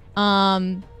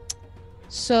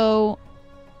 so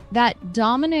that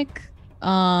Dominic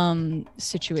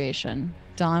situation,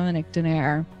 Dominic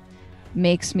Denaire,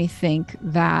 makes me think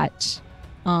that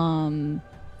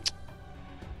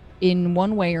in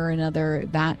one way or another,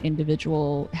 that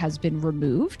individual has been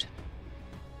removed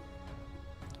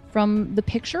from the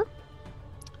picture.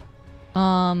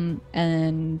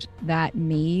 And that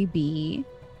maybe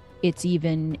it's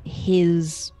even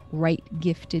his right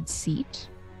gifted seat,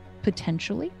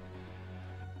 potentially.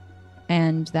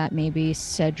 And that maybe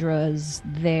Cedra's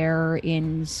there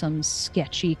in some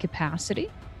sketchy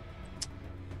capacity.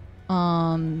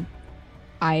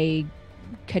 I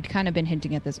had kind of been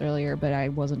hinting at this earlier, but I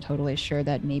wasn't totally sure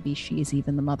that maybe she's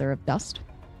even the mother of Dust.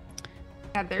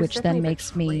 Yeah, there's which then definitely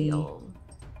makes me, betrayal.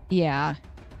 yeah,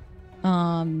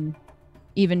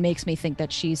 even makes me think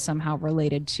that she's somehow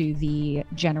related to the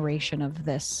generation of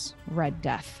this Red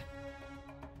Death,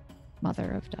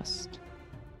 Mother of Dust.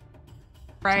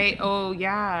 Right? Oh,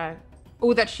 yeah.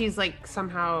 Oh, that she's like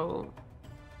somehow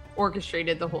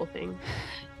orchestrated the whole thing.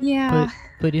 Yeah.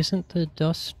 But isn't the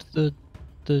dust the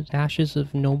ashes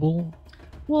of noble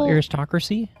Well,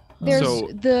 aristocracy? There's So-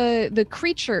 the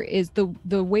creature is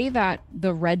the way that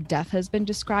the Red Death has been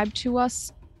described to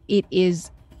us. It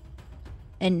is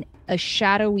a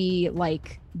shadowy,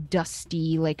 like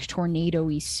dusty, like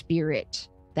tornado-y spirit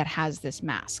that has this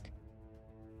mask.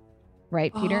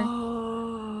 Right, Peter?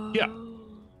 Oh. Yeah.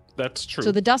 That's true.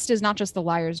 So the dust is not just the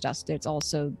liar's dust; it's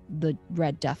also the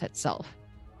Red Death itself.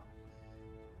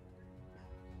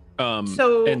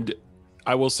 So- and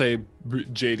I will say,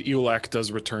 Jade, Eulak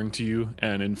does return to you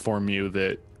and inform you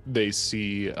that they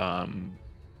see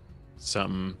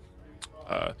some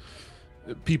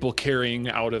people carrying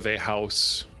out of a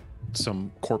house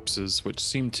some corpses, which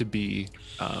seem to be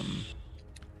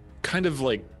kind of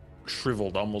like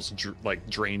shriveled, almost like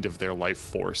drained of their life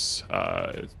force,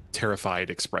 terrified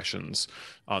expressions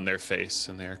on their face,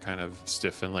 and they're kind of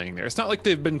stiff and laying there. It's not like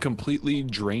they've been completely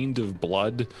drained of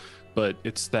blood, but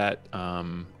it's that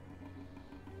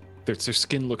their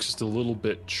skin looks just a little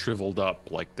bit shriveled up,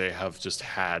 like they have just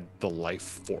had the life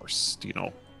force,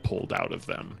 pulled out of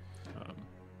them.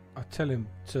 I tell him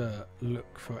to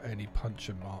look for any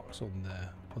puncture marks on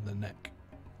the neck.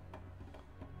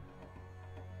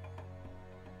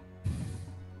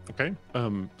 Okay.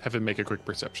 Have him make a quick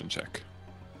perception check.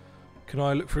 Can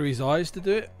I look through his eyes to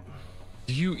do it?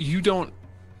 You don't.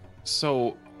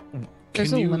 So.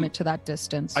 There's a limit to that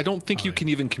distance. I don't think you can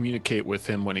even communicate with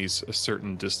him when he's a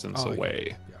certain distance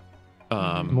away.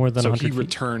 Yeah. More than so 100 he feet.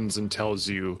 returns and tells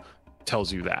you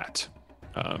that.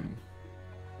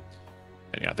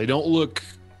 And yeah, they don't look.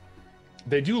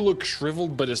 They do look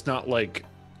shriveled, but it's not like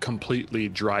completely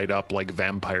dried up like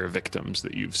vampire victims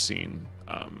that you've seen.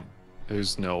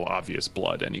 There's no obvious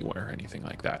blood anywhere, anything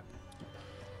like that.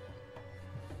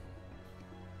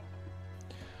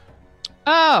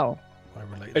 Oh. I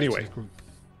relate that Anyway. to the group.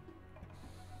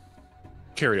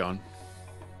 Carry on.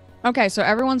 Okay, so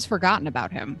everyone's forgotten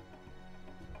about him.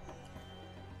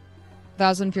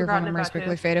 Thousand fearful Forgotten memories about quickly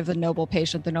who? fade of the noble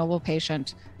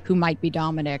patient who might be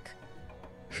Dominic,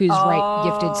 whose right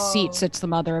gifted seat sits the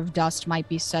Mother of Dust, might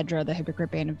be Cedra, the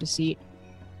hypocrite bane of deceit.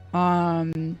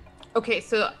 Okay,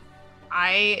 so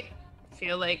I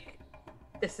feel like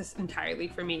this is entirely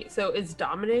for me. So is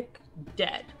Dominic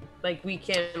dead? Like, we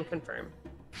can confirm.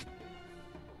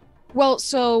 Well,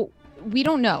 so we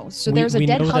don't know. So We- there's a we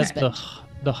dead know that husband.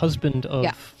 The husband of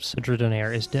Yeah. Cedra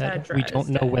Denaire is dead. Cedra We is don't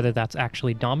know dead. whether that's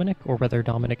actually Dominic or whether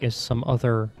Dominic is some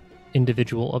other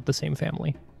individual of the same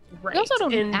family. Right. We also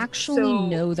don't And actually so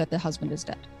know that the husband is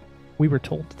dead. We were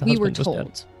told the We were husband was dead.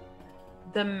 told.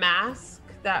 the mask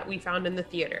that we found in the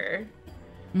theater,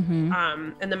 Mm-hmm.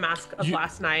 and the mask of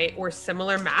last night were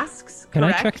similar masks. Can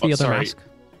I correct? check the other sorry. mask?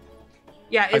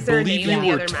 Yeah, I is there a believe name in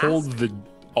you the were other told mask?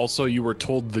 Also, you were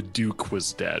told the Duke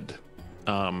was dead.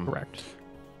 Correct.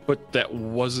 But that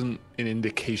wasn't an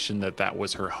indication that that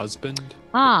was her husband.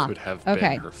 Ah, It could have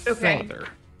okay. been her Okay. father.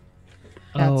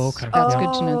 Oh, okay. That's Yeah.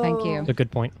 good to know. Thank you. That's a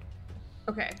good point.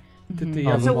 Okay. Did the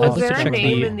Um, So I'd was like to there a check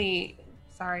name the- in the?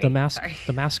 Sorry. The mask, Sorry.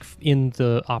 the mask in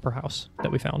the opera house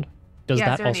that we found. Does Yeah, is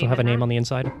that there a also name have a in name there? on the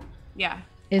inside? Yeah.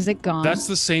 Is it gone? That's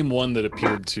the same one that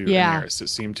appeared to Yeah. Daenerys. It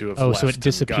seemed to have Oh, left so it and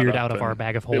disappeared got out up of our and-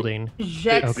 bag of holding.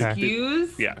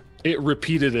 J'excuse. Yeah, it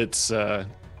repeated its yeah.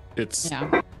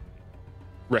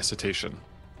 recitation.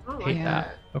 I don't like Yeah.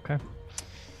 that. Okay.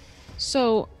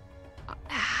 So,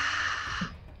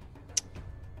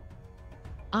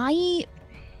 I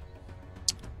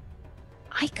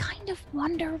kind of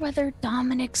wonder whether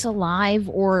Dominic's alive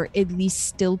or at least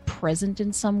still present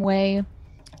in some way.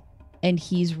 and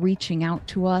he's reaching out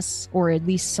to us, or at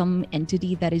least some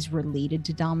entity that is related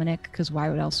to Dominic, because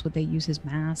why else would they use his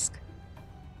mask?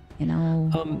 You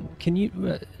know? Can you,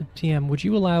 TM, would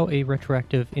you allow a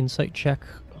retroactive insight check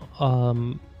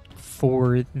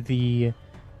for the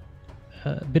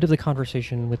bit of the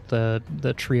conversation with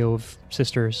the trio of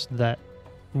sisters that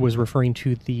was referring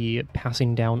to the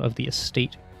passing down of the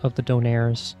estate of the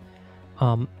Donaires?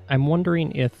 I'm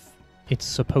wondering if it's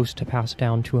supposed to pass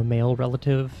down to a male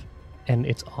relative, and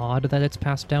it's odd that it's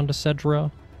passed down to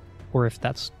Cedra, or if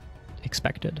that's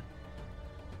expected.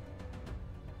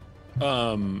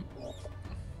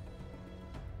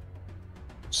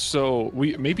 So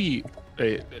we maybe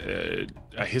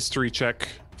a history check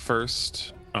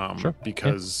first, Sure.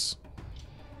 because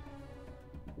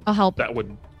I'll help. that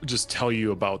would just tell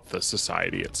you about the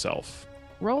society itself.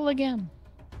 Roll again.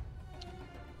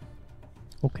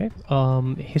 Okay.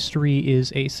 History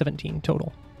is a 17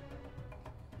 total.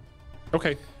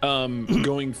 Okay.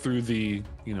 Going through the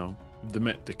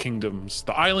kingdoms,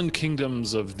 the island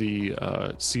kingdoms of the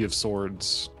Sea of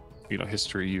Swords,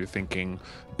 history, you're thinking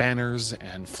banners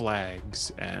and flags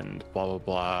and blah blah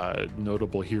blah,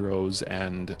 notable heroes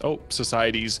and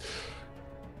societies.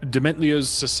 Dementlieu's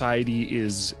society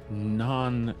is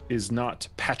not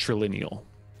patrilineal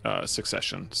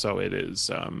succession, so it is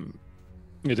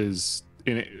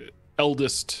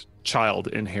eldest child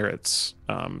inherits,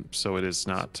 so it is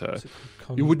not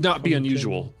it would not be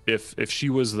unusual if she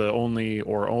was the only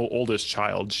or oldest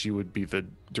child, she would be the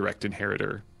direct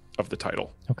inheritor of the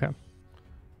title. Okay.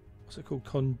 What's it called?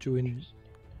 Conjuinity?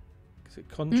 Is it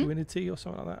conjuinity or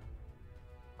something like that?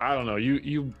 I don't know.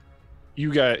 You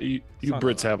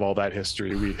Brits have all that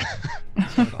history.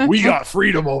 We got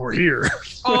freedom over here.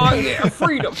 Oh yeah,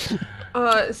 freedom.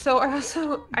 So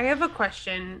I have a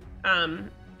question, and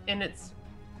it's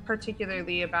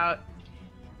particularly about.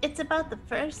 It's about the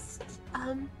first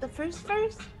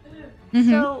verse. Mhm.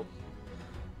 So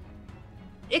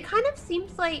it kind of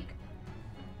seems like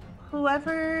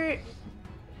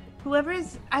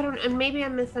whoever's, I don't, and maybe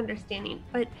I'm misunderstanding,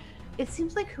 but it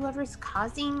seems like whoever's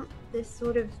causing this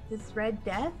red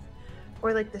death,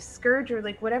 or like the scourge, or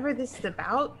like whatever this is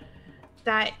about,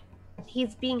 that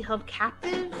he's being held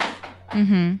captive,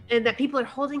 Mm-hmm. and that people are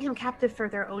holding him captive for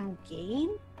their own gain.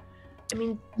 I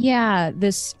mean, Yeah,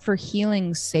 this for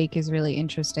healing's sake is really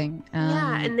interesting.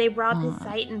 yeah, and they rob his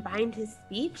sight and bind his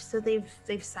speech, so they've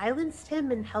silenced him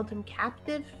and held him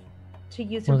captive to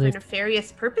use him Well, for they've-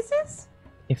 nefarious purposes.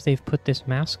 If they've put this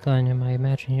mask on him, I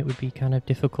imagine it would be kind of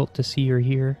difficult to see or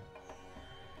hear.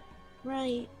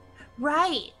 Right.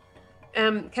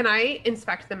 Can I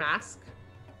inspect the mask?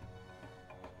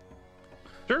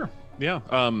 Sure. Yeah.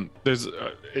 There's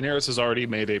Inaris has already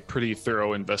made a pretty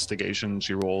thorough investigation.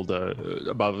 She rolled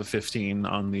above a 15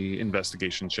 on the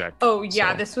investigation check. Oh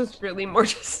yeah, so- this was really more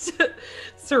just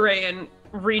Sarayan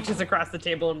reaches across the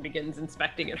table and begins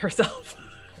inspecting it herself.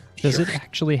 Does it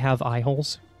actually have eye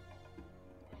holes?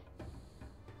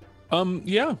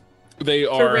 Yeah. They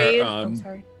are. Sarayan,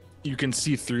 sorry. You can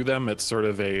see through them. It's sort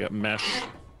of a mesh.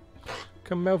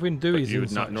 Can Melvin do his you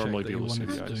would not insight normally check be that able to he see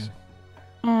wanted the eyes.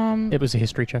 do? It was a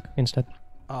history check instead.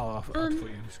 Oh, I thought you were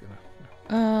just gonna.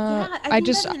 Yeah, I I think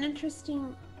just that's an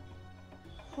interesting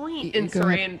point. And Go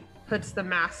ahead. Sarayan puts the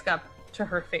mask up to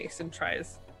her face and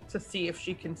tries to see if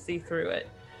she can see through it,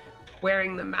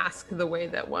 wearing the mask the way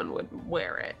that one would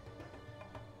wear it.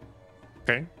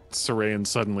 Okay. Sarayan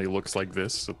suddenly looks like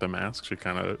this with the mask. She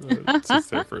kind of sits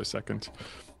there for a second.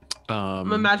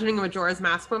 I'm imagining a Majora's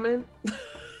Mask woman.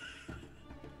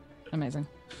 amazing.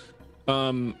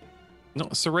 No,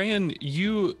 Sarayan,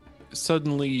 you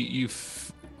suddenly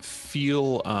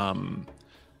feel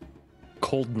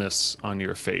coldness on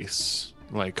your face,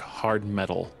 like hard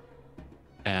metal,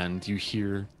 and you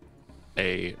hear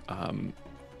a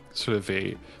sort of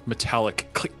a metallic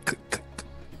click, click, click,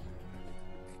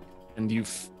 and you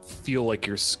feel like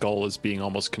your skull is being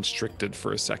almost constricted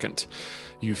for a second.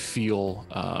 You feel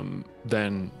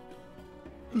then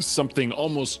something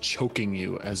almost choking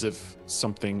you, as if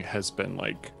something has been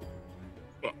like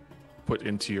put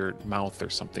into your mouth or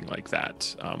something like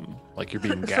that, like you're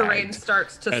being Sarayan gagged.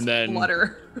 starts to And then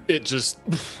splutter. It just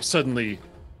suddenly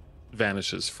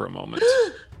vanishes for a moment.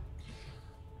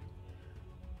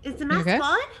 Is the mask Okay.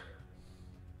 on?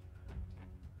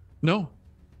 No,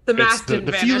 The it's mask didn't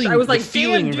the vanish. feeling. I was like, the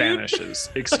feeling damn, dude. vanishes.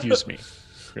 Excuse me.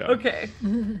 Yeah. Okay.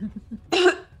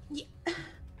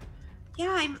 Yeah,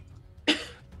 I'm.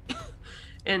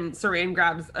 And Sarayan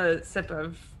grabs a sip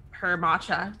of her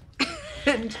matcha.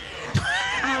 And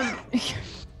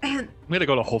I'm gonna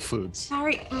go to Whole Foods.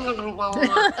 Sorry. Oh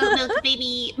no,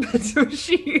 baby. so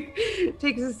she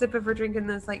takes a sip of her drink and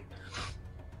is like,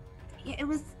 yeah, it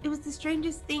was the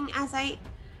strangest thing as I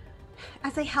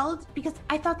held, because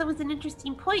I thought that was an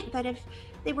interesting point, that if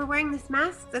they were wearing this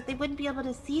mask that they wouldn't be able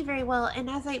to see very well, and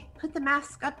as I put the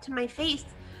mask up to my face,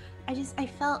 I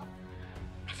felt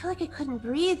like I couldn't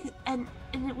breathe, and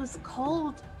it was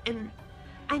cold, and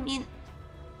I mean,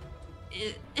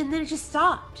 and then it just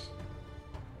stopped.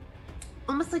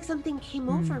 Almost like something came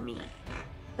over me.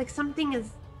 Like something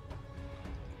is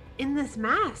in this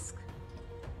mask.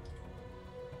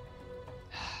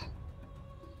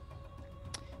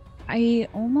 I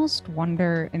almost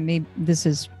wonder, and maybe this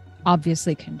is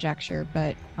obviously conjecture,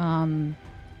 but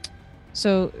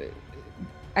so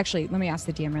actually, let me ask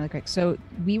the DM really quick. So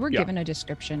we were given a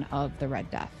description of the Red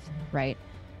Death, right?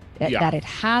 That it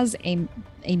has a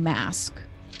mask,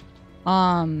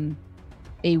 a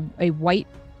white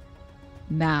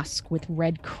mask with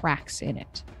red cracks in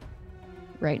it,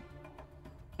 right?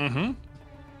 Mm-hmm.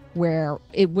 Where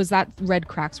it was that red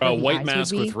cracks. Where A the white eyes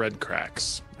mask would be? with red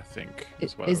cracks, I think.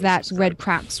 Is that red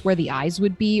cracks where the eyes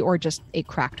would be, or just a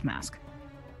cracked mask?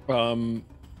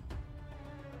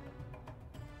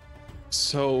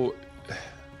 So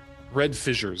red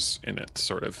fissures in it,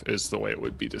 sort of, is the way it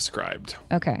would be described.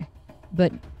 Okay,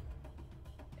 but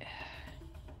I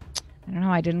don't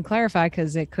know. I didn't clarify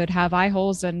because it could have eye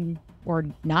holes or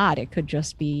not. It could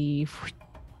just be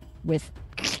with.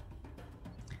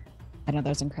 I know that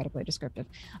was incredibly descriptive.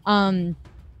 I knew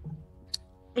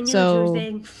what you were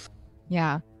saying.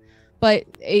 Yeah, but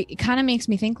it kind of makes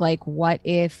me think, like, what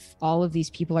if all of these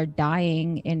people are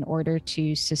dying in order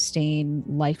to sustain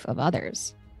life of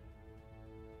others?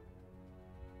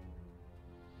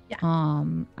 Yeah.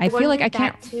 I feel like I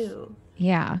can't. Too.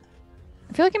 Yeah.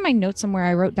 I feel like in my notes somewhere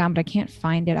I wrote down, but I can't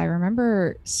find it. I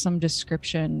remember some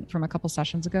description from a couple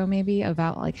sessions ago, maybe,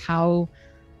 about like how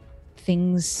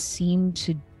things seem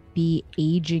to be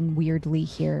aging weirdly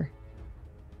here.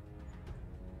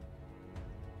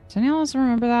 Does anyone else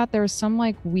remember that? There was some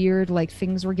like weird, like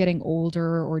things were getting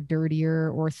older or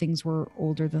dirtier, or things were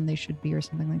older than they should be, or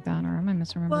something like that. Or am I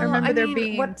misremembering? I remember there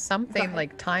being something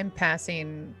like time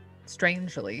passing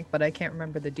strangely, but I can't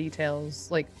remember the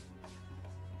details. Like,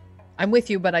 I'm with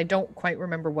you, but I don't quite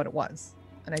remember what it was,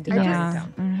 and I did not write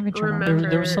it down.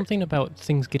 There was something about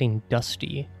things getting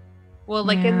dusty. Well,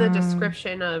 like in the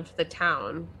description of the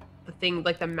town, the thing,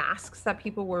 like the masks that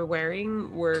people were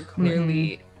wearing were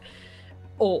clearly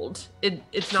old.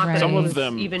 It's not that Some it of was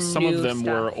them, even some new of them stuff.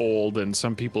 were old, and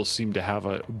some people seem to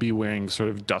have be wearing sort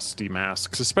of dusty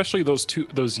masks. Especially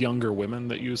those younger women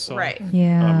that you saw. Right.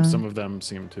 Yeah. Some of them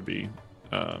seem to be.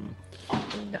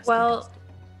 Well,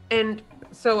 and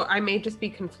so I may just be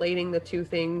conflating the two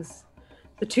things,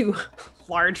 the two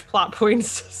large plot points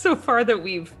so far that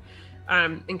we've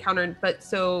encountered. But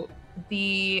so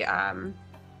the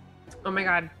oh my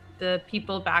god, the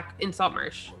people back in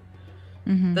Saltmarsh,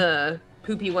 the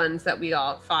poopy ones that we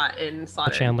all fought and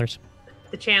slaughtered.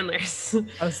 The Chandlers.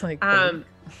 I was like,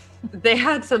 they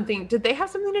had something. Did they have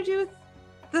something to do with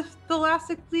the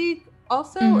Tholastic League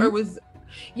also, or was?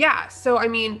 Yeah. So I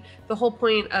mean, the whole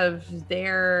point of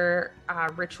their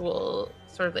ritual,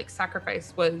 sort of like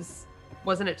sacrifice,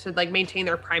 wasn't it to like maintain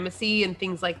their primacy and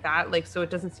things like that? Like, so it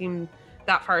doesn't seem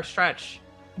that far a stretch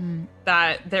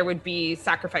that there would be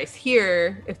sacrifice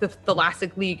here if the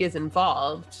Tholastic League is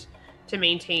involved to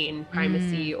maintain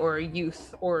primacy or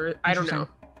youth, or I don't know.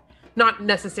 Not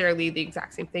necessarily the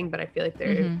exact same thing, but I feel like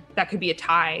that could be a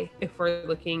tie if we're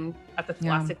looking at the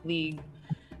Tholastic League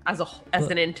as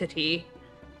an entity.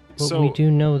 But we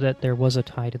do know that there was a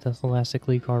tie to the Tholastic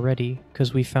League already,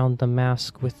 because we found the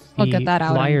mask with the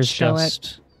liar's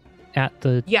dust at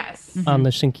the on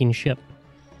the sinking ship.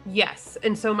 Yes,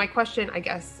 and so my question, I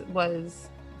guess, was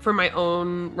for my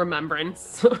own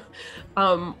remembrance,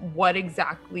 what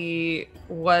exactly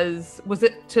was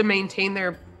it to maintain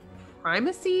their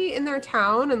primacy in their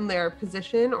town and their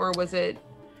position, or was it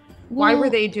why were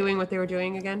they doing what they were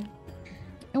doing again?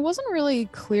 It wasn't really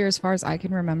clear as far as I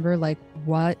can remember, like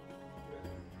what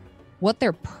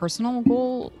their personal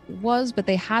goal was, but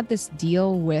they had this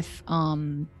deal with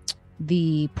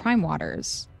the Prime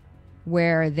Waters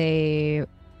where they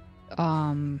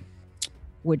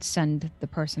would send the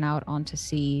person out onto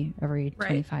sea every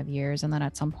 25 years, and then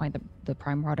at some point the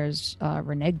Prime Waters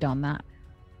reneged on that.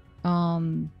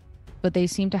 But they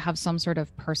seem to have some sort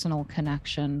of personal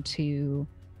connection to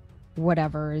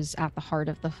whatever is at the heart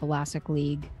of the Tholastic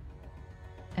League.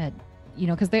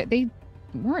 Because they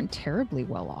weren't terribly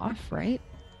well off, right?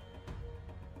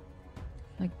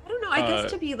 Like, I don't know. I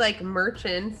guess to be like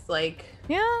merchants, like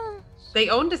they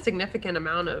owned a significant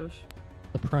amount of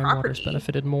the Prime Waters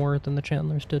benefited more than the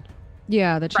Chandlers did.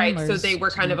 Yeah, the Chandlers. Right, so they were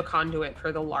kind of a conduit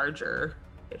for the larger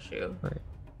issue. Right.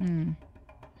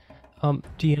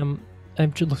 DM,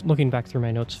 I'm just looking back through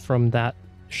my notes from that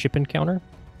ship encounter,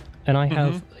 and I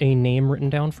have a name written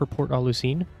down for Port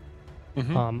Alucine.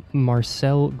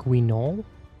 Marcel Guinol.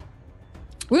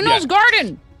 Guinol's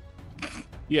garden.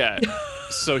 Yeah.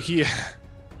 So he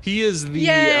is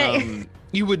the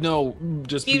you would know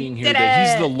just being here that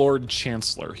he's the Lord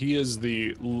Chancellor. He is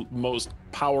the most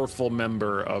powerful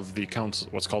member of the council,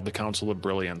 what's called the Council of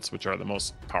Brilliance, which are the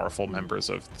most powerful members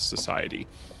of the society.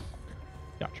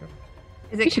 Gotcha.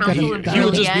 Is it Council of Brilliance? He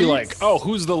would just be like, "Oh,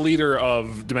 who's the leader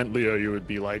of Dementlieu?" You would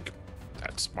be like,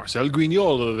 "That's Marcel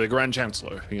Guignol, the Grand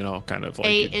Chancellor." You know, kind of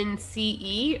like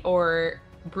ANCE or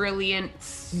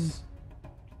Brilliance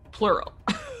plural.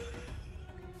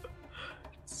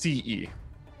 CE.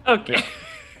 Okay.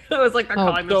 I was like, they're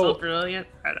calling themselves brilliant.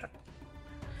 I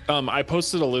don't know. I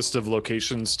posted a list of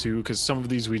locations too, because some of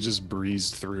these we just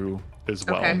breezed through as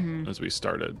well as we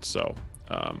started. So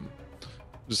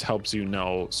just helps you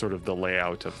know sort of the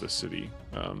layout of the city.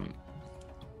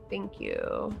 Thank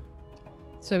you.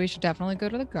 So we should definitely go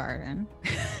to the garden.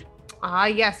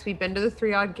 Yes, we've been to the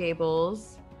Three Odd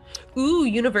Gables. Ooh,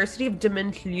 University of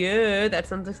Dementlieu. That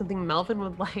sounds like something Melvin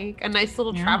would like. A nice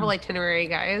little travel itinerary,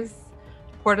 guys.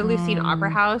 Port Lucine Opera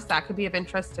House. That could be of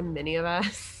interest to many of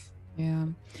us. Yeah.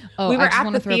 Oh, we were I just at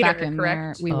want the to throw theater, back in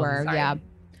correct? there. We were, sorry. yeah.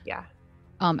 Yeah.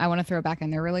 I want to throw back in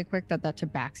there really quick that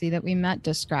tabaxi that we met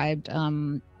described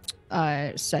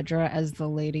Cedra as the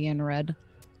lady in red.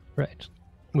 Right.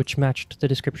 Which matched the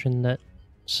description that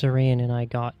Sarayan and I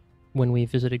got when we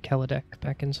visited Kaladek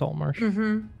back in Saltmarsh.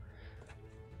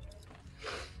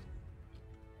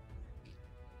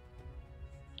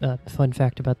 Fun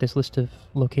fact about this list of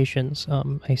locations,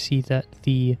 I see that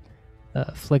the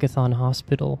Phlegathon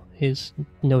Hospital is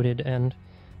noted, and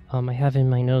I have in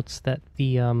my notes that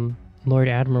the Lord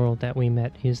Admiral that we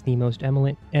met is the most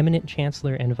eminent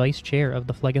Chancellor and Vice Chair of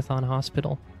the Phlegathon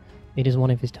Hospital. It is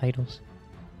one of his titles.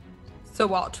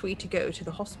 So ought we to go to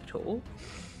the hospital?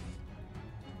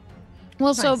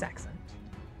 Well, Nice so accent.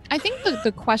 I think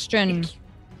the question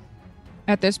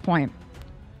at this point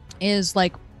is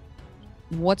like,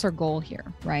 what's our goal here,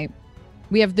 right?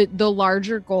 We have the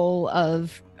larger goal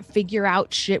of figure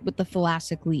out shit with the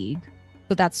Thalassic League,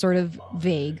 but that's sort of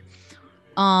vague.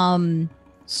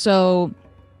 So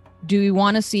do we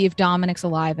want to see if Dominic's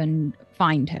alive and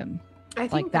find him? I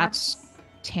think like that's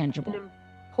tangible. An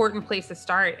important place to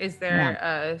start. Is there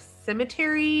a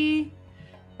cemetery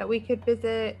that we could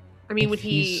visit? I mean, If would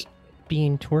he's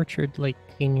being tortured like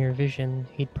in your vision,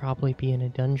 he'd probably be in a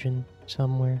dungeon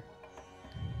somewhere.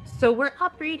 So we're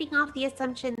operating off the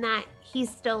assumption that he's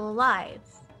still alive.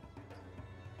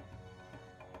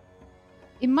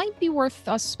 It might be worth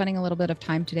us spending a little bit of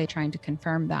time today trying to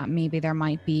confirm that. Maybe there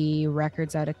might be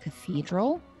records at a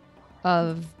cathedral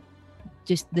of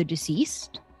just the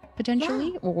deceased,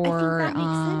 potentially, or I think that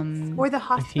makes sense. Or the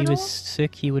hospital. If he was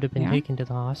sick, he would have been taken to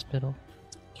the hospital.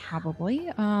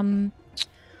 Probably.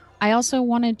 I also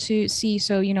wanted to see,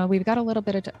 so, you know, we've got a little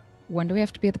bit of when do we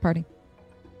have to be at the party?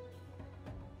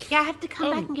 Yeah, I have to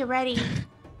come back and get ready.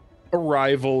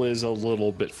 Arrival is a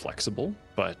little bit flexible,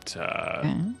 but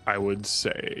I would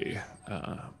say,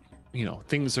 you know,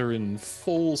 things are in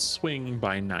full swing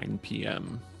by 9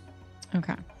 p.m.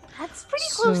 Okay. That's pretty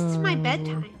close to my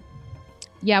bedtime.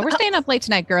 Yeah, we're staying up late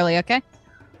tonight, girly, okay?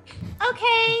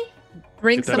 Okay.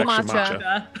 Drink Get that some extra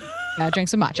matcha. Yeah, drink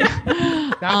some matcha.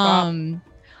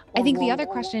 I think the other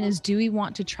question is, do we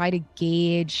want to try to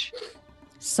gauge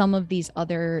some of these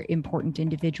other important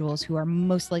individuals who are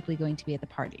most likely going to be at the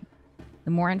party? The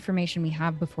more information we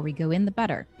have before we go in, the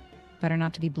better. Better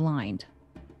not to be blind.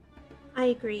 I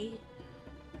agree.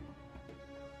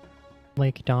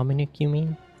 Like Dominic, you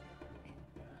mean?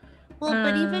 Well,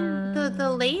 but even the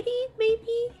lady,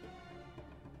 maybe?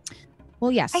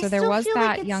 Well, yes. So I there still was feel that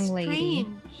like it's young lady.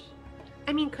 strange.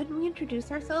 I mean, couldn't we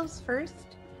introduce ourselves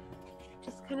first?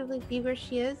 Just kind of like be where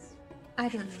she is? I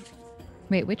don't know.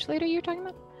 Wait, which lady are you talking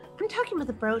about? I'm talking about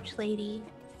the brooch lady.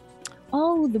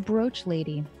 Oh, the brooch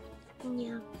lady.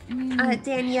 Yeah. Mm.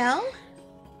 Danielle?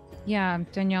 Yeah,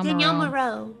 Danielle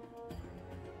Moreau.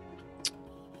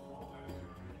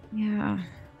 Yeah.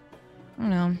 I don't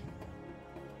know.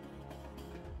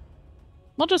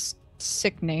 We'll just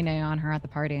sick Nene on her at the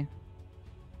party.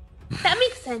 That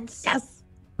makes sense. Yes.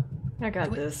 I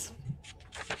got this.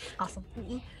 Awesome.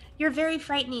 You're very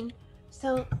frightening.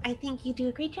 So I think you do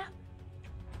a great job.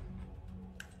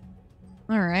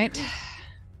 All right.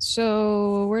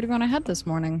 So where do we want to head this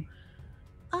morning?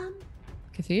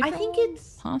 Cathedral? I think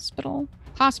it's Hospital?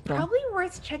 probably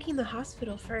worth checking the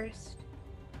hospital first.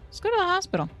 Let's go to the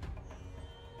hospital.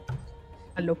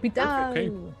 Al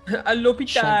hospital. Okay. Al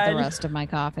Chug the rest of my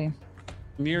coffee.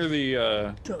 Near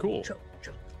the cool.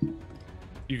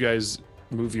 You guys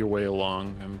move your way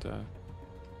along, and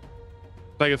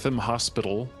Begatham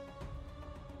Hospital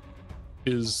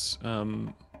is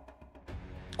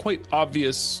quite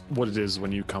obvious what it is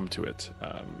when you come to it.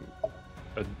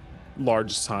 A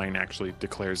large sign actually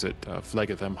declares it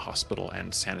Phlegetham Hospital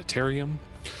and Sanitarium.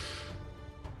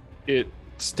 It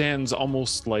stands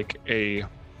almost like a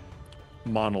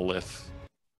monolith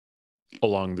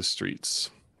along the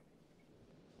streets.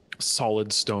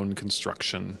 Solid stone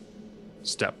construction,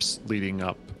 steps leading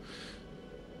up.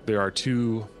 There are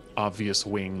two obvious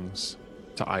wings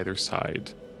to either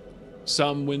side.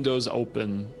 Some windows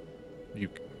open. You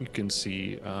can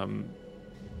see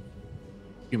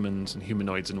humans and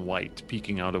humanoids in white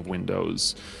peeking out of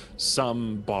windows.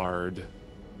 Some barred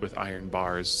with iron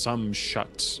bars, some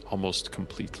shut almost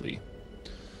completely.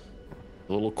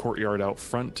 A little courtyard out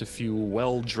front, a few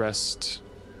well-dressed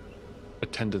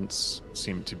attendants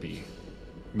seem to be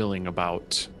milling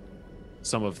about,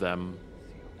 some of them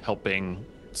helping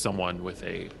someone with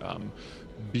a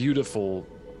beautiful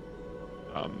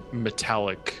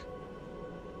metallic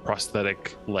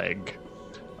prosthetic leg,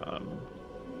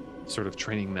 sort of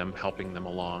training them, helping them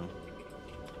along.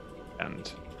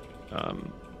 And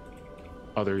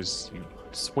others, you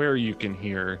swear you can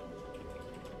hear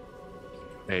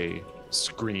a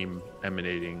scream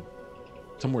emanating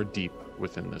somewhere deep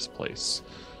within this place.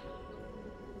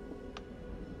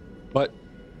 But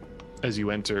as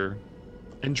you enter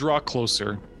and draw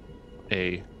closer,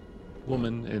 a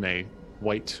woman in a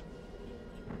white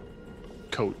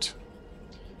coat,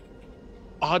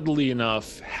 oddly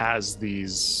enough, has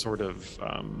these sort of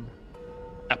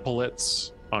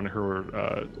epaulets on her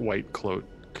white cloak.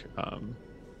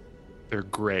 They're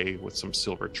gray with some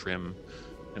silver trim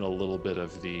and a little bit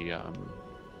of the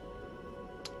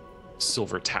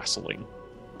silver tasseling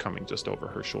coming just over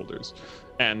her shoulders,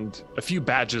 and a few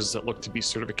badges that look to be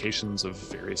certifications of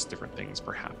various different things,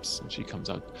 perhaps. And she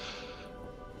comes out.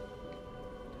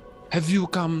 Have you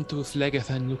come to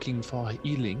Phlegetham looking for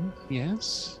healing?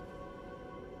 Yes?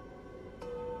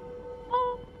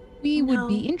 We would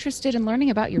be interested in learning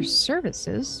about your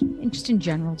services, just in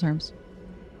general terms.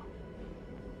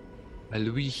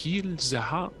 Well, we heal the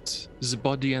heart, the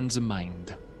body, and the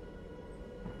mind.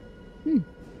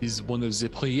 Is one of the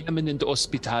preeminent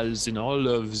hospitals in all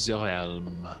of the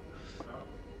realm.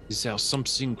 Is there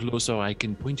something closer I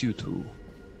can point you to?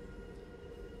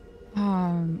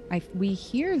 We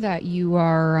hear that you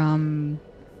are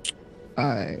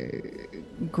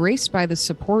graced by the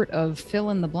support of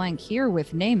fill in the blank here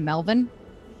with name Melvin.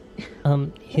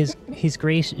 His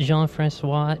Grace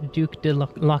Jean-Francois, Duc de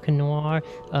Lacanoir,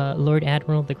 Lord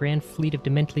Admiral of the Grand Fleet of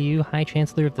Dementlieu, High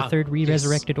Chancellor of the Third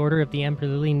Re-Resurrected Order of the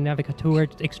Emperorly Navigateur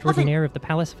Extraordinaire of the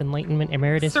Palace of Enlightenment,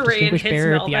 Emeritus, Distinguished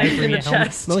Bearer of the Ivory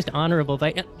Helmet, Most Honorable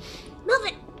Melvin!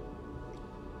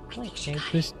 I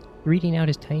was reading out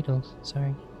his titles,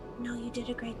 sorry. No, you did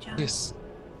a great job. Yes.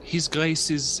 His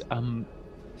Grace is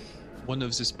one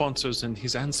of the sponsors, and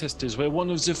his ancestors were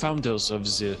one of the founders of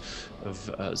the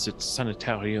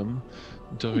sanitarium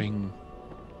during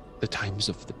the times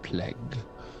of the plague.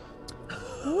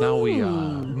 Now we are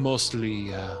mostly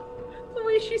the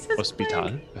way she says hospital.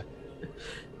 Plague.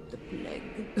 The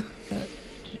plague.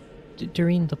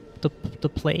 During the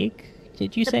plague,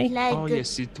 did you say? Plague. Oh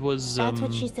yes, it was. That's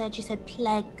what she said. She said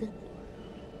plague.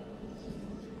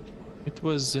 It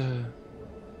was.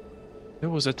 There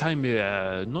was a time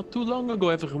not too long ago,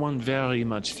 everyone very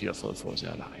much fearful for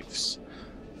their lives.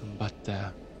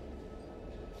 But,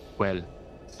 well,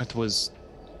 it was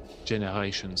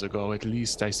generations ago at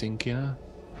least, I think, yeah?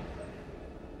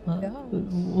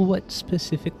 What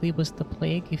specifically was the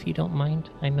plague, if you don't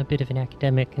mind? I'm a bit of an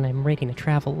academic, and I'm writing a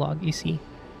travel log, you see.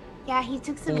 Yeah, he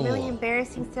took some really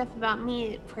embarrassing stuff about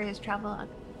me for his travel log.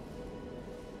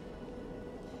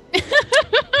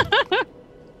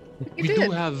 We do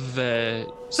have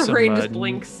some. Rain just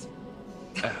blinks.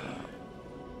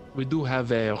 We do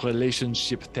have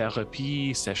relationship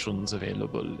therapy sessions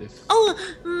available. If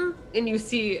And you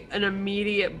see an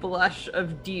immediate blush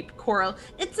of deep coral.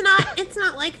 It's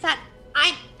not like that.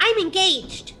 I'm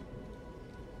engaged.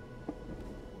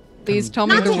 Please tell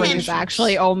me the ring is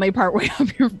actually only partway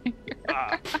up your finger.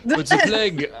 But the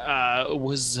plague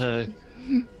was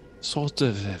sort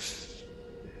of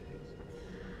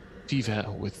fever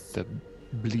with the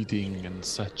bleeding and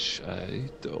such.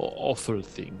 Awful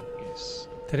thing, yes.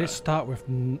 Did it start with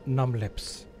numb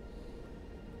lips?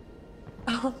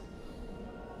 Oh.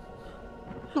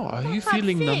 No, are you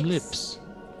feeling numb lips?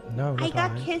 No, not I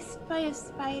got kissed by a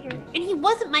spider, and he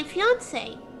wasn't my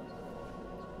fiance.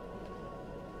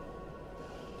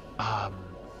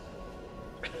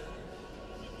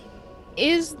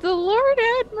 Is the Lord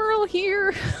Admiral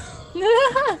here?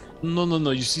 No.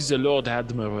 You see, the Lord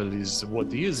Admiral is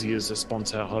what he is. He is a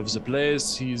sponsor of the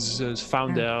place. He's a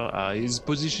founder. His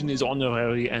position is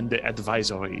honorary and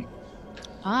advisory.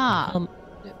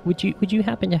 Would you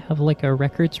happen to have like a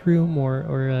records room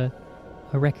or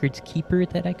a records keeper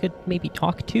that I could maybe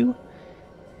talk to?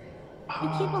 You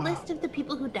keep a list of the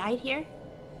people who died here?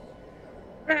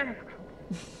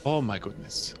 Oh my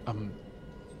goodness.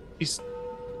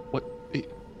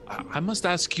 I must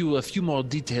ask you a few more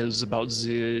details about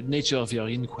the nature of your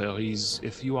inquiries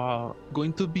if you are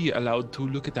going to be allowed to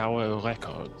look at our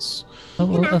records. Oh,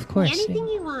 You well, can of ask me course. anything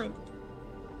you want.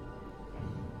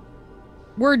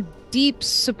 We're deep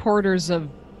supporters of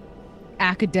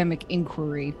academic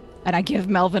inquiry, and I give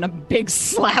Melvin a big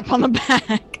slap on the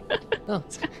back. Oh.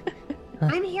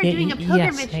 I'm here yeah, doing a yes,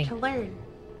 pilgrimage hey. to learn.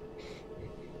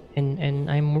 And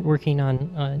I'm working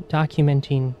on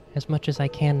documenting as much as I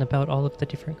can about all of the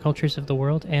different cultures of the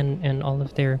world and all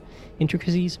of their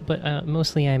intricacies. But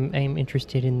mostly I'm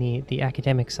interested in the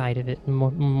academic side of it,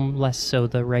 less so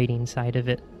the writing side of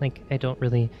it. Like I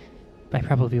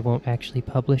probably won't actually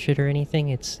publish it or anything.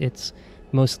 It's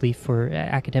mostly for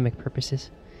academic purposes.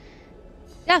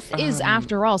 Death is,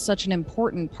 after all, such an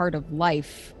important part of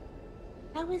life.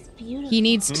 That was beautiful. He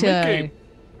needs to.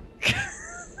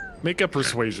 Make a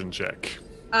persuasion check.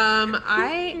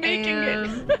 I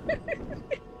am.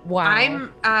 Wow.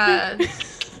 I'm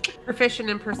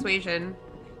proficient in persuasion,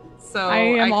 so I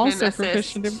am can also assist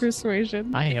proficient in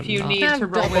persuasion. I am if you not. need to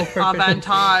roll with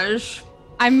advantage.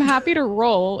 I'm happy to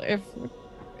roll if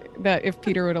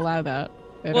Peter would allow that.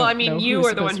 Well, I mean, you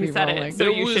are the one who said it, so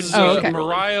you should. Okay.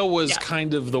 Mariah was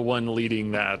kind of the one leading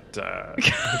that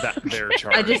their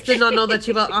charge. I just did not know that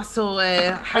you were also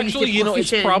Actually,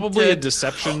 it's probably a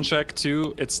deception check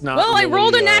too. It's not. Well, I really,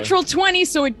 rolled a natural 20,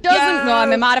 so it doesn't. No,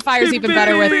 my modifier's even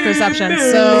better with perception.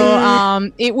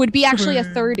 So it would be actually a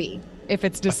 30 if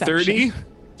it's deception. 30?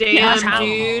 Damn,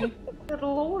 dude. Good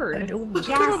lord.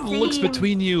 Looks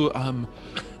between you.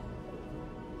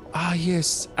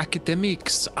 Yes,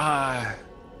 academics.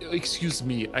 Excuse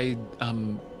me.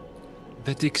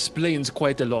 That explains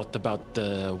quite a lot about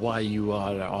why you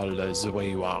are all the way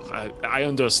you are. I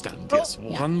understand. Yes.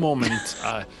 One moment.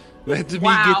 Let me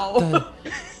get.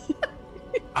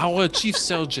 Our chief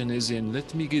surgeon is in.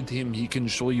 Let me get him. He can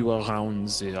show you around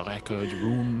the record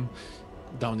room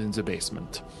down in the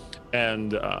basement.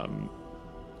 And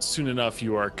soon enough,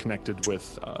 you are connected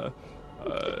with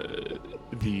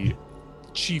the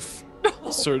chief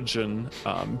surgeon,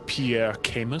 Pierre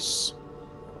Camus,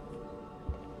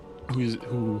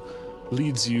 who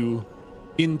leads you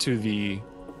into the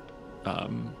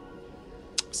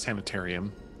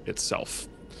sanitarium itself.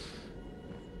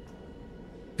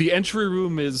 The entry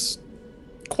room is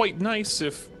quite nice,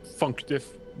 if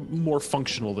more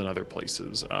functional than other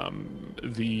places.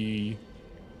 The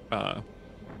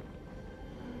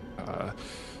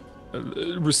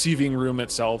receiving room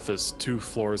itself is 2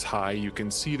 floors high. You can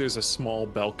see there's a small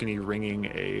balcony ringing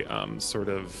a sort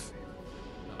of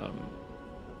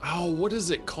what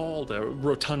is it called? A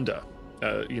rotunda.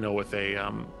 With a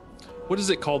what is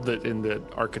it called that in the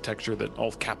architecture that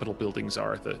all Capitol buildings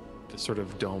are? The sort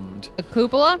of domed. A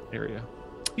cupola area.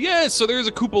 Yeah, so there's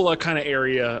a cupola kind of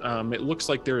area. It looks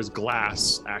like there is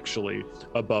glass actually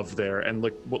above there, and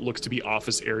what looks to be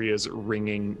office areas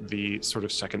ringing the sort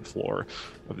of second floor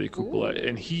of the cupola. Ooh.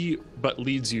 And he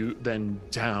leads you then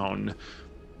down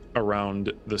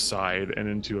around the side and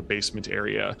into a basement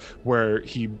area where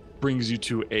he brings you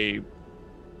to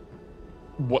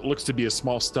what looks to be a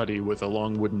small study with a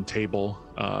long wooden table,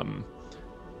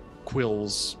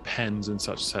 quills, pens, and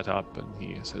such set up, and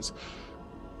he says,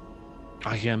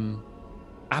 I am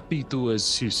happy to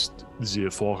assist the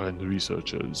foreign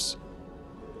researchers.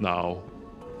 Now,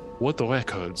 what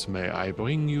records may I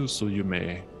bring you so you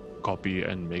may copy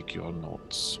and make your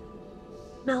notes?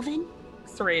 Melvin?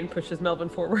 Serain pushes Melvin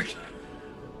forward.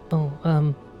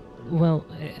 Well,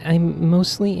 I'm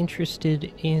mostly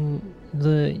interested in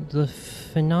the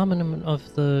phenomenon of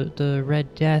the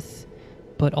Red Death,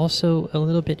 but also a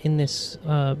little bit in this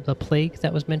the plague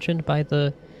that was mentioned by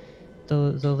the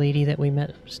lady that we met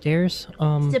upstairs.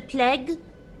 The plague?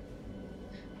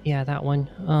 Yeah, that one.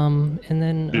 And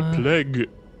then the plague.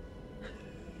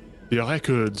 The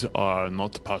records are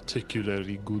not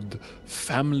particularly good.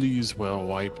 Families were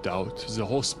wiped out. The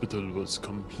hospital was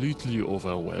completely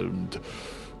overwhelmed.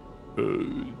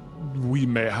 We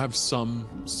may have some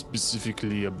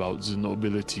specifically about the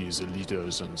nobility, the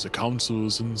leaders, and the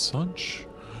councils and such.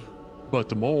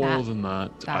 But more than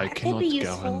that, I cannot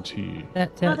guarantee.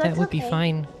 That would be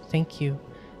fine. Thank you.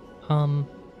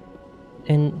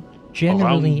 And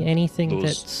generally Around anything those-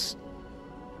 that's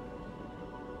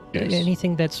Yes.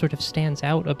 anything that sort of stands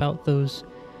out about those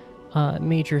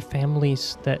major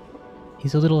families that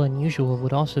is a little unusual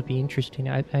would also be interesting.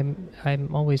 I'm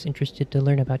always interested to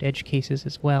learn about edge cases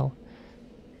as well.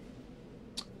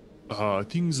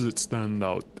 Things that stand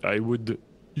out. It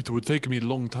would take me a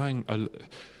long time.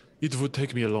 It would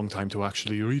take me a long time to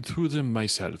actually read through them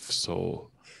myself. So,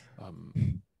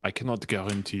 I cannot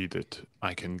guarantee that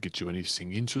I can get you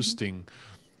anything interesting.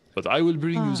 But I will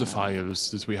bring you the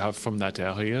files that we have from that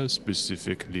area,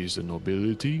 specifically the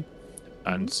nobility,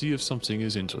 and see if something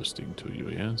is interesting to you.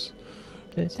 Yes.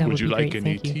 That Would you be like great,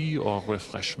 any thank you. tea or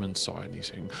refreshments or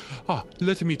anything?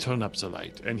 Let me turn up the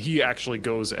light. And he actually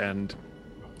goes and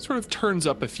sort of turns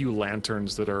up a few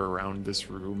lanterns that are around this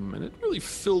room, and it really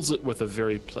fills it with a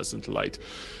very pleasant light.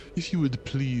 If you would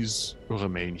please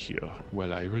remain here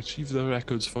while I retrieve the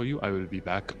records for you, I will be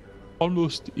back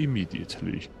almost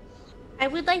immediately. I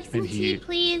would like some And tea,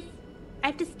 please. I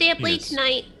have to stay up late Yes.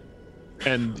 tonight.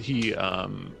 And he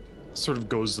sort of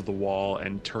goes to the wall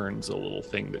and turns a little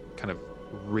thing that kind of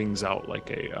rings out like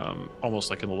a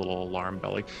almost like a little alarm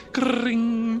bell, like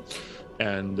ring.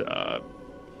 And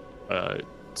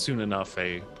soon enough,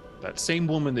 that same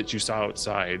woman that you saw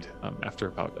outside, after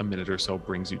about a minute or so,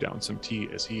 brings you down some tea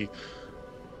as he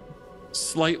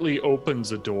slightly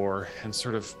opens the door and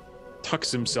sort of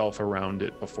tucks himself around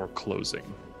it before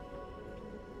closing.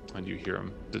 And you hear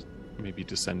him maybe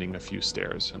descending a few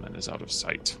stairs and then is out of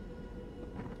sight.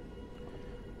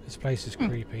 This place is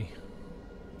creepy.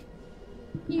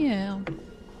 Yeah.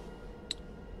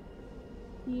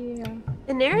 Yeah.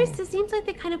 Daenerys, this seems like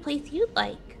the kind of place you'd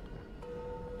like.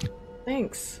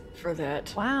 Thanks for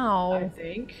that. Wow. I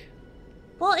think.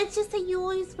 Well, it's just that you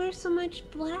always wear so much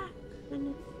black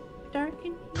and it's dark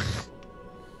in here.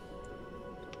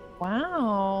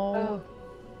 Wow.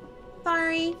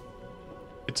 Sorry.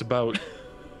 It's about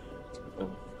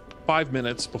 5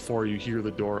 minutes before you hear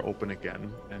the door open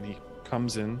again, and he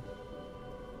comes in,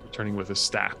 returning with a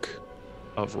stack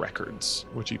of records,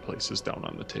 which he places down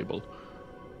on the table.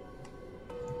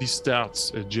 This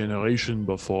starts a generation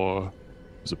before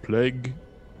the plague,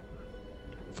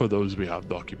 for those we have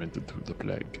documented through the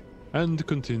plague, and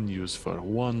continues for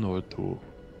 1 or 2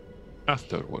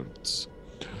 afterwards.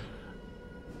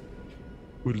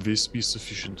 Will this be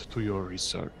sufficient to your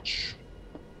research?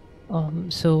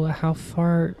 So how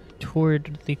far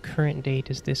toward the current day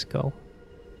does this go?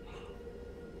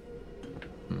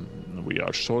 We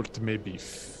are short maybe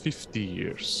 50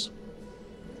 years.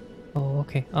 Oh,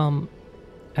 okay.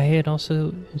 I had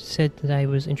also said that I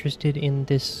was interested in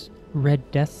this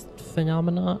Red Death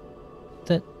phenomena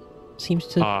that seems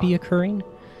to be occurring.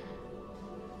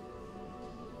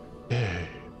 Hey,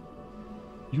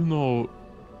 you know,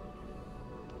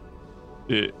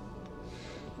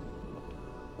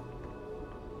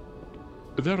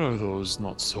 there are those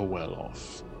not so well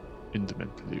off in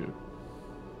Dementlieu.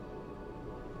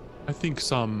 I think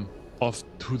some off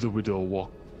to the widow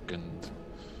walk, and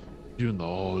you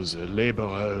know, the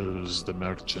laborers, the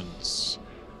merchants,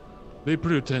 they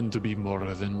pretend to be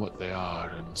more than what they are,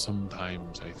 and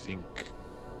sometimes I think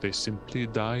they simply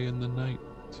die in the night.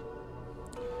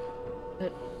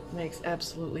 That makes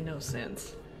absolutely no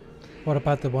sense. What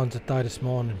about the ones that died this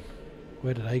morning?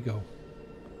 Where did they go?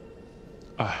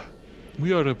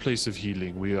 We are a place of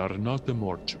healing. We are not a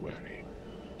mortuary.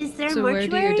 Is there a So mortuary?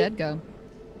 where do your dead go?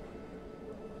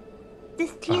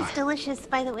 This tea is delicious,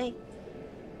 by the way.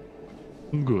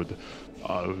 Good.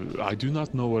 I do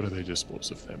not know where they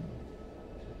dispose of them.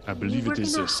 I believe work it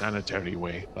is in a a sanitary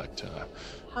way, but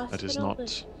that is hospital,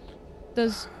 not.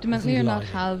 Does Dementlieu not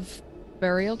have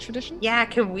burial tradition? Yeah,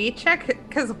 can we check?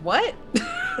 Because what?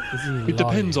 It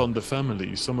depends on the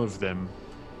family. Some of them,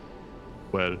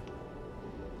 well,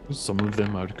 some of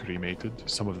them are cremated,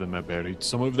 some of them are buried,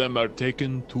 some of them are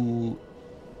taken to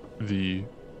the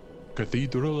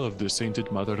Cathedral of the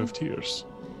Sainted Mother of Tears.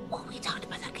 Oh, we talked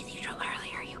about that cathedral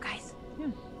earlier, you guys.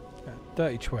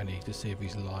 Dirty 20 to see if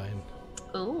he's lying.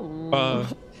 Ooh.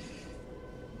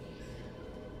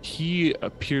 He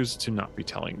appears to not be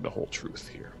telling the whole truth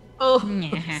here. Oh,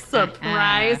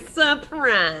 surprise,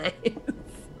 surprise.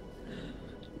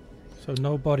 So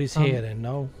nobody's here then,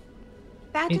 no?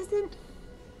 That doesn't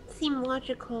seem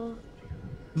logical.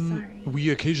 Sorry. We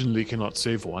occasionally cannot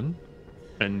save one,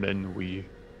 and then we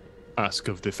ask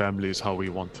of the families how we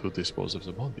want to dispose of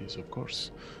the bodies, of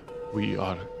course. We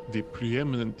are the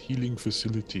preeminent healing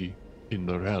facility in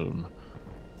the realm,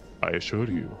 I assure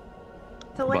you.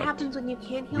 So what But happens when you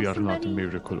can't heal We are somebody? not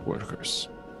miracle workers.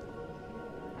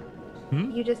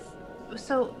 You just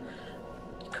so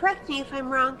correct me if I'm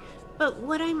wrong, but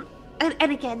what I'm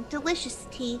and again, delicious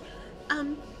tea.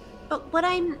 But what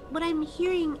I'm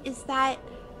hearing is that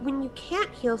when you can't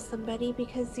heal somebody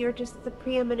because you're just the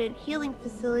preeminent healing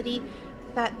facility,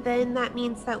 that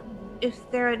means that if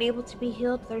they're unable to be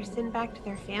healed, they're sent back to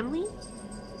their family.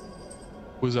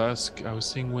 I was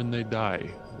saying when they die,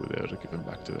 they're given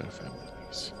back to their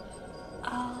families.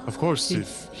 Of course,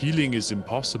 if healing is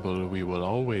impossible, we will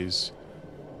always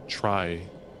try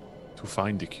to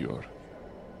find a cure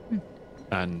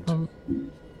and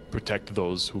protect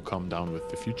those who come down with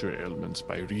the future ailments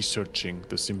by researching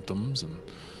the symptoms and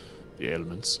the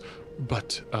ailments.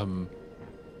 But,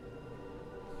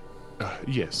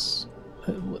 yes.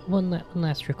 One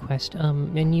last request,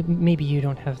 and maybe you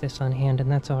don't have this on hand,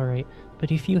 and that's all right.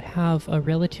 But if you have a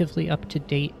relatively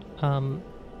up-to-date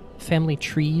family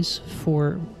trees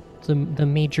for the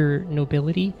major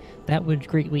nobility, that would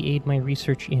greatly aid my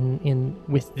research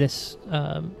with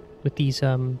these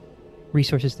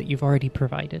resources that you've already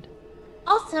provided.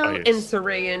 Also, And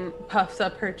Sarayan puffs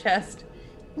up her chest.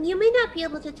 you may not be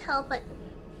able to tell, but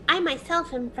I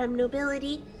myself am from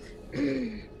nobility,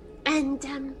 and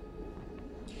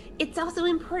it's also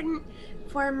important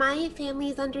for my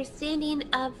family's understanding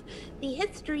of the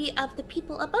history of the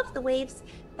people above the waves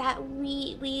that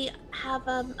we have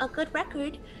a good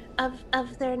record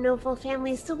of their noble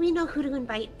families, so we know who to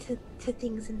invite to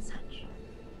things and such.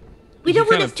 We don't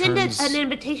want to send an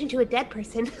invitation to a dead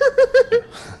person.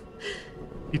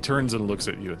 He turns and looks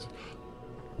at you.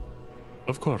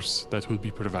 Of course, that will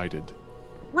be provided.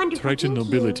 Wonderful. Triton thank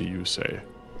nobility, you. you say?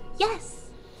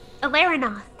 Yes.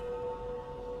 Alaranoth.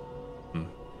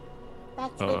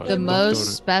 That's what The they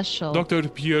most special. Dr.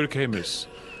 Pierre Camus.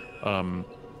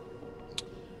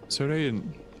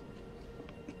 Sarayan,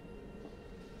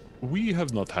 we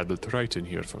have not had the Triton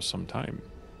here for some time.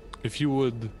 If you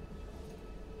would...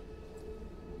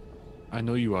 I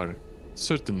know you are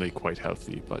certainly quite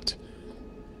healthy, but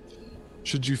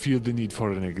should you feel the need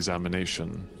for an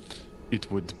examination,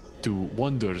 it would do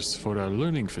wonders for our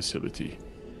learning facility.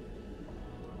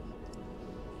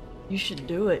 You should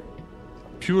do it.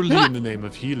 Purely in the name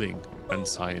of healing and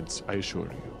science, I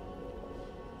assure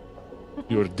you.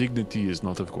 Your dignity is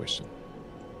not of question.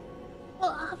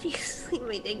 Well, obviously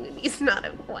my dignity is not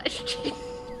a question.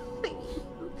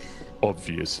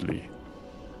 Obviously.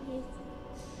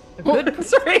 A good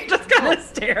Sorry, just kind of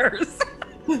stares.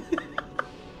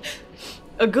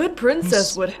 A good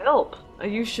princess would help.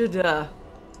 You should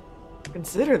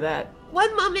consider that.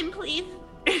 One moment, please.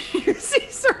 You see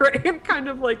Sarayan kind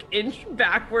of like inch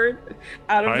backward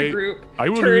out of the group. I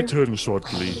will turn- return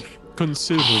shortly.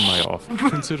 Consider my offer.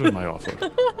 Consider my offer.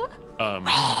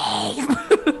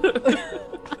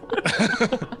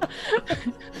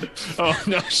 Oh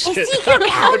no shit!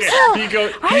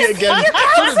 He again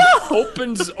sort of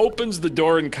opens the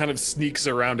door and kind of sneaks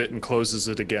around it and closes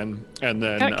it again, and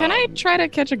then. Can I try to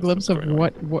catch a glimpse of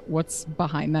what's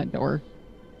behind that door?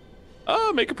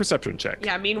 Make a perception check.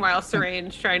 Yeah, meanwhile,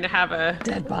 Sarayan's trying to have a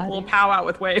Dead body. little powwow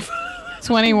with Wave.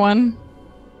 21.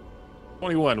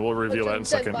 21. We'll reveal that in a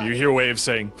second. You hear Wave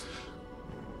saying,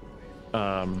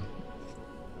 there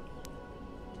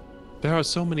are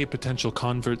so many potential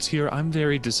converts here. I'm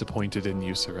very disappointed in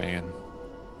you, Sarayan.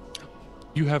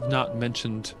 You have not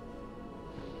mentioned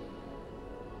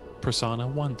Persona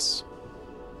once.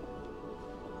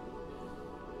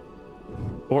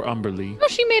 Or Umberly. No,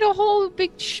 she made a whole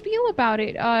big spiel about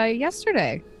it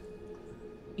yesterday.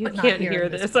 I can't hear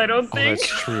this, I don't Oh, think. that's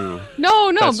true.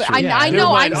 No, That's but true. I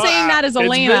know. I'm saying that as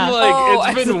Elena.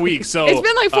 It's been a week, so It's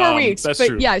been like 4 weeks. That's but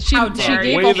true. yeah, she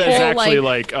gave Wave a is whole actually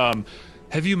like.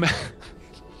 Have you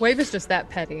Wave is just that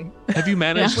petty. have you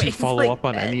managed to Wave's follow like up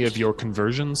on any of your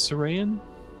conversions, Sarayan?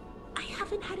 I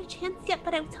haven't had a chance yet,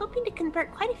 but I was hoping to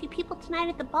convert quite a few people tonight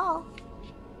at the ball.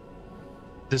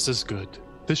 This is good.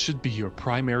 This should be your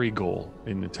primary goal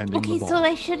in attending the Okay, ball. so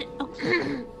I should. Oh,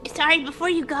 sorry, before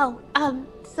you go.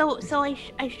 So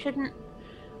I shouldn't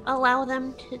allow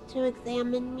them to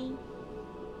examine me.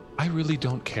 I really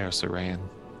don't care, Sarayan.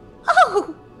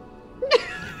 Oh.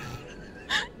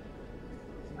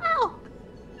 Wow.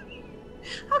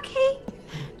 Okay.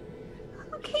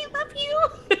 Okay, love you.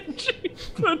 She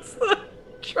puts the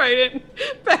trident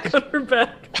back on her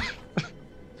back.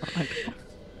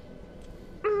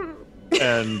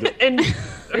 And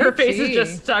her face is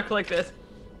just stuck like this.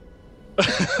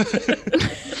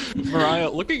 Mariah,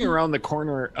 looking around the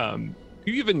corner,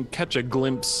 you even catch a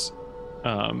glimpse,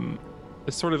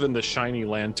 sort of in the shiny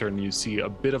lantern, you see a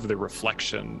bit of the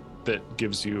reflection that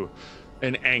gives you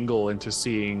an angle into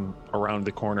seeing around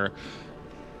the corner.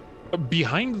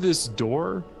 Behind this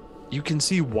door, you can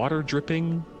see water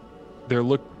dripping there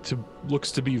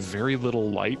looks to be very little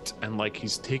light, and like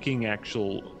he's taking a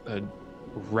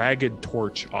ragged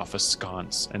torch off a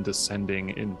sconce and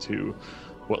descending into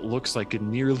what looks like a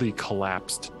nearly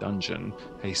collapsed dungeon.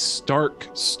 A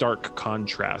stark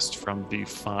contrast from the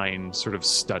fine sort of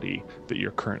study that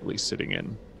you're currently sitting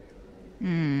in.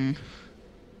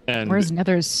 And where's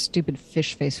another stupid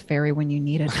fish face fairy when you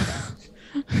need it?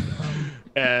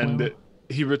 And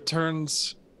he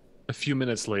returns a few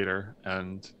minutes later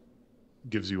and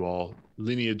gives you all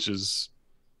lineages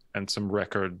and some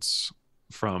records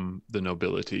from the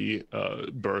nobility,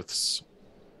 births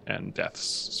and deaths,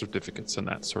 certificates, and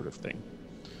that sort of thing.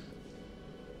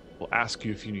 We'll ask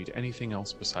you if you need anything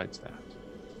else besides that.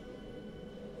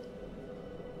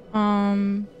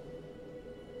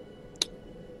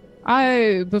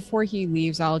 Before he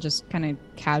leaves, I'll just kind of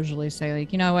casually say,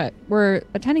 like, you know what, we're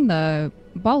attending the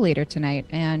ball later tonight,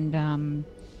 and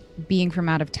being from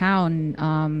out of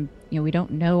town, we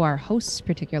don't know our hosts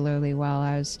particularly well.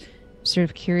 I was sort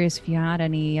of curious if you had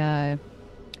any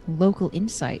local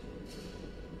insight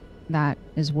that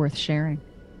is worth sharing.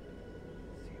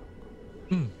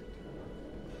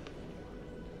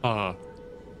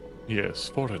 Yes,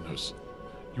 foreigners.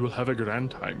 You will have a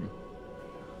grand time.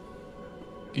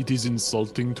 It is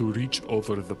insulting to reach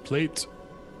over the plate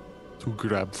to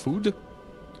grab food.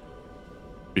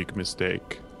 Big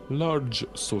mistake. Large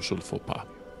social faux pas.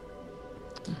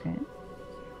 Okay.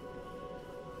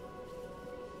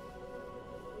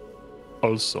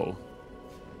 Also,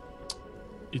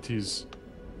 it is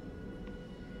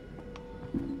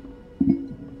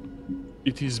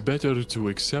better to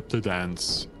accept a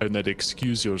dance and then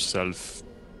excuse yourself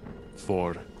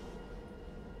for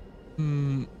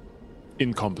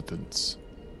incompetence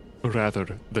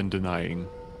rather than denying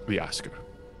the asker.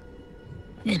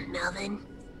 Melvin.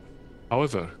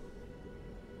 However,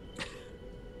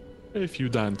 if you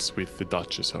dance with the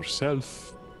Duchess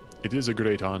herself, it is a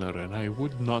great honor, and I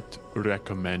would not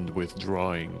recommend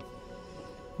withdrawing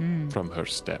from her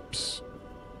steps.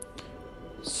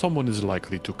 Someone is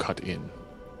likely to cut in.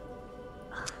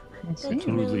 I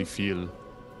truly feel,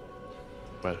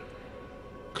 well,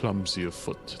 clumsy of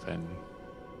foot, then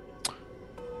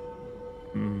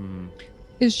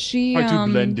is she try to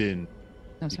blend in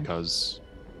Oh, sorry. because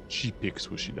she picks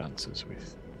who she dances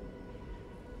with.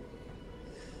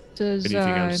 Does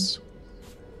Anything else?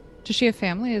 Does she have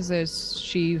family? Is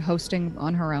she hosting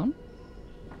on her own?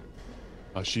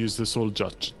 She is the sole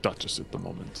Duchess at the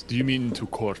moment. Do you mean to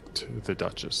court the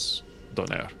Duchess,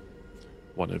 Donaire?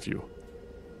 One of you.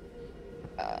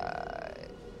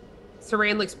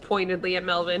 Saran looks pointedly at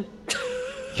Melvin.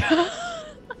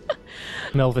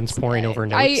 Melvin's pouring over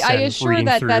notes. I and assure reading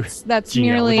that through that's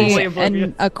merely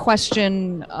genealogies. a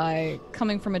question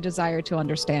coming from a desire to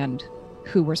understand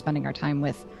who we're spending our time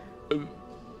with.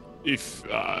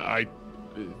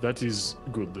 That is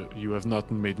good. You have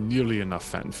not made nearly enough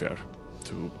fanfare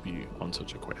to be on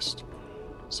such a quest.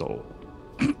 So.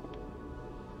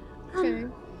 Okay.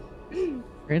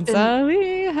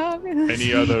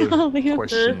 Any other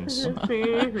questions?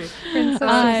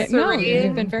 No,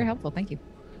 you've been very helpful. Thank you.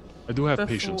 I do have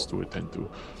patients to attend to.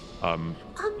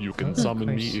 You can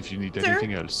summon me if you need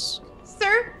anything else.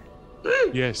 Sir?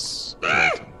 Yes.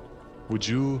 Clayton. Would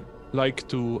you like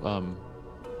to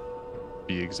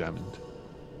be examined?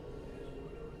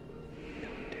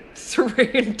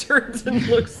 Saran turns and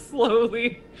looks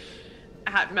slowly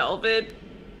at Melvin.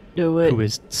 Do it. Who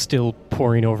is still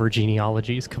poring over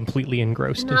genealogies, completely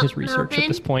engrossed in his research at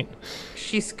this point.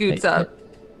 She scoots up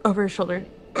over her shoulder.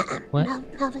 What?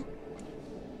 Melvin.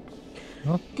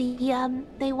 Oh.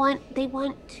 They want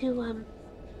to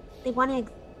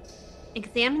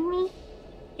examine me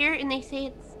here, and they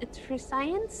say it's for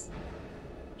science.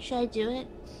 Should I do it?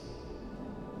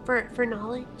 For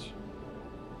knowledge?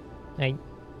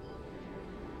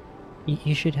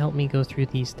 You should help me go through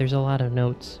these. There's a lot of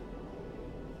notes.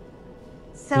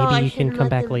 So Maybe you can come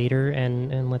back later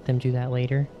and let them do that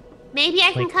later. Maybe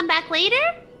I can come back later?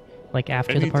 Like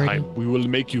after the party? Anytime. We will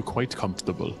make you quite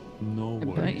comfortable. No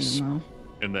worries. know.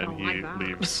 And then he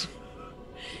leaves.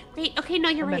 Wait, okay, no,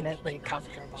 you're right.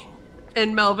 Comfortable.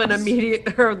 And Melvin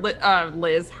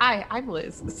Liz. Hi, I'm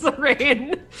Liz.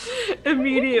 Saran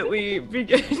immediately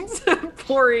begins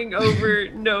poring over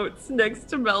notes next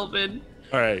to Melvin.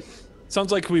 All right.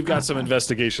 Sounds like we've got some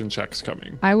investigation checks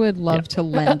coming. I would love to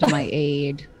lend my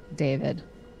aid, David.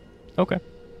 Okay.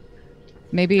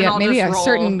 Maybe And I'll a just roll.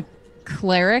 certain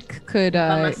cleric could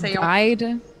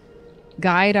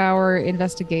guide our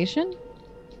investigation.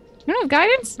 You don't have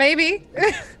guidance? Maybe.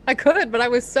 I could, but I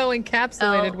was so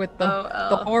encapsulated with the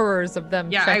horrors of them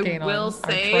Yeah, checking I will on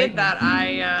say Triton. that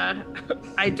I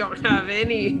don't have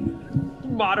any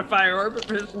modifier or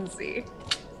proficiency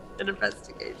in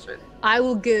investigation. I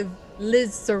will give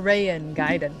Liz Sarayan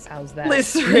guidance. How's that? Liz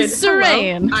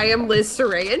Sarayan. Hello, I am Liz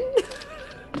Sarayan.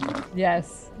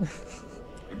 Yes. Oh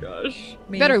gosh.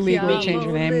 Better legally change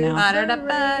your name now.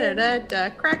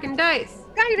 Cracking dice.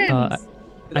 Guidance.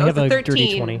 I have was a a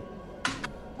dirty 13. 20.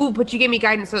 Ooh, but you gave me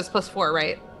guidance, so it's +4,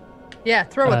 right? Yeah,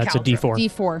 throw a It's a counter. D4.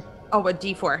 D4. Oh, a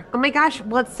D4. Oh my gosh.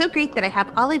 Well, it's so great that I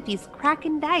have all of these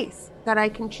Kraken dice that I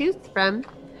can choose from.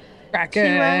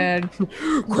 Kraken.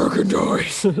 Kraken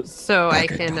dice. So I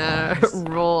can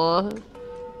roll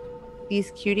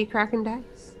these cutie Kraken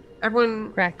dice.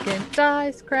 Everyone. Kraken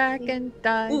dice, Kraken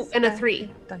dice. Ooh, and a Kraken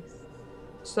 3. Dice.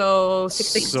 So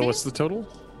 16. So what's the total?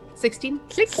 16.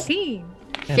 16.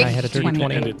 And I had a dirty 20.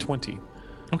 20. And a 20.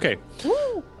 Okay.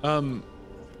 Woo.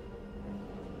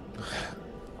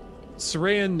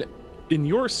 Sarayan, in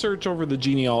your search over the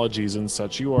genealogies and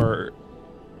such, you are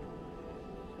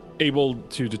able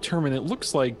to determine it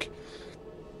looks like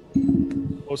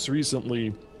most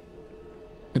recently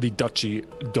the Duchy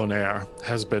d'Honneur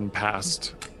has been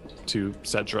passed to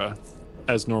Cedra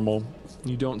as normal.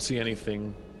 You don't see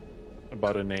anything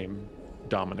about a name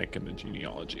Dominic in the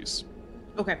genealogies.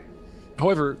 Okay.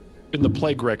 However, in the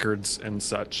plague records and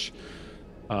such,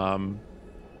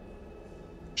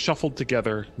 shuffled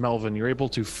together, Melvin, you're able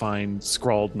to find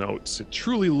scrawled notes. It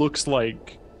truly looks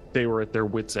like they were at their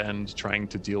wits' end trying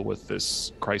to deal with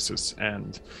this crisis,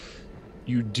 and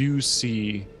you do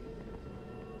see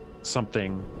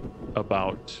something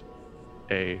about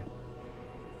a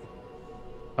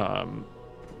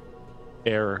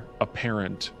heir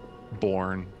apparent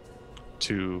born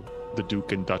to the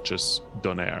Duke and Duchess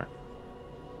d'Honneur.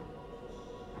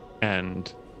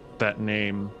 And that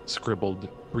name, scribbled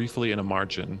briefly in a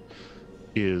margin,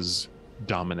 is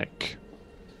Dominic.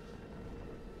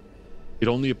 It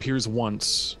only appears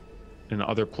once. In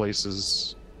other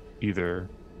places, either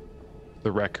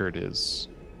the record is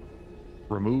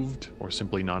removed or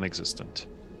simply non-existent.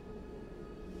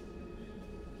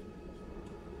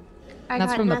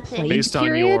 That's from the plague Based on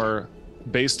period? your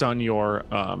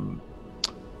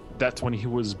that's when he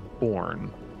was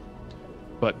born.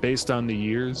 But based on the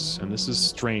years, and this is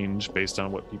strange based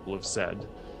on what people have said,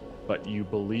 but you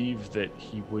believe that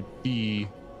he would be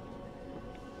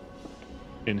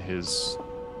in his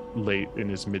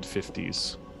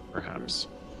mid-50s, perhaps,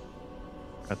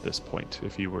 at this point,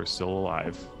 if he were still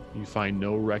alive. You find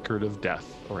no record of death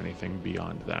or anything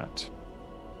beyond that.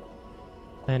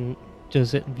 And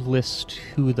does it list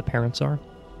who the parents are,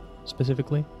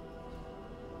 specifically?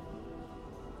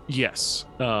 Yes.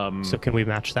 So can we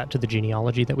match that to the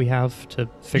genealogy that we have to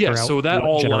figure out so that what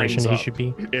all generation lines he up. should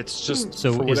be? It's just,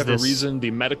 So for is whatever this- reason,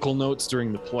 the medical notes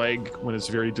during the plague, when it's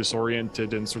very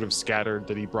disoriented and sort of scattered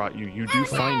that he brought you, you do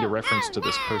find a reference to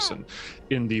this person.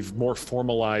 In the more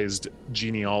formalized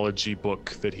genealogy book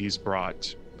that he's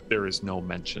brought, there is no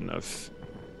mention of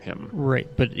him. Right,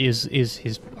 but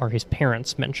are his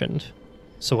parents mentioned?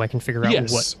 So I can figure out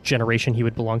Yes. what generation he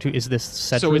would belong to. Is this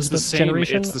Cedra's So it's the same.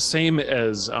 generation? It's the same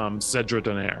as Cedra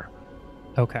d'Honneur.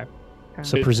 Okay.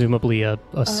 So It- presumably a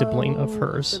sibling of Oh,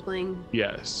 hers. Sibling.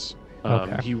 Yes.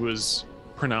 Okay. He was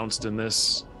pronounced in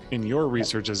your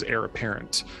research as heir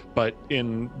apparent, but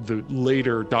in the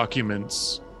later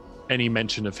documents, any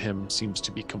mention of him seems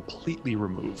to be completely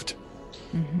removed.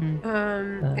 Mm-hmm.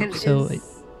 And so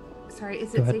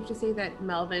is Go it ahead. safe to say that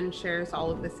Melvin shares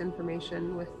all of this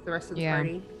information with the rest of the Yeah.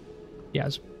 party? Yeah, I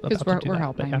was Because about to do we're that,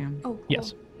 helping but yeah. him. Oh, cool.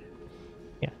 Yes.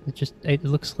 Yeah, it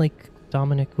looks like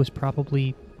Dominic was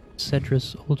probably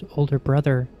Cedra's older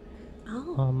brother.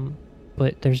 Oh.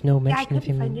 But there's no Yeah, I mention of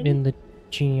couldn't him find any. in the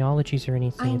genealogies or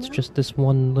anything. I It's know. just this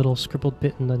one little scribbled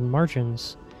bit in the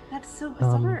margins. That's so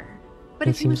bizarre. But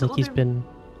It if he was seems like he's older- been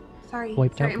Sorry,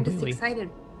 wiped out I'm just completely. excited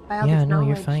by all Yeah, this no, knowledge.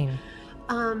 you're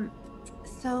fine.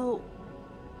 So,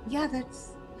 yeah,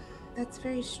 that's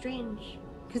very strange.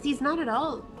 Because he's not at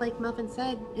all, like Melvin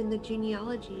said, in the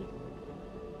genealogy.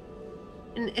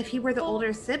 And if he were the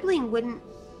older sibling, wouldn't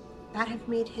that have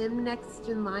made him next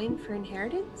in line for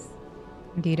inheritance?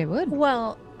 Indeed, it would.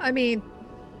 Well, I mean,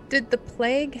 did the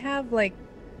plague have like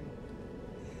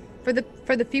for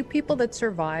the few people that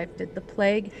survived, did the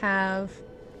plague have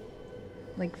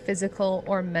like physical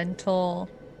or mental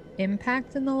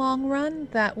impact in the long run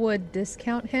that would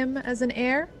discount him as an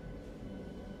heir?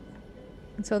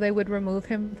 And so they would remove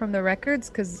him from the records,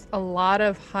 because a lot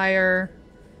of higher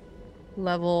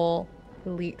level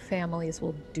elite families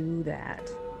will do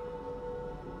that.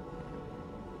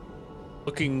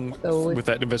 Looking So with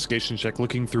that investigation check,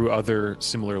 looking through other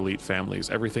similar elite families,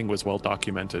 everything was well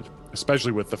documented,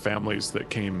 especially with the families that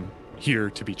came here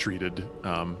to be treated,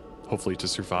 hopefully to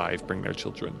survive, bring their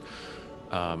children.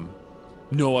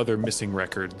 No other missing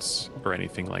records or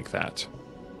anything like that.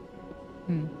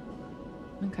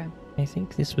 Okay. I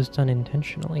think this was done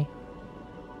intentionally.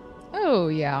 Oh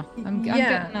yeah, I'm getting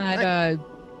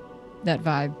that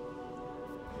vibe.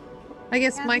 I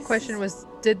guess my question was,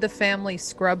 did the family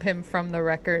scrub him from the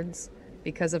records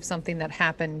because of something that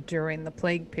happened during the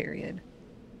plague period?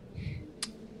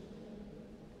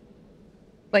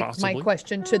 Like, Possibly. my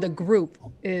question to the group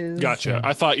is... Gotcha.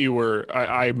 I thought you were...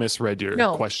 I misread your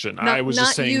question. I was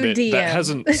just saying you, that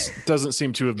DM. doesn't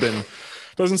seem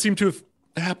to have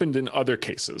happened in other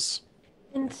cases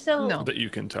And so that you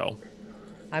can tell.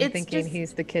 I'm It's thinking just-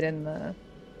 he's the kid in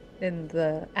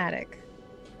the attic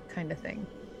kind of thing.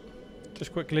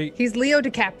 Just quickly, He's Leo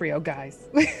DiCaprio, guys.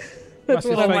 That's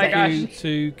massive what I'm thank like. you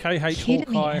to KH Kid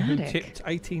in the Hawkeye who attic. tipped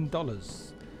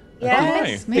 $18. yes,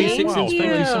 Okay. D6s, thank you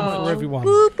so much for everyone.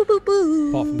 Apart from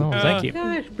Oh, thank you.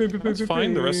 That's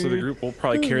fine. The rest of the group will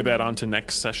probably carry that on to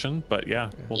next session. But yeah,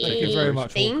 we'll take Thank it you very first.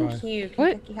 much, Hawkeye. Thank you,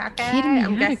 What Kentucky Hawkeye. kid in the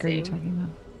I'm attic are you guessing. talking about?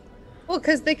 Well,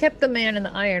 because they kept the man in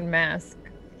the iron mask.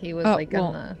 He was Oh, like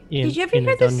well, in the Did you ever in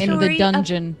hear the the dungeon. In the Story of-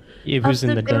 dungeon. It was of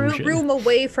in the the group dungeon. room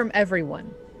away from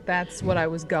everyone. That's what I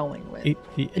was going with. It-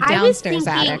 The I was downstairs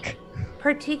thinking- attic.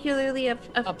 particularly of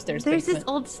Upstairs there's this basement.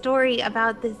 old story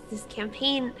about this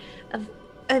campaign of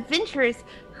adventurers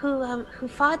who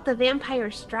fought the vampire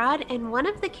Strahd, and one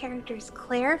of the characters,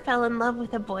 Claire, fell in love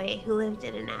with a boy who lived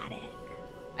in an attic.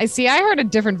 I see. I heard a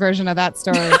different version of that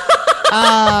story. He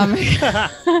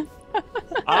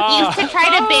used to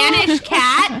try to banish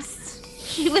cats.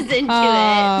 She was into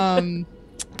it.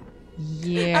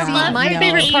 Yeah. See, my no.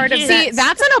 favorite part of See, that-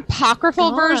 that's an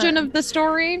apocryphal God. version of the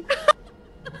story.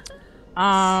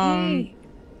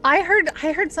 I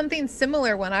heard something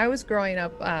similar when I was growing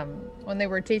up. When they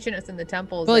were teaching us in the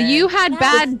temples. Well, and- you had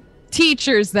bad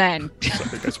teachers then.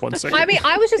 That's 1 second. I mean,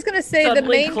 I was just gonna say the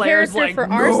Suddenly main Claire's character like,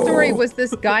 for our "No." story was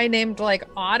this guy named like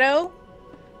Otto,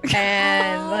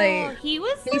 and Oh, like he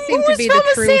was he like, seemed Who to was be from the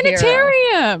a true hero.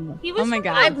 sanitarium? he was Oh my from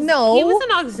god. No, he was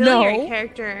an auxiliary no.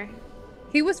 character.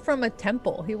 He was from a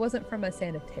temple. He wasn't from a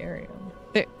sanitarium.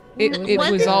 It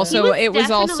Wasn't- was he also was it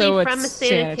was also definitely a from a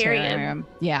sanitarium.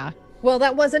 Yeah. Well,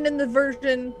 that wasn't in the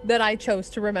version that I chose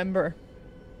to remember.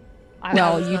 I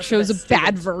Well, was you not chose the a best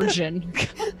bad student. version.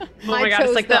 Oh my I god, chose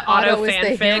it's like the auto Otto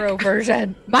is the hero fanfic.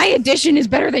 version. My edition is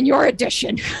better than your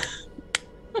edition.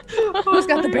 Who's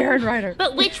got the Baron Rider?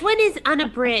 But which one is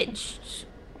unabridged?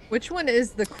 Which one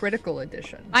is the critical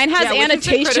edition? Mine has Yeah, which is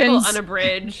the critical annotations.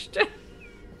 unabridged.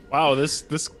 wow, this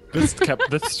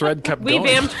thread kept We going.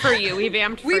 vamped for you. We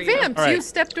vamped for We you. vamped. All right. You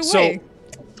stepped away.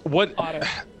 So, what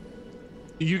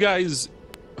you guys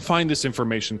find this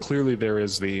information? Clearly, there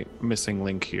is the missing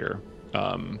link here.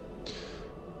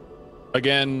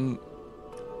 Again,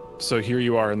 so here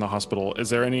you are in the hospital. Is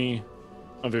there any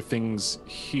other things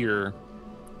here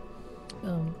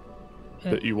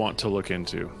that you want to look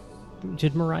into?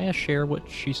 Did Mariah share what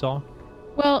she saw?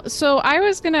 Well, so I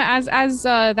was gonna, as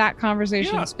that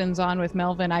conversation Yeah. spins on with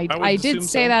Melvin, I would did assume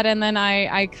say so. that, and then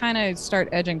I kind of start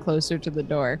edging closer to the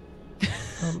door.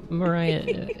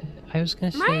 Mariah, I was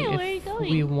gonna say Mariah, where are you if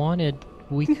going? we wanted,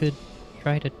 we could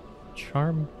try to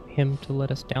charm him to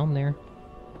let us down there.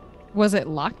 Was it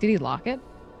locked? Did he lock it?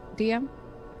 DM?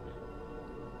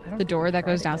 I don't The think door we that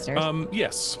goes tried it. downstairs?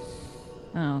 Yes,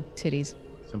 Oh, titties.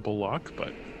 simple lock,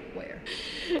 but Where?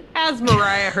 As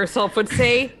Mariah herself would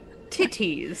say,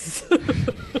 titties.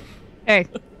 Hey,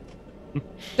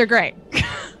 they're great.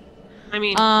 I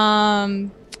mean,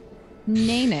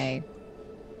 Nene,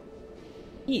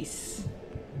 Yes.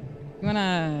 you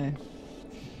wanna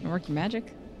work your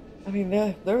magic? I mean,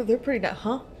 they're pretty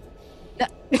huh?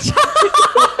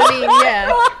 I mean,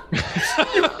 yeah.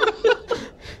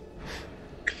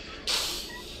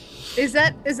 Is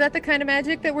that the kind of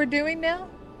magic that we're doing now?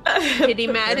 titty Titty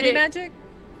magic. magic?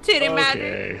 Titty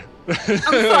magic. okay. I'm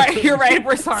sorry. You're right.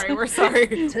 We're sorry. We're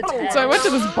sorry. So I went to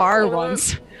this bar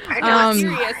once. I'm not Um,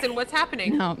 serious. And what's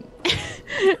happening?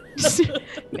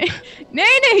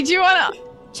 Nene, do you wanna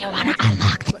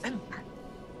unlock the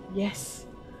Yes.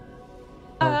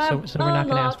 So we're not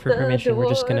gonna ask for unlock the permission. We're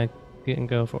just door. gonna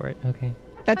go for it. Okay.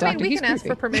 That I mean, doctor, we he's can ask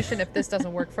for creepy. permission if this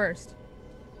doesn't work first.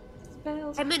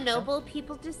 I'm a noble.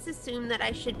 People just assume that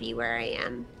I should be where I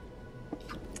am.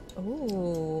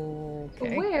 Ooh,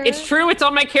 okay. Where? It's true. It's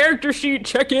on my character sheet.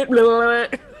 Check it.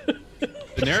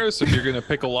 Daenerys, if you're gonna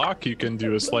pick a lock, you can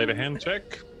do a sleight of hand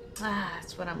check.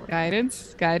 That's what I'm looking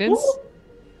Guidance.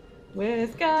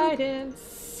 with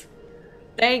guidance.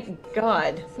 Thank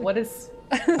God. What is?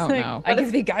 Oh no. I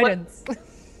give thee guidance.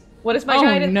 What is my Oh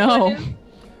guidance? no.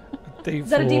 Is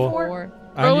that a D4?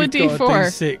 And Roll a you've got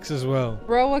D4. D6 as well.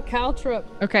 Roll a caltrip.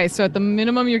 Okay, so at the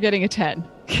minimum, you're getting a 10.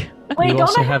 Wait, you don't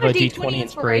also I have a D20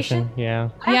 inspiration. Yeah.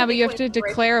 I have Yeah, a but you have to D20 inspiration.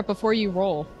 declare it before you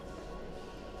roll.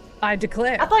 I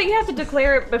declare. I thought you have to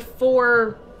declare it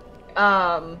before.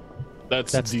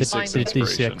 That's That's the D6 D6.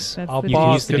 inspiration. That's I'll the be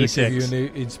Bard's use the gonna give you D6. a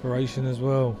new inspiration as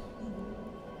well.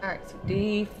 All right, so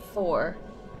D4.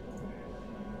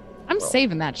 I'm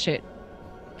saving that shit.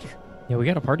 Yeah, we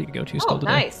got a party to go to still Oh,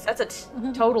 today. nice. That's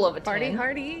a total of a 10. Party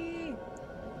hardy.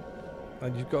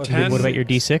 And you've got a 10. What about your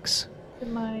D6?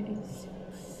 My D6.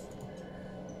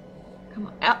 Come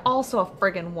on. Also a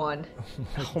friggin' 1.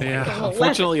 Yeah, God.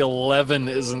 unfortunately, 11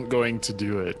 isn't going to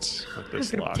do it with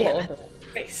this lock.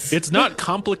 Face. It's not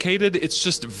complicated. It's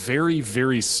just very,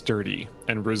 very sturdy,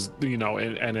 and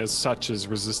and as such is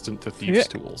resistant to thieves'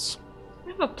 tools. I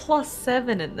have a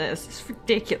 +7 in this. It's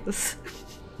ridiculous.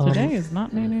 Today is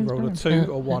not Nene's Roll a day.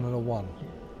 2, a 1, and a 1.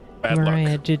 Bad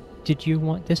Mariah, luck. did you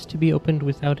want this to be opened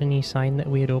without any sign that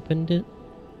we had opened it?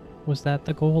 Was that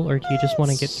the goal, or do you just want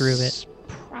to get through it?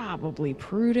 Probably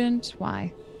prudent.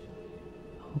 Why?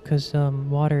 Because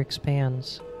water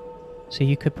expands. So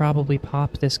you could probably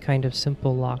pop this kind of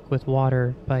simple lock with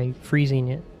water by freezing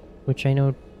it, which I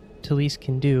know Talise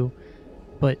can do,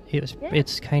 but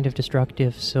it's kind of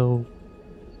destructive, so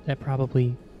that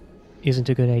probably isn't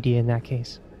a good idea in that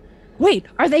case. Wait,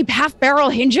 are they half-barrel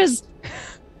hinges?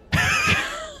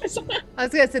 I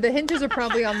was gonna say the hinges are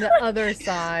probably on the other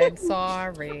side.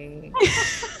 Sorry.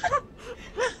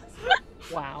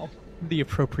 Wow. The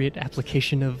appropriate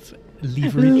application of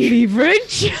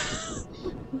leverage.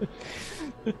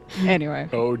 Anyway,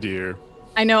 Oh dear.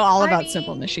 I know all about Party.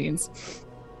 simple machines.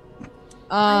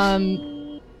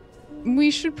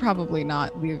 We should probably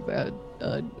not leave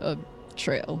a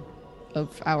trail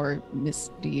of our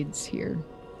misdeeds here.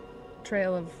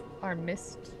 Trail of our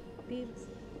missed deeds.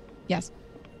 Yes.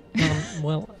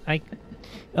 Well,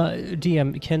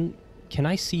 DM, can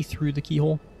I see through the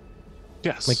keyhole?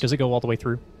 Yes. Like, does it go all the way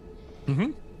through?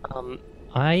 Mm-hmm.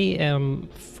 I am,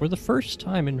 for the first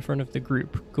time in front of the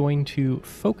group, going to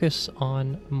focus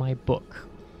on my book.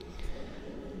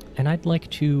 And I'd like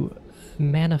to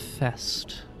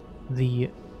manifest the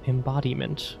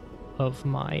embodiment of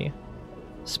my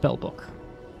spellbook.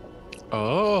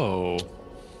 Oh.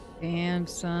 Damn,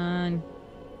 son.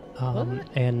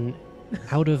 And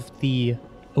out of the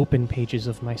open pages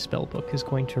of my spellbook is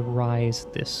going to rise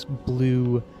this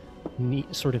blue,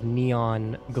 sort of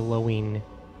neon glowing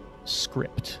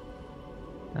script.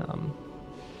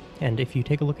 And if you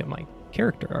take a look at my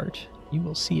character art, you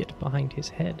will see it behind his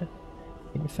head,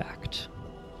 in fact.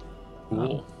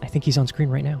 Cool. I think he's on screen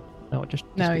right now. No, just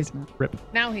No, he's not. rip.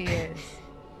 Now he is.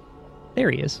 There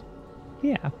he is.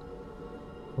 Yeah.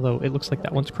 Although it looks like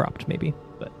that one's cropped, maybe.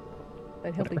 But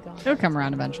But he'll be gone. He'll come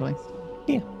around eventually.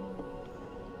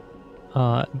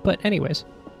 but anyways,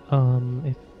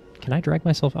 can I drag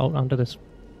myself out onto this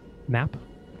map?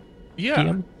 Yeah.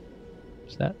 DM?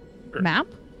 Is that Map?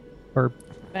 or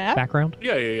background?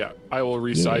 Yeah. I will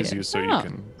resize Yeah. you so you Oh.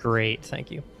 can. Great,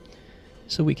 thank you.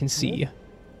 So we can see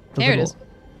the There it little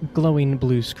glowing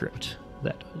blue script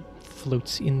that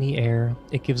floats in the air.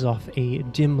 It gives off a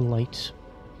dim light.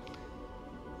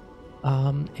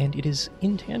 And it is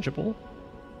intangible,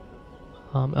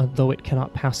 though it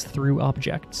cannot pass through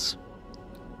objects.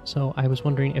 So I was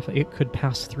wondering if it could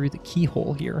pass through the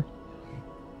keyhole here.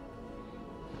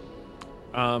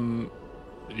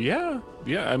 Yeah.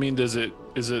 I mean, is it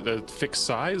a fixed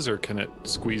size or can it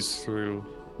squeeze through?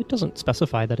 It doesn't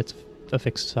specify that it's a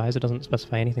fixed size. It doesn't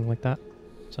specify anything like that.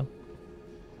 So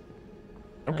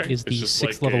Okay. is the it's just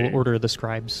sixth like level order of the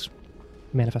scribe's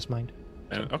manifest mind.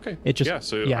 Okay. It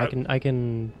just Yeah. I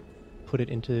can put it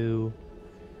into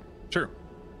Sure.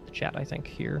 the chat. I think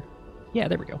here. Yeah,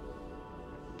 there we go.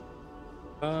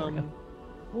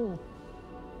 Ooh.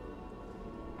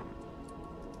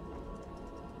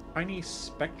 Tiny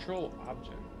spectral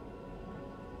object.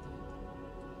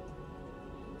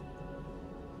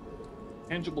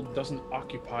 Tangible doesn't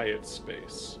occupy its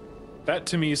space. That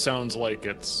to me sounds like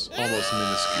it's almost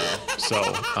minuscule. So,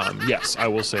 yes, I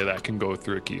will say that can go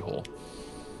through a keyhole.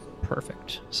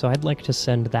 Perfect. So I'd like to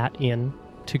send that in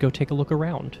to go take a look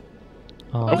around.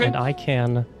 Okay. And I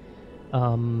can,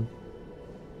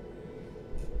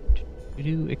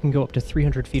 it can go up to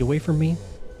 300 feet away from me,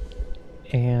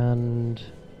 and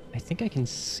I think I can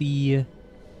see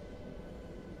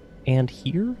and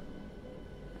hear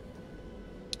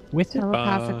with it.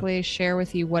 Telepathically share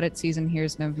with you what it sees and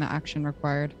hears, no action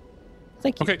required.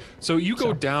 Thank you. Okay, so you go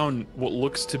So- down what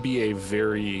looks to be a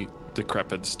very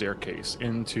decrepit staircase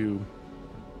into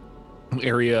an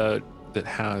area that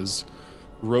has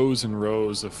rows and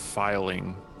rows of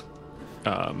filing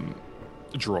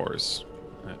drawers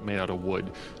made out of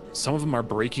wood. Some of them are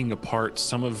breaking apart.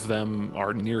 Some of them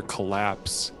are near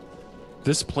collapse.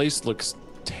 This place looks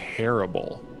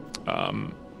terrible.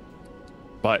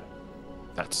 But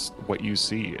that's what you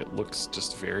see. It looks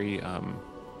just very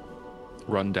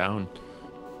run down.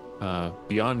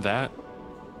 Beyond that,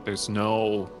 there's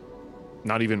not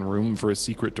even room for a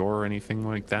secret door or anything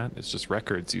like that. It's just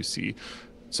records. You see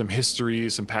some history,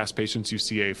 some past patients. You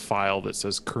see a file that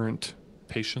says current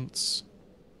patients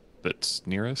that's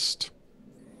nearest.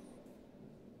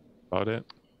 About it.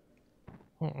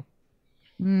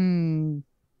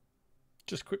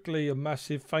 Just quickly, a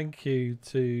massive thank you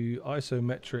to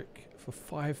Isometric for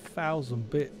 5,000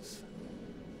 bits.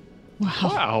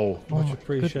 Wow. Much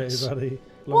appreciated, goodness. buddy.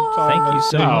 Long time. Thank you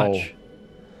so Wow. much.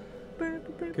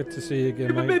 Good to see you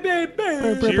again, mate.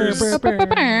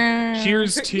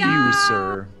 Cheers to you,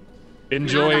 sir.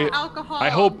 Enjoy. Alcohol,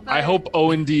 I hope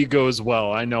O&D goes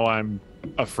well. I know I'm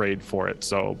afraid for it,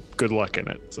 so good luck in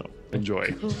it. So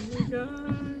enjoy.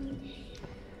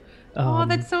 Oh,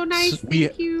 that's so nice.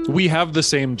 Thank you. We have the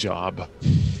same job.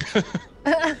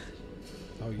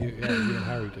 Oh, you and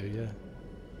Harry do, yeah.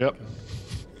 Yep.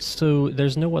 So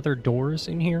there's no other doors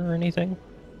in here or anything?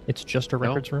 It's just a No.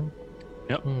 records room?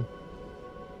 Yep.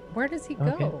 Where does he go?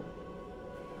 Okay.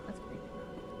 That's creepy.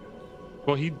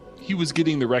 Well, he was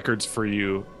getting the records for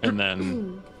you and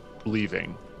then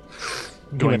leaving,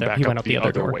 going back he went up the other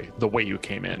other door. way, the way you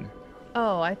came in.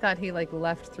 Oh, I thought he like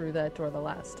left through that door the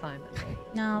last time.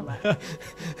 No. So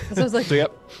I was like, So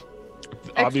yep.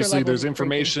 Obviously, level there's of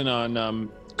information on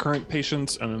current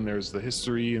patients, and then there's the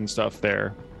history and stuff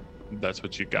there. That's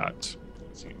what you got,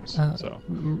 it seems. So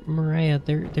Mariah,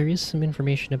 there is some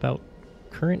information about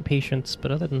current patients,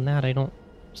 but other than that,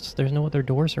 there's no other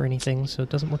doors or anything, so it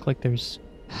doesn't look like there's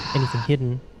anything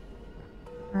hidden.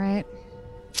 All right.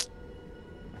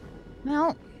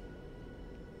 Well,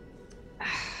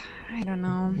 I don't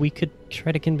know. We could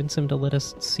try to convince him to let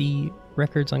us see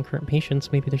records on current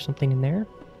patients. Maybe there's something in there.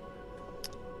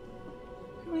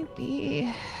 Might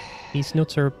be. These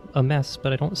notes are a mess,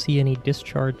 but I don't see any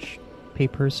discharge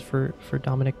papers for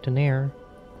Dominic Denaire.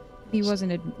 He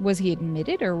wasn't. Was he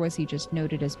admitted, or was he just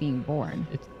noted as being born?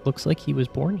 It looks like he was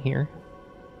born here.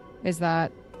 Is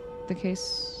that the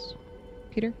case,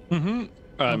 Peter? mm-hmm.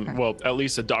 Okay. Well, at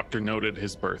least a doctor noted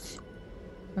his birth.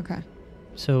 Okay.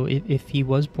 So if he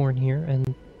was born here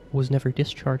and was never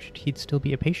discharged, he'd still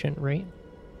be a patient, right?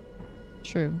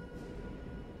 True.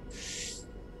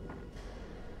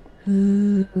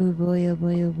 Oh boy! Oh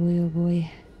boy! Oh boy! Oh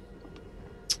boy!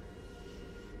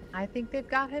 I think they've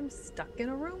got him stuck in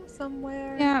a room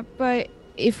somewhere. Yeah, but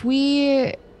if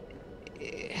we,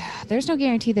 there's no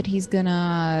guarantee that he's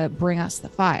gonna bring us the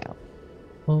file.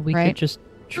 Well, we Right. could just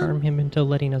charm him into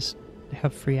letting us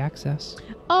have free access.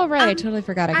 Oh right, I totally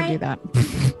forgot I could do that.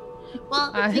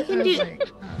 Well, I we can was do. like,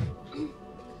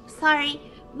 Sorry,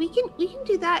 we can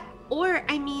do that. Or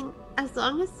I mean, as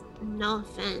long as, no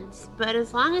offense, but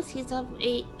as long as he's of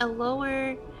a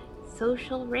lower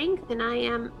social rank than I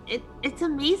am, it's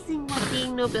amazing what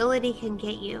being nobility can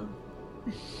get you.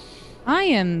 I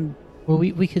am Well,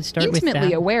 we could start with intimately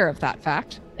that, aware of that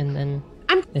fact. and then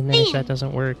I'm if saying. that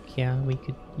doesn't work, yeah, we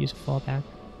could use a fallback.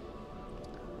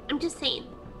 I'm just saying.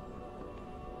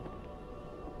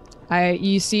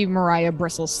 You see Mariah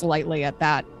bristle slightly at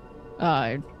that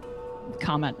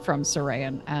comment from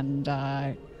Sarayan, and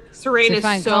Serene So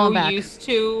fine, is call so him back. used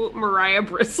to Mariah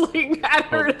bristling at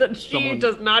her Oh, that she someone-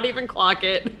 does not even clock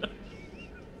it.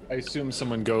 I assume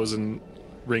someone goes and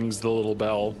rings the little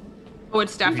bell. Oh,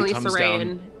 it's definitely comes Serene.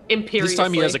 down. Imperiously. This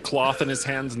time he has a cloth in his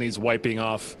hands and he's wiping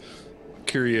off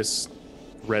curious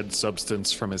red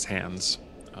substance from his hands.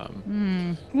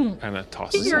 Kind of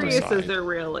tosses it Curious is aside. there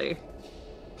really?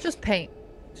 just paint.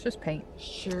 It's just paint.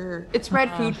 Sure. It's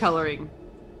red food coloring.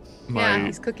 Yeah,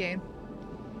 he's cooking.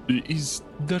 Is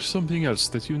there something else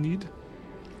that you need?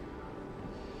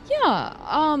 yeah,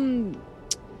 and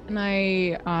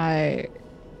I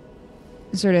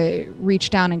sort of reach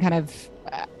down and kind of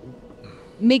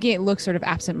making it look sort of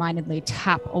absentmindedly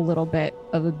tap a little bit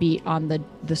of a beat on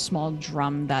the small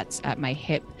drum that's at my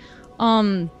hip.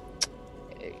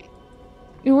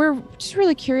 We're just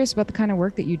really curious about the kind of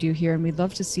work that you do here, and we'd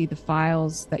love to see the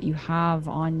files that you have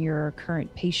on your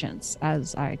current patients,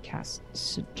 as I cast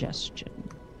suggestion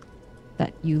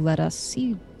that you let us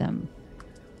see them.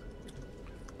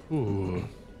 Ooh.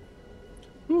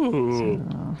 Ooh.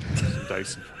 So,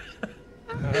 Dice.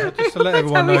 Just to let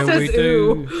everyone know, we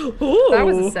do That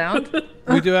was a sound.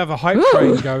 we do have a hype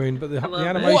train going, but the love it.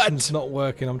 animation's not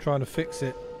working. I'm trying to fix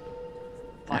it.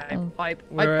 Pipe.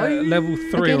 We're at level 3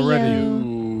 Spaghetti-o. already.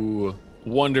 Ooh.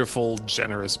 wonderful,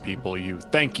 generous people.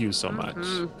 Thank you so much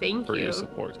Thank for you. your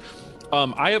support.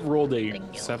 I have rolled a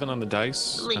 7 on the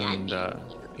dice, Oh my God.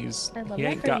 and he that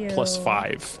ain't for got you.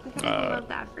 +5 love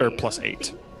that for or you.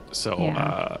 +8, so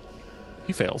Yeah.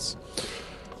 he fails.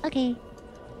 Okay.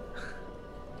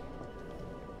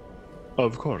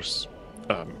 Of course,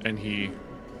 and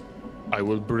I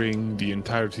will bring the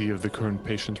entirety of the current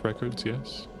patient records.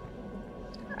 Yes.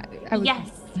 I would, Yes.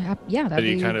 Yeah, And that'd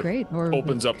he be kind of great. Or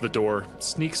opens up the door,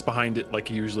 sneaks behind it like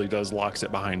he usually does, locks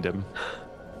it behind him,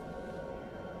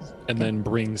 and then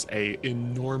brings a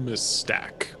enormous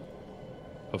stack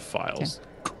of files.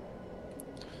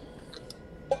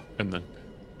 And then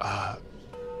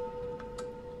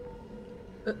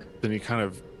he kind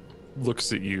of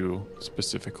looks at you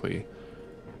specifically.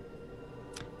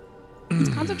 it's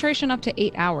concentration up to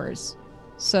 8 hours.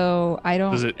 So I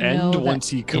don't. Does it know end that- once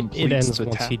he completes ends the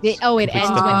once task? he- It ends when he's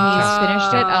task.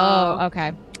 finished it. Oh. Oh,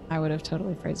 okay. I would have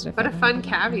totally phrased it. What a differently.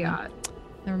 fun caveat.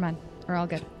 Never mind. We're all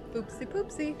good. Oopsie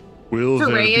poopsie. Will there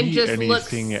Terrain be just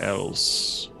looks- anything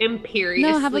else?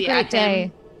 Imperiously No, have a great at day.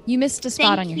 him. You missed a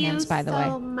spot Thank on your hands, by the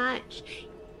so way. much.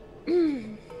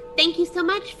 Thank you so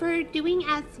much for doing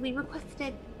as we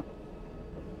requested.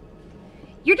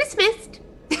 You're dismissed.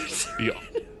 The,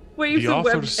 Waves The a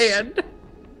webbed offers- hand.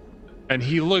 and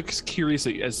he looks curious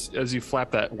as you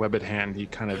flap that webbed hand. You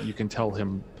can tell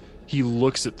him. He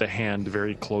looks at the hand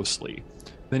very closely.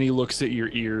 Then he looks at your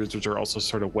ears, which are also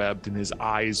sort of webbed, and his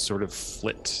eyes sort of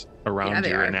flit around Yeah, they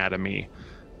your are. anatomy.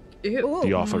 Ew.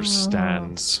 The offer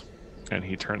stands, and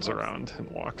he turns around and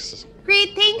walks.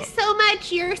 Great, thanks so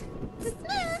much. You're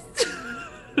dismissed.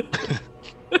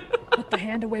 Put the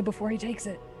hand away before he takes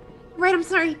it. Right, I'm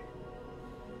sorry.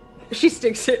 She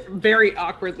sticks it very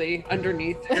awkwardly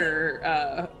underneath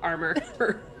her armor,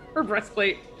 her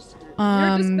breastplate. Just,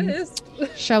 You're dismissed.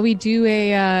 Shall we do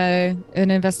an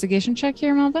investigation check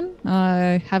here, Melvin?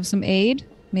 Have some aid,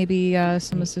 maybe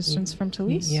some assistance from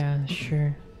Talise. Yeah,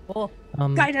 sure. Oh,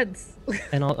 Um, guidance.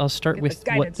 and I'll start Get the with what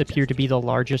guidance appear to check. be the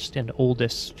largest and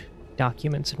oldest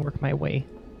documents and work my way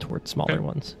toward smaller Okay.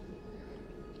 ones.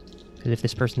 Because if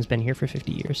this person's been here for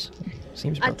 50 years,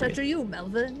 seems I appropriate. touch you,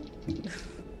 Melvin.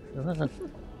 Uh,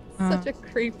 Such a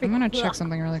creepy. I'm gonna check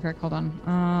something really quick. Hold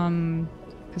on.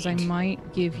 Because I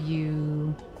might give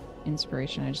you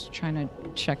inspiration. I'm just trying to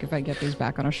check if I get these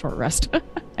back on a short rest.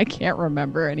 I can't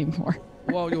remember anymore.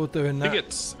 While you're doing I that, think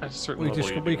it's a certain we level just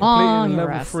you will be do. On completing your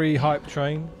level rest. 3 hype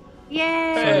train. Yay.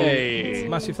 Hey!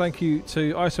 Massive thank you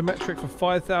to Isometric for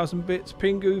 5,000 bits,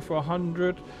 Pingu for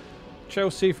 100,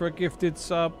 Chelsea for a gifted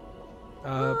sub,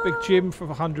 Big Jim for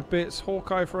 100 bits,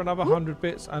 Hawkeye for another 100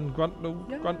 bits, and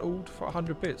Gruntled for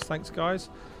 100 bits. Thanks, guys.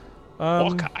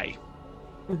 Hawkeye.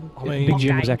 I mean, Big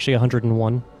Jim was actually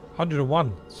 101.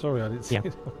 101. Sorry, I didn't see Yeah.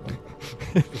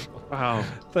 it. Wow.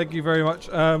 Thank you very much.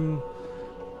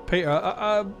 Peter,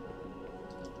 I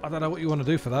don't know what you want to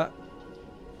do for that.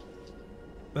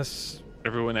 Let's.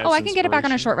 Everyone has Oh, I can get it back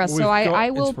on a inspiration. short rest. We've So got I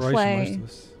will inspiration, play. most of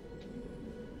us.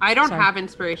 I don't Sorry. have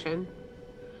inspiration.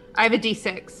 I have a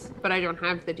D6, but I don't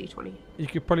have the D20. You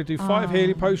could probably do 5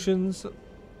 healing potions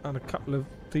and a couple of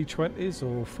D20s,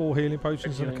 or 4 healing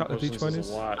potions and a couple of Potions is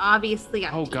a D20s. lot. Obviously,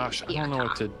 Oh gosh, I don't know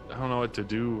what to. I don't know what to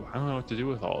do. I don't know what to do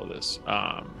with all of this.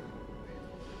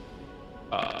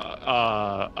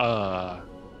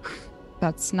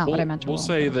 That's not what I meant to We'll roll.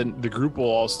 say that the group will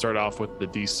all start off with the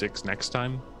D6 next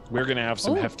time. We're gonna have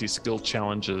some Oh. hefty skill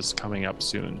challenges coming up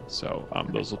soon, so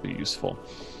those will be useful.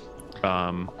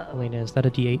 Elena, is that a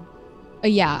D8?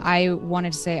 Yeah, I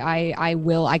wanted to say I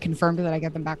will. I confirmed that I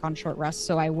get them back on short rest,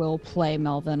 so I will play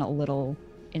Melvin a little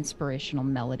inspirational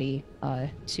melody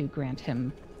to grant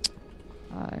him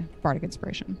bardic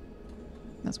inspiration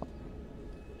as well.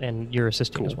 And you're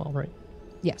assisting as Cool. well, right?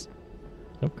 Yes.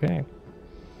 Okay.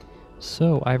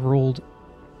 So I've rolled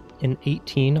an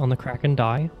 18 on the Kraken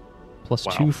die, plus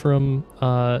Wow. 2 from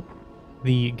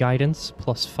the guidance,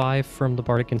 plus 5 from the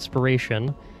bardic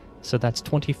inspiration. So that's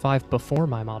 25 before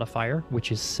my modifier,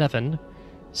 which is 7.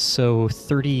 So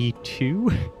 32?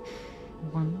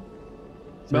 One.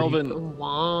 Melvin,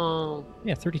 Wow.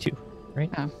 Yeah, 32, right?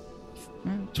 Oh.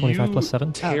 25 you plus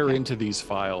 7? tear Okay. into these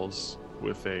files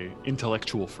with a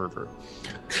intellectual fervor,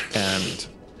 and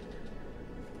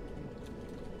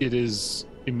it is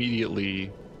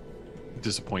immediately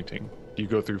disappointing. You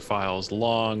go through files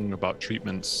long about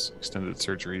treatments, extended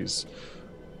surgeries,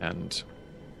 and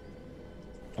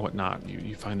whatnot.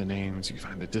 You find the names, you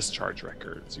find the discharge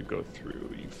records, you go through,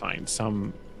 you find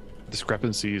some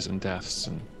discrepancies and deaths,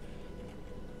 and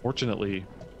fortunately,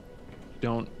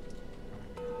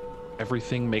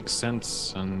 everything makes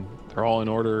sense and they're all in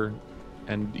order,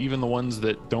 and even the ones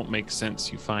that don't make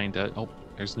sense, you find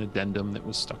There's an addendum that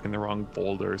was stuck in the wrong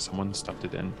folder. Someone stuffed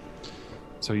it in.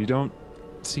 So you don't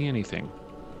see anything.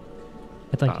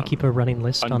 I'd like to keep a running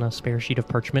list on a spare sheet of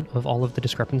parchment of all of the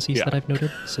discrepancies that I've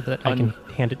noted, so that I can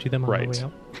hand it to them on the way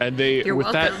out. And they, You're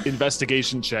with welcome. that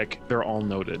investigation check, they're all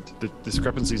noted. The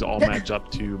discrepancies all match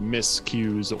up to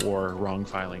miscues or wrong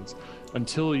filings,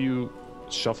 until you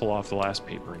shuffle off the last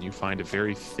paper and you find a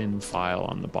very thin file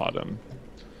on the bottom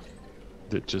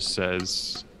that just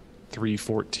says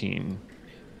 314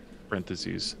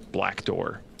 parentheses black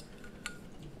door.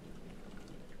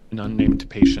 An unnamed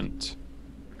patient,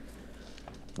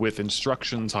 with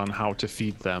instructions on how to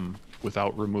feed them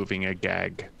without removing a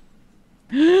gag.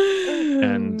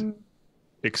 And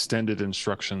extended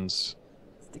instructions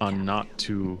on not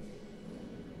to,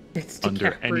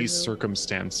 under any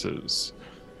circumstances,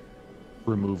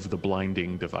 remove the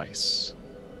blinding device.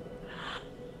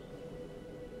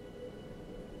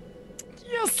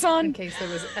 Yes, son. In case there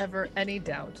was ever any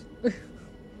doubt.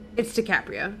 It's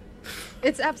DiCaprio.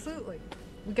 It's absolutely.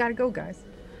 We gotta go, guys.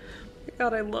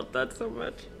 God, I love that so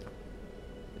much.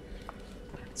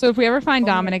 So if we ever find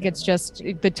Dominic, it's just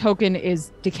the token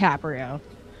is DiCaprio.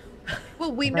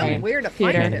 Well, we know Right. where to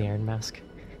find Man in the him. Iron Mask.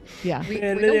 Yeah. We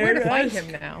know where to find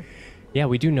him now. Yeah,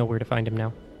 we do know where to find him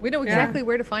now. We know exactly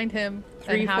where to find him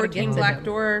and how to get 314 to Black him.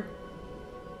 Door.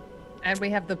 And we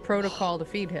have the protocol to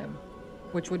feed him,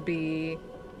 which would be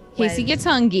Casey when- gets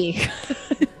hungry.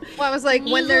 Well, I was like,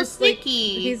 when He's there's like,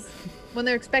 sticky. when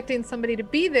they're expecting somebody to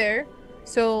be there,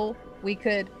 so we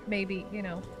could maybe,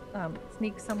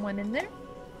 sneak someone in there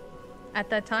at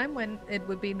that time when it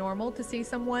would be normal to see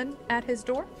someone at his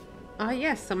door. Oh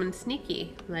yes, someone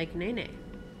sneaky like Nene.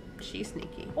 She's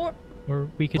sneaky. Or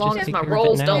we could Long just as take my care of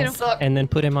rolls it now, don't suck. and then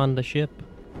put him on the ship.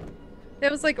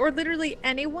 it was like, or literally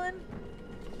anyone,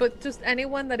 but just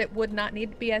anyone that it would not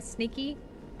need to be as sneaky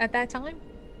at that time.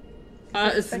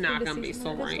 It's Expecting not to gonna see be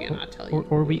someone Solring, at and his I'll tell Or, you.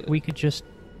 or we could just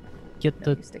get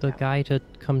No, the you stick the out. guy to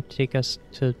come take us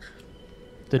to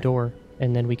the door,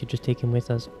 and then we could just take him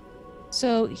with us.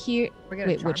 So here, We're gonna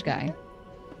wait, charm which him guy?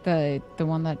 there? The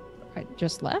one that I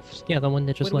just left? Yeah, the one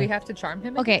that just Would we left. have to charm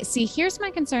him? Okay, see, here's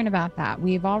my concern about that.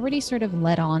 We've already sort of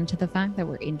led on to the fact that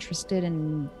we're interested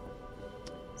in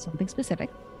something specific.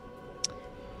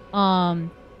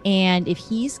 And if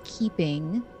he's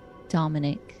keeping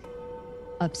Dominic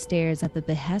upstairs at the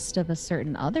behest of a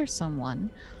certain other someone,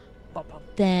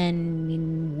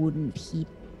 then wouldn't he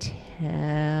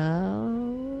tell?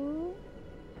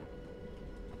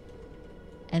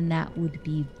 And that would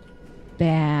be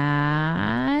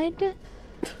bad.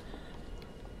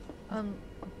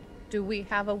 Do we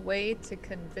have a way to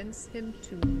convince him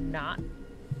to not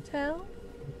tell?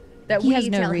 That He we has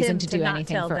no tell reason him to do not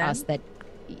anything tell for them? us that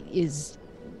is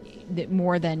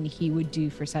more than he would do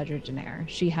for Cedric Daenerys.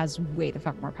 She has way the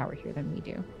fuck more power here than we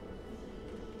do.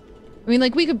 I mean,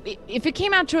 like, we could, if it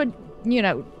came out to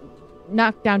a,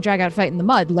 knock down, drag out fight in the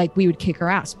mud, like, we would kick her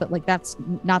ass, but, like, that's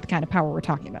not the kind of power we're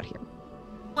talking about here.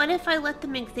 What if I let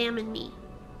them examine me?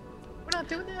 We're not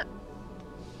doing that.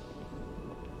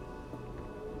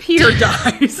 Peter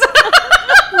dies.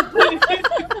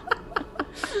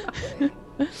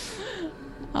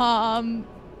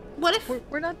 What if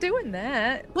We're not doing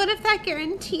that. what if that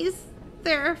guarantees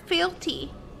their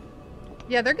fealty?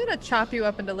 Yeah, they're gonna chop you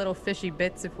up into little fishy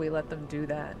bits if we let them do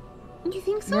that. You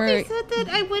think so? Right. They said that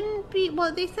I wouldn't be.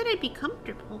 Well, they said I'd be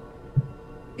comfortable.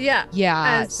 Yeah.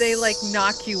 Yeah. As they like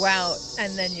knock you out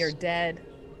and then you're dead.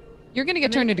 You're gonna get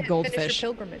And then turned you into can't finish goldfish.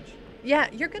 your pilgrimage. Yeah,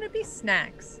 you're gonna be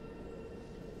snacks.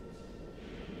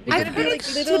 You're I gonna want be it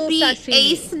like little to be a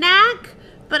sashimi. snack,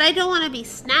 but I don't want to be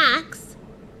snacks.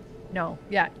 No,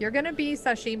 yeah, you're gonna be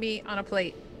sashimi on a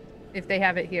plate if they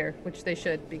have it here, which they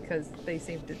should because they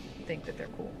seem to think that they're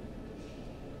cool.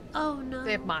 Oh no.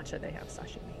 They have matcha, they have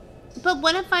sashimi. But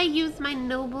what if I use my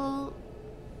noble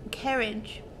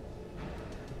carriage?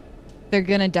 They're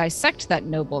gonna dissect that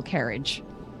noble carriage.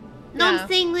 No, Yeah, I'm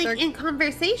saying like they're- in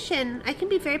conversation. I can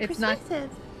be very It's not-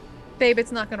 persuasive. Babe,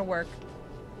 it's not gonna work.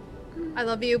 I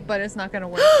love you, but it's not gonna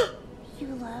work. You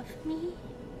love me?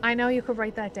 I know you could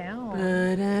write that down.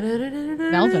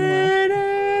 Melvin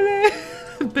will.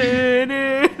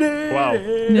 Wow.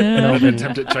 Melvin,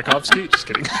 Attempt at Tchaikovsky? Just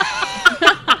kidding.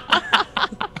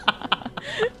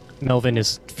 Melvin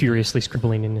is furiously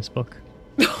scribbling in his book.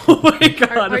 Oh my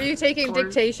god. Are you taking Of course.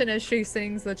 dictation as she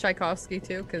sings the Tchaikovsky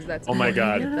too? Because that's Oh my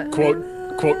god. That-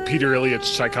 Quote Peter Ilyich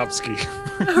Tchaikovsky.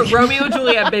 Romeo and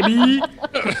Juliet, baby.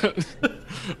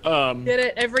 Get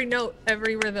it? Every note,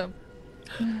 every rhythm.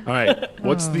 All right.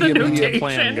 What's the immediate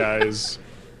plan, guys?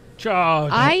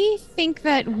 Charge. I think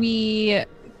that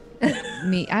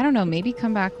I don't know, maybe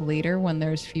come back later when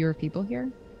there's fewer people here.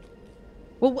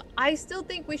 Well, I still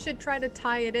think we should try to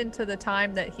tie it into the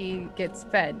time that he gets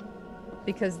fed,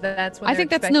 because that's when I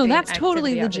think that's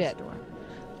totally activity out his legit. door.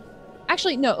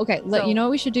 Actually, no. Okay, you know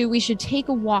what we should do? We should take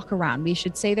a walk around. We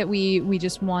should say that we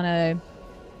just want to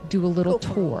do a little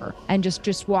tour and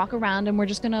just walk around, and we're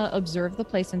just gonna observe the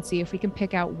place and see if we can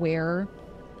pick out where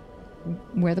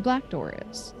the black door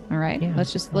is. All right, Yeah.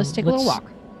 let's take a little walk.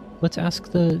 Let's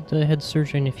ask the head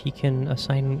surgeon if he can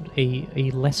assign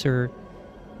a less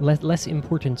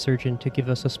important surgeon to give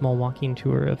us a small walking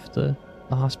tour of the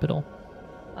hospital.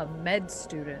 A med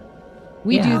student.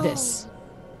 We Yeah. do this.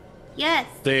 Yes.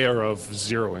 They are of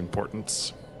zero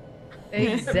importance.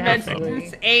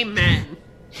 Exactly. Amen.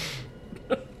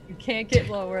 You can't get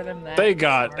lower than that. They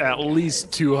got at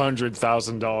least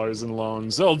 $200,000 in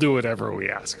loans. They'll do whatever we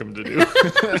ask them to do.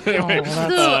 Anyway,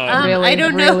 I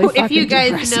don't know if you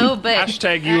guys know, but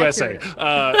hashtag USA.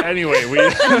 Anyway,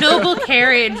 A noble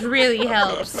carriage really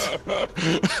helps.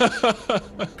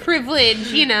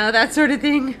 Privilege, that sort of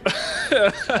thing.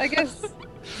 I guess.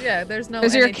 Yeah, there's no.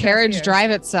 Does your NHS carriage here. drive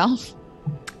itself?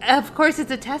 Of course, it's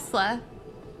a Tesla.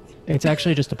 It's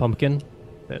actually just a pumpkin.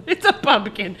 It's a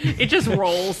pumpkin. It just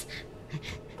rolls.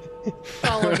 It's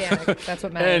all organic. That's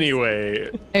what matters. anyway,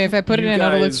 Hey, if I put it you in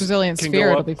an Obelix guys resilient can sphere,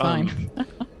 go it'll up, be fine.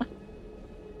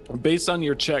 Based on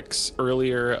your checks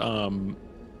earlier,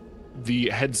 the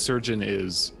head surgeon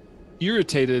is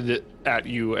irritated at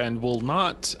you and will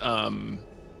not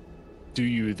do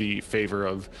you the favor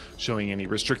of showing any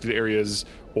restricted areas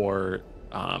or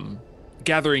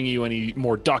gathering you any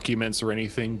more documents or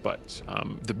anything, but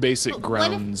the basic But what if-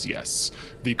 grounds, yes.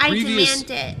 The I previous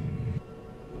demand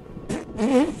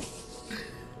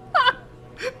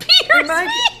Peter's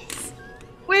face!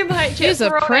 We might She's get a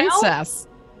thrown out. princess.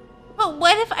 But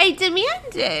what if I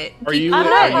demand it? Are you I'm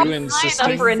not are gonna you sign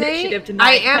insisting? up for Say, initiative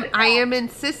tonight. Cut it I out. am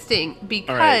insisting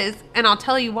because, right. and I'll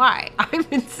tell you why. I'm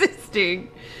insisting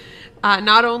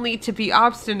not only to be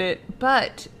obstinate,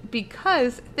 but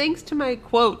because thanks to my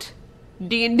quote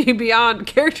D&D Beyond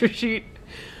character sheet,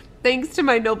 thanks to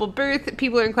my noble birth,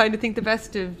 people are inclined to think the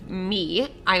best of me.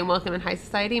 I am welcome in high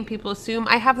society, and people assume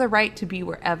I have the right to be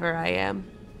wherever I am.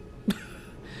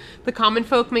 The common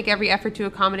folk make every effort to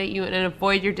accommodate you and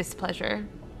avoid your displeasure.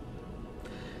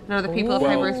 And other people of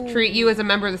high worth treat you as a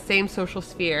member of the same social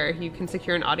sphere. You can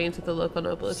secure an audience with the local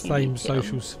noble if you Same need to.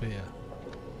 social sphere.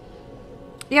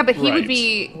 Yeah, but he would Right.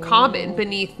 be common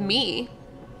beneath me.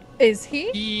 Is he?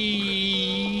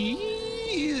 He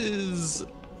is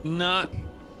not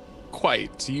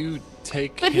quite. You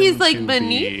take But him he's like to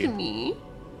beneath be... me.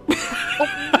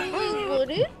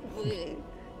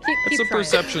 It's a trying.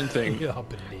 perception thing. Yeah, I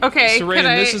believe. Okay, Serene,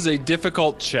 can I... this is a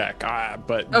difficult check,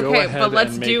 but go Okay, ahead but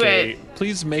let's and make do a... it.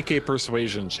 Please make a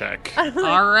persuasion check. All Can I give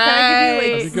right.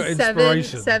 you Have you got like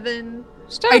inspiration? seven?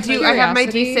 I do. I have my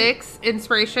Curiosity. D6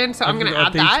 inspiration, so I'm Have going you to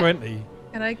got add a that. D20?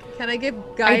 Can I give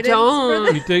guidance? don't.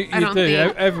 For You do. I You don't do.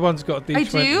 think- Everyone's got a I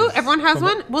D20. do? Everyone has From-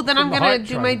 one? Well, then I'm from the going to hype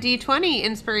do my train. D20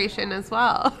 inspiration as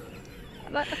well.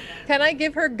 Can I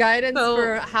give her guidance So-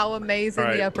 for how amazing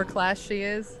Alright. the upper class she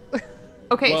is?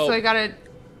 Okay, Well- so I got a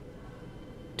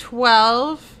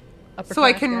 12. Upper So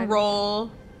I class can guidance?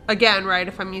 roll again, right,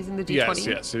 if I'm using the D20? Yes,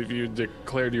 yes. If you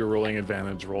declared your rolling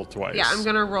advantage, roll twice. Yeah, I'm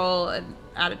going to roll at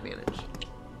advantage.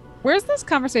 Where's this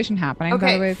conversation happening, by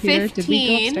Okay, the way, Peter? Did we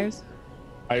go 15. upstairs?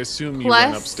 I assume you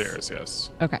went Plus- upstairs, yes.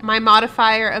 Okay. My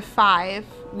modifier of 5,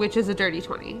 which is a dirty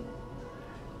 20.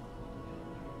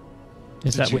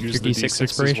 Is Did that you with your use the D6 D6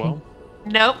 inspiration? as well?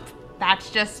 Nope, that's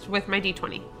just with my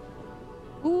D20.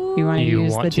 You want to You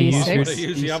use want the to use your D6?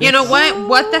 Use the D6? other- You know what?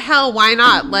 What the hell? Why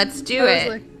not? Let's do I was it.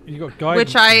 like, You got guidance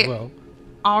Which I- as well.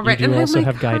 Already. You do and I'm also like,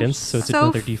 have "Gosh, guidance, so it's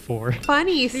another D4.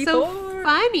 Funny, so D4.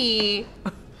 funny.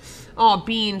 Oh,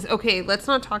 beans. Okay, let's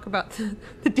not talk about the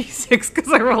D6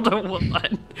 because I rolled a 1.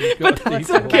 got But a that's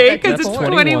D4. okay because That's it's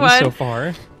 21 so 21.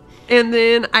 far. And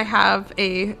then I have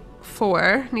a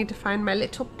 4. Need to find my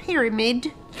little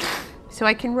pyramid so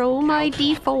I can roll my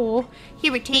D4.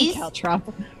 Here it is.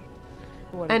 Caltrop.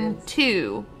 what it And is.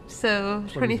 2. So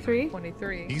 23.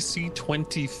 23. DC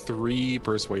 23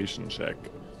 persuasion check.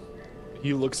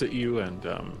 He looks at you and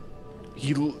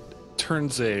he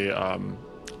turns a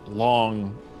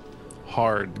long,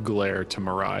 hard glare to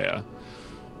Mariah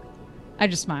I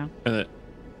just smile. and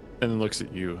then looks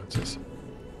at you and says,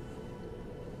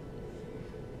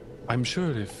 I'm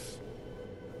sure if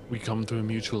we come to a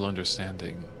mutual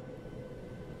understanding,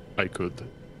 I could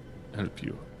help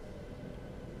you.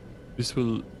 This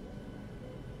will,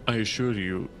 I assure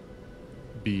you,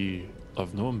 be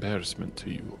of no embarrassment to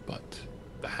you, but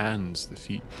the hands, the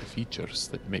feet, the features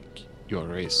that make your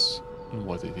race and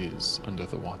what it is under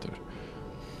the water.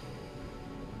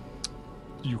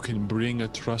 You can bring a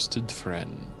trusted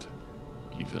friend,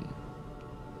 even.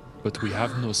 But we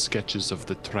have no sketches of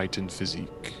the Triton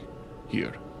physique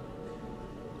here.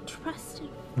 Trusted.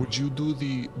 Would you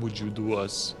do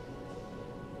us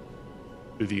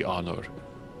the honor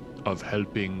of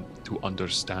helping to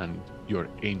understand your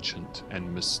ancient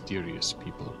and mysterious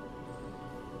people?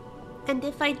 And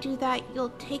if I do that, you'll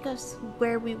take us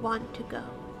where we want to go.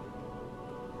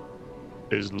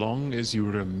 As long as you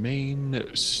remain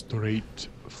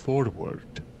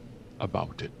straightforward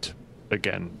about it.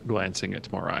 Again, glancing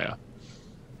at Mariah.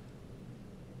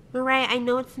 Mariah, I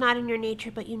know it's not in your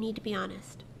nature, but you need to be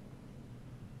honest.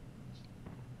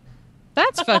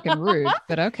 That's fucking rude,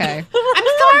 but okay. I'm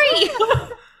sorry!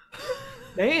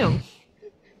 Damn.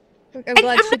 I'm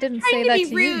glad I'm she not didn't trying say to that be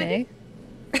to rude. you, Nay.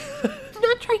 I'm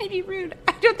not trying to be rude.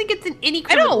 I don't think it's in any I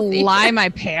criminal don't thing. lie my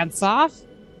pants off.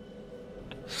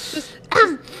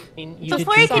 I mean, you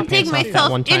Before did I can take dig your pants off that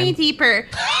myself one time. any deeper,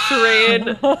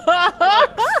 Sharain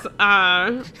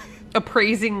looks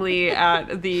appraisingly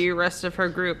at the rest of her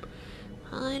group.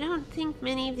 well, I don't think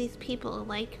many of these people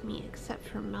like me except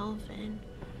for Melvin.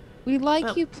 We like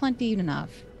Well- you plenty enough.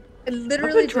 I I've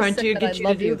literally been trying just to said get that you I to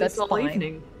love do you. this That's all fine.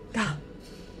 evening.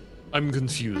 I'm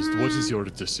confused. What is your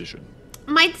decision?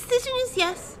 My decision is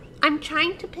yes. I'm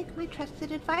trying to pick my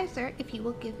trusted advisor if you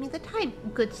will give me the time,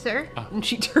 good sir. And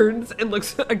she turns and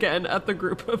looks again at the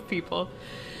group of people.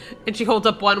 And she holds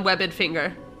up one webbed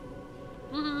finger.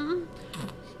 Mm.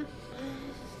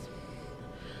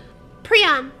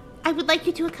 Priyan, I would like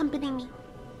you to accompany me.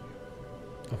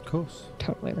 Of course.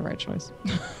 Totally the right choice.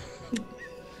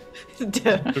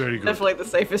 Very good. Definitely the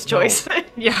safest choice.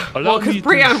 Yeah, Allow well, because me to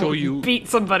Brian show will you- beat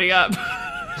somebody up.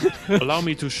 Allow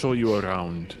me to show you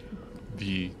around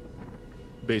the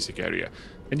basic area.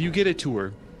 And you get a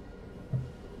tour.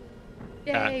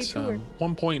 Yay, At tour.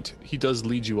 one point, he does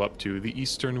lead you up to the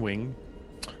eastern wing,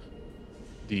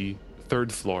 the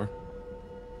 3rd floor.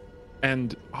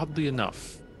 And oddly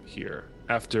enough, here,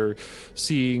 after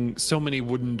seeing so many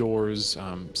wooden doors,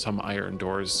 some iron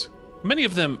doors, many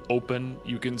of them open,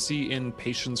 you can see in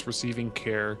patients receiving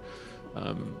care.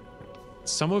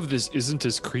 Some of this isn't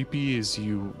as creepy as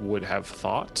you would have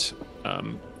thought.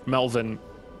 Melvin,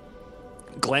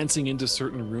 glancing into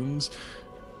certain rooms,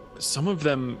 some of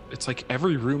them, it's like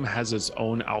every room has its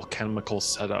own alchemical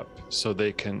setup so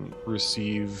they can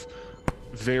receive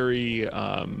very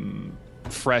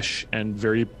fresh and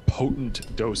very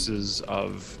potent doses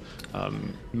of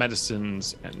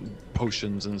medicines and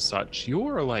potions and such.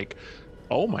 You're like,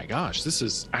 oh my gosh, this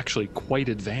is actually quite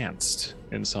advanced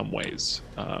in some ways.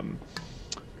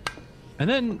 And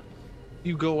then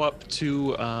you go up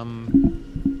to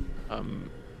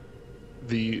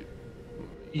the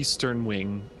eastern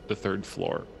wing, the 3rd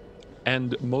floor,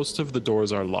 and most of the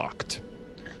doors are locked.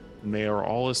 And they are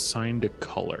all assigned a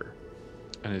color.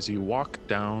 And as you walk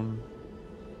down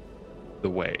the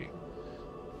way,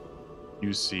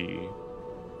 you see,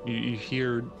 you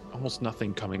hear almost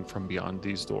nothing coming from beyond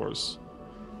these doors.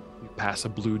 You pass a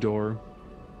blue door,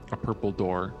 a purple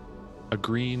door, a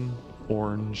green,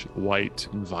 orange, white,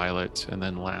 and violet, and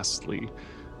then lastly,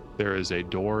 there is a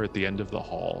door at the end of the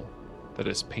hall that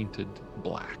is painted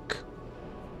black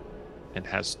and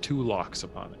has 2 locks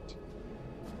upon it.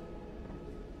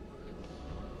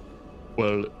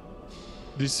 Well,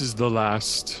 this is the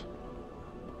last.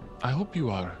 I hope you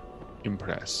are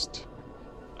impressed.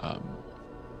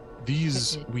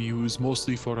 These we use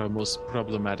mostly for our most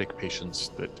problematic patients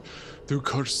that, through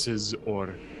curses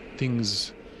or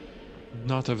things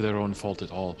not of their own fault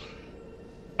at all,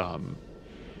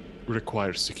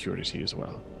 require security as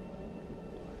well.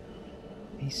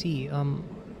 I see.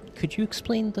 Could you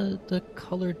explain the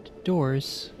colored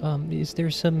doors? Is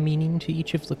there some meaning to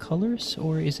each of the colors,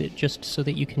 or is it just so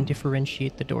that you can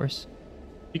differentiate the doors?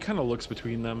 He kind of looks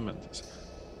between them and says,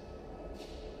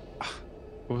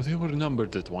 well, they were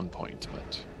numbered at one point,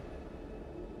 but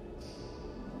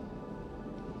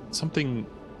something,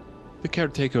 the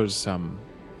caretakers,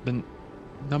 the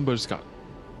numbers got,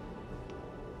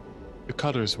 the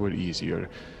colors were easier,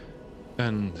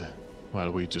 and,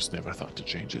 well, we just never thought to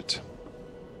change it.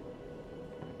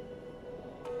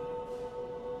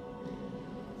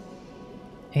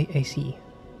 I see.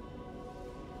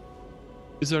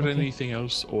 Is there Okay. anything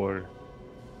else, or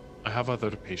I have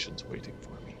other patients waiting for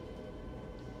me?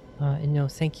 No,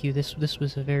 thank you. This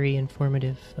was a very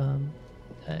informative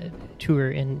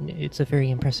tour, and it's a very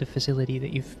impressive facility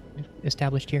that you've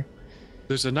established here.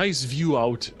 There's a nice view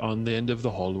out on the end of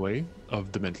the hallway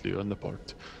of Dementlieu and the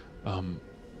port.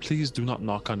 Please do not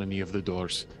knock on any of the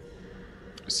doors.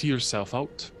 See yourself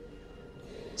out.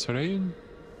 Sarayan?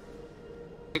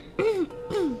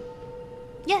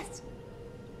 Yes.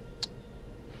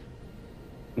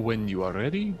 when you are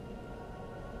ready,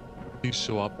 please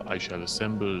show up. I shall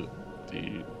assemble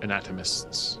the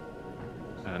anatomists,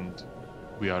 and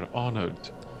we are honored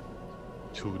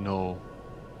to know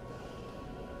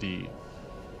the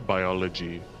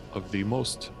biology of the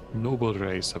most noble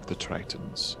race of the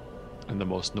Tritons and the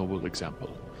most noble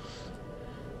example.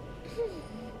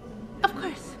 Of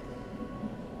course.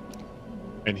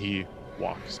 And he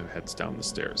walks and heads down the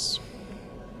stairs.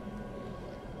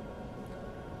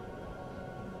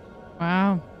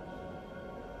 Wow.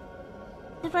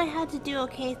 If I had to do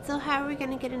okay, so how are we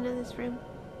gonna get into this room?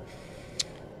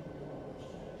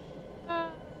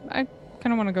 I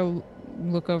kind of want to go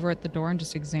look over at the door and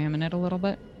just examine it a little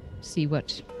bit, see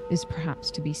what is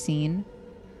perhaps to be seen.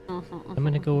 I'm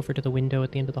going to go over to the window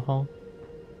at the end of the hall.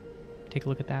 Take a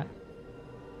look at that.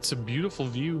 It's a beautiful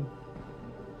view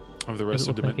of the Does rest it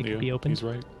of look like it Dementlieu. could be opened? He's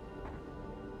right.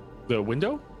 The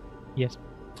window? Yes.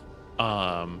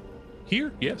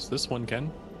 Here? Yes, this one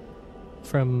can.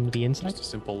 From the inside? Just a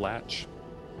simple latch.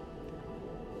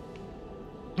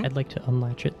 I'd like to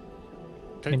unlatch it.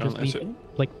 Okay, And just unlatch leave it. it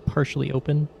like partially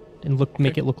open and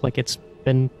make it look like it's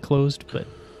been closed, but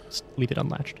just leave it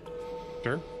unlatched.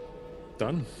 Sure.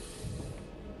 Done.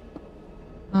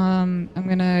 I'm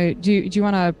gonna do you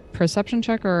want a perception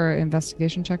check or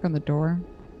investigation check on the door?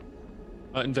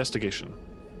 Investigation.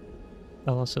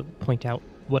 I'll also point out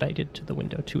what I did to the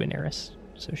window to Inaris,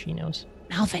 so she knows.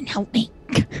 Melvin, help me.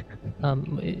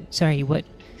 Sorry, what?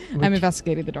 I'm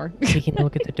investigating the door. Taking a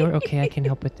look at the door? Okay, I can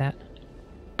help with that.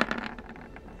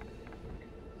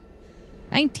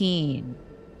 19.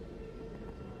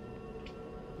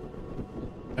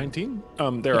 19?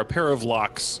 There are a pair of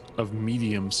locks of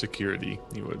medium security,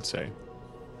 you would say.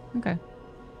 Okay.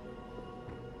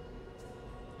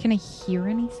 Can I hear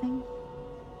anything?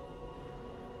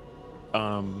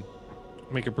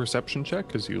 Make a perception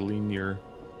check as you lean your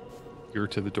ear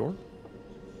to the door.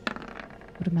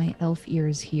 What do my elf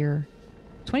ears hear?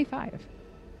 25.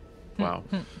 Wow.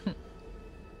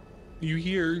 You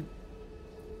hear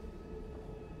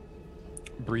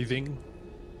breathing,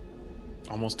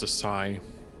 almost a sigh,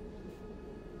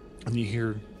 and you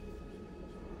hear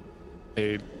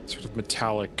a sort of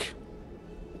metallic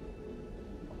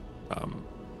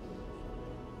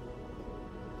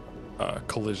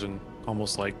collision,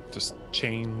 almost like just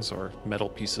chains or metal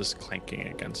pieces clanking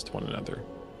against one another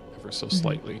ever so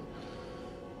slightly.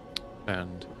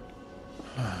 And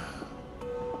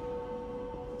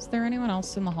Is there anyone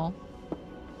else in the hall?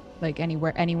 Like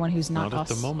anyone who's not not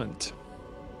us? at the moment.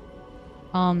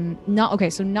 Not okay,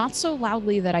 so not so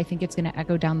loudly that I think it's gonna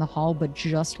echo down the hall, but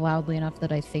just loudly enough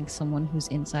that I think someone who's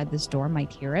inside this door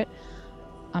might hear it.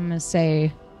 I'm gonna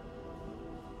say,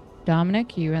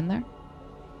 Dominic, you in there?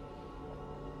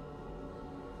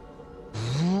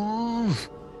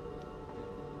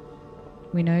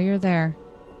 We know you're there.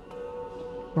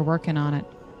 We're working on it.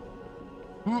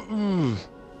 I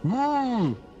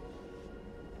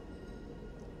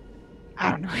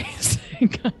don't know what he's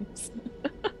saying, guys.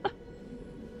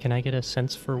 Can I get a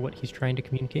sense for what he's trying to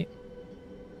communicate?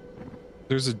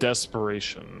 There's a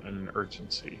desperation and an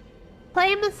urgency.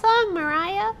 Play him a song,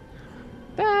 Mariah.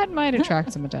 That might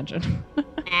attract some attention.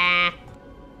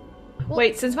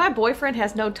 Wait, since my boyfriend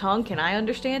has no tongue, can I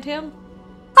understand him?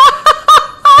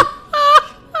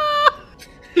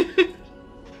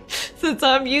 Since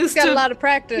I'm used Got to a lot of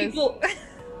practice. people-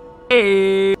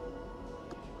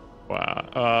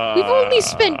 Wow. We've only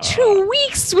spent 2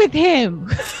 weeks with him.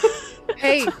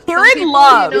 Hey, They're some in people,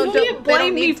 love. You know, You don't, can't they don't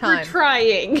blame me need for time.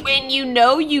 trying, When you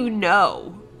know, you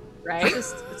know. right?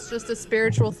 It's just a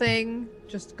spiritual thing.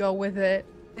 Just go with it.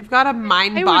 They've got a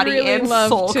mind, I would body, really and love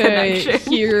soul to connection.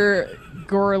 hear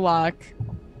Gorlock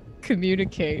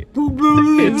communicate.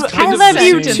 It's I kind of love the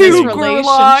you same too, thing.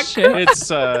 Gorlock.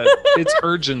 It's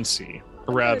urgency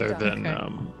rather than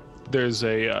Okay. there's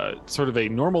a sort of a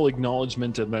normal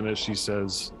acknowledgement, and then as she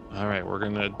says, all right, we're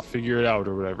gonna figure it out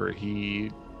or whatever,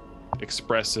 he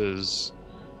expresses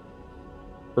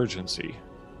urgency.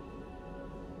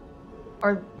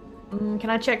 Or can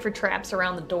I check for traps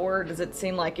around the door? Does it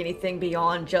seem like anything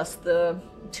beyond just the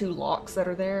 2 locks that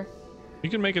are there? You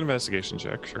can make an investigation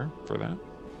check, sure, for that.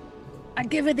 I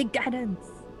give it the guidance.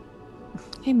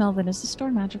 Hey Melvin, is the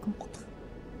store magical?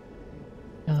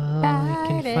 I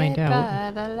can find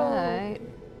out.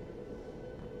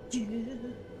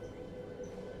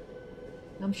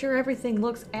 I'm sure everything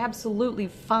looks absolutely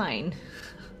fine.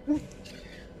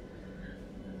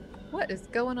 What is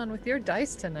going on with your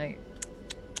dice tonight?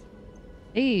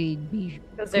 Hey,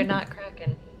 Because they're not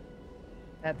cracking.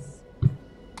 That's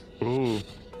Ooh.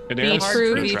 And Be Eris,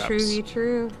 true, no be traps. true, be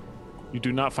true. You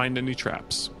do not find any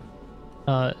traps.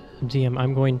 DM,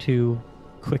 I'm going to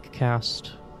quick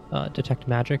cast detect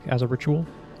magic as a ritual,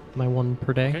 my one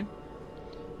per day. Okay.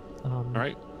 All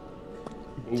right.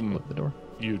 Boom. Look the door.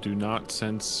 You do not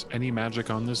sense any magic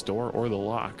on this door or the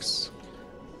locks.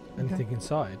 Anything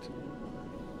inside?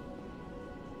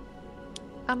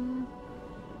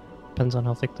 Depends on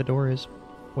how thick the door is,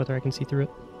 whether I can see through it.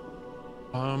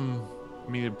 I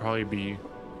mean, it'd probably be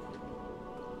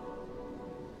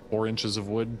 4 inches of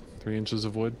wood, 3 inches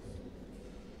of wood.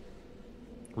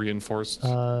 Reinforced.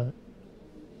 A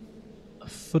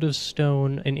foot of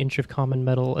stone, an inch of common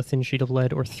metal, a thin sheet of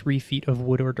lead, or 3 feet of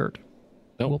wood or dirt.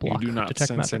 will Nope, you block do not detect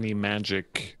sense magic. any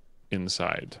magic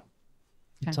inside.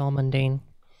 It's all mundane.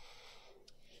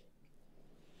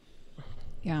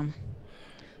 Yeah.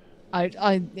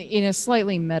 I, in a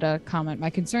slightly meta comment, my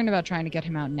concern about trying to get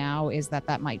him out now is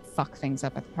that might fuck things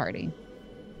up at the party.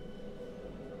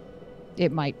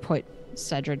 It might put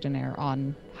Cedra Daenerys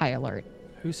on high alert.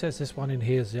 Who says this one in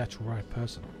here is the actual right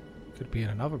person? Could be in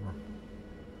another room.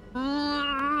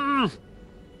 I'm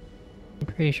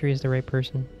pretty sure he's the right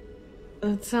person.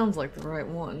 It sounds like the right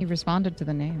one. He responded to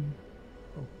the name.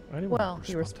 Well,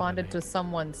 he responded to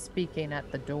someone speaking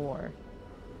at the door.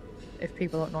 If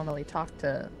people don't normally talk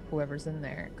to whoever's in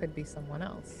there, it could be someone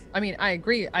else. I mean, I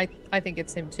agree. I think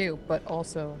it's him too, but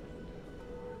also...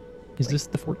 Is this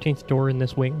the 14th door in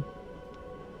this wing,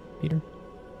 Peter?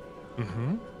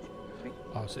 Mm-hmm.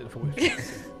 Oh, is it the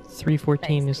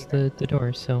 314 is the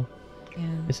door, so Yeah.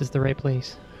 this is the right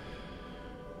place.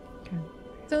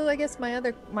 So I guess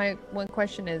my one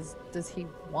question is, does he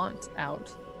want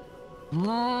out?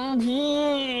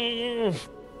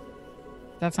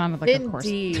 That sounded like a course.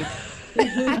 Indeed.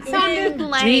 That sounded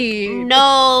like Indeed.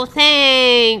 no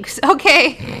thanks.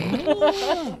 Okay.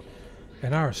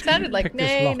 And ours. Sounded like pick this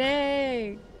nay, lock.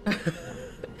 nay.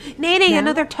 Nene,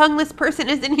 another tongueless person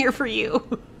is in here for you.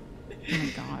 Oh my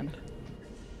god.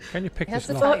 Can you pick Has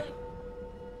this to lock? fight.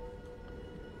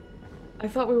 I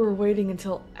thought we were waiting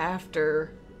until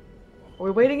after. Are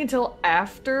we waiting until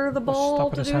after the ball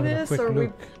Stopping to us do having a this? quick Or we?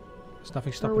 look. There's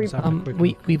nothing Are stopping we- us having a quick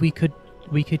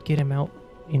look. We could get him out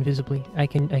invisibly. I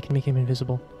can make him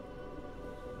invisible.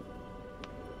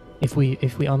 If we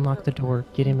unlock the door,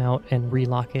 get him out, and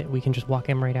relock it, we can just walk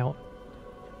him right out.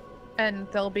 And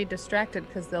they'll be distracted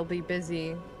because they'll be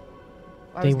busy.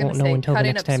 I They was gonna won't know say until the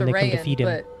cutting next up time they come to Sorayan, feed him.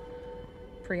 But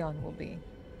Prion will be.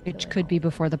 Which could be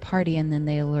before the party, and then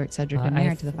they alert Cedra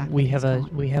Daenerys to the fact we that have he's a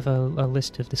gone. we have a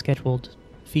list of the scheduled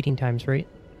feeding times, right,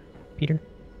 Peter?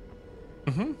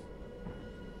 Mm-hmm.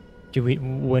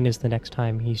 When is the next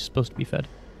time he's supposed to be fed?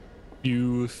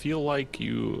 You feel like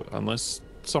unless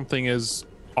something is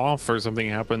off or something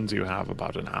happens, you have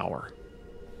about an hour.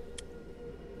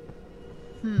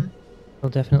 He'll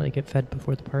definitely get fed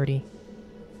before the party.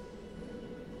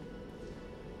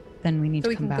 Then we need So to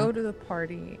we come can back. go to the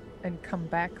party and come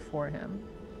back for him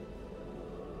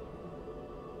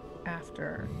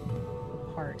after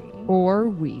the party. Or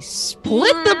we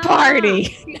split the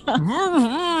party.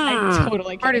 I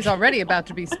totally Party's already about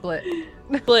to be split.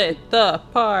 Split the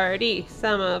party.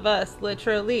 Some of us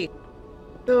literally.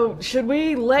 So should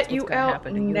we let That's you what's gonna out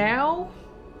happen to you. now,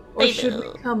 or They should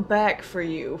do. we come back for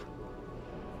you?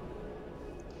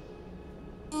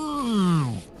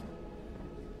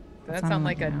 That sounds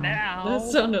like a now.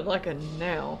 That sounded like a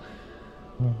now.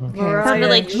 Mhm. Mariah, Sounded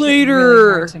like you- really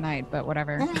later. hard tonight, but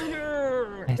whatever.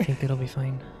 I think it'll be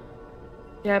fine.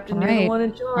 Captain, you're the Alright, one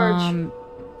in charge.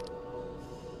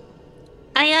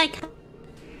 I like.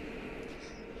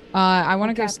 I want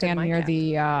to go Captain, stand my near captain.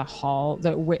 the hall,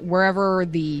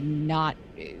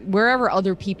 wherever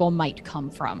other people might come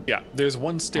from. Yeah, there's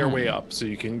one stairway up, so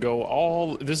you can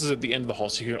go this is at the end of the hall,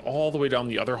 so you can go all the way down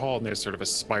the other hall, and there's sort of a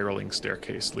spiraling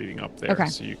staircase leading up there. Okay.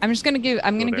 So you I'm just gonna give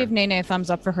there. give Nene a thumbs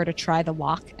up for her to try the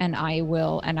lock, and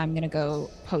I'm gonna go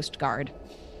post guard.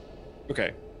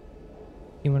 Okay.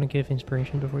 You want to give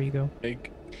inspiration before you go?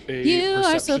 Make a You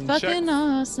are so perception fucking check.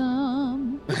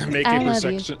 awesome. Make I a love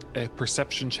you.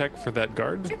 perception check for that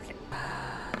guard.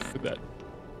 For that.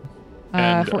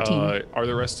 14. Are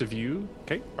the rest of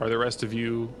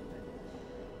you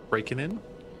breaking in?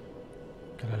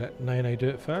 Can I let Nene do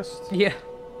it first? Yeah.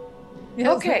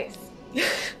 Okay.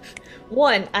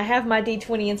 One, I have my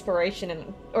D20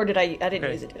 inspiration, or did I? I didn't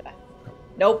Okay. use it, did I?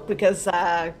 Nope, because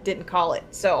I didn't call it.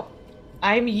 So,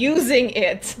 I'm using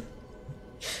it.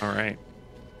 All right.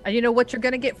 And you know what you're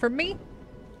gonna get from me?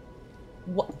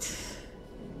 What?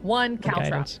 One caltrop.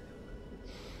 Guidance.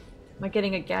 Am I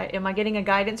getting a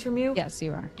guidance from you? Yes,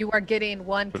 you are. You are getting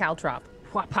one caltrop.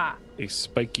 Whapa. A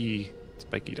spiky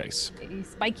dice. A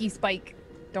spiky spike.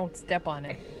 Don't step on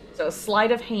it. So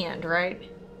sleight of hand, right?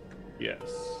 Yes.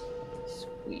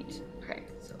 Sweet. Okay,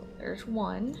 so there's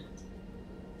one.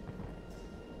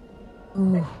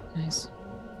 Ooh, nice.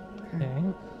 Okay.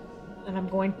 And I'm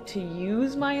going to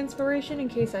use my inspiration in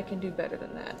case I can do better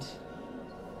than that.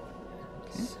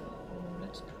 Okay. So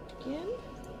let's do it again.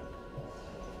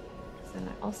 Then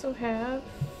I also have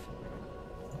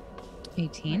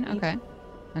 18. Okay.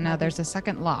 And now there's a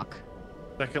second lock.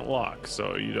 Second lock,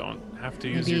 so you don't have to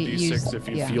use Maybe your d6 use- if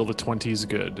you yeah. feel the 20 is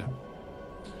good.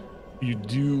 You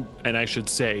do, and I should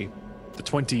say, the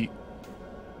 20,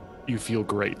 you feel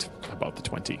great about the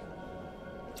 20.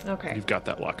 okay. You've got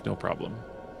that lock, no problem.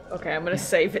 Okay, I'm gonna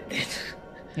save it then.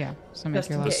 Yeah. So make Just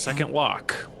your in lock. The case. second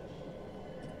lock.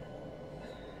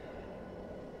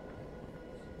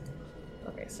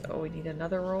 Okay, so we need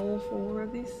another roll for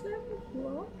the seventh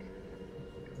lock.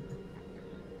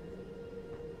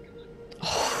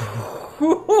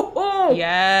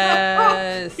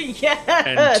 Yes. Yes.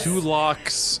 And 2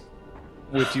 locks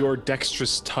with your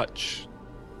dexterous touch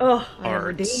Oh, I am are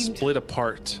redeemed. split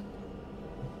apart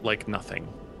like nothing.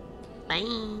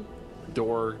 Bye.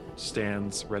 Door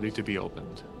stands ready to be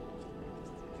opened.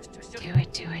 Do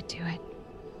it, do it, do it.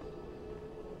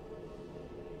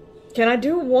 Can I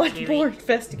do one more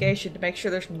investigation to make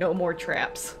sure there's no more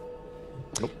traps?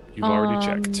 Nope, you've already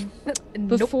Um, checked.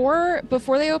 Before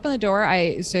they open the door,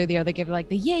 they give like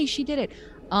the yay, she did it.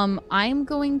 I'm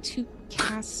going to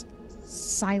cast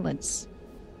silence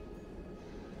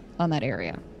on that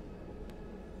area.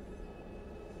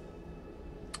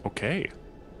 Okay.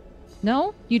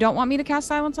 No? You don't want me to cast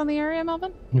silence on the area,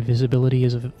 Melvin? Invisibility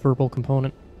is a verbal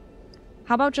component.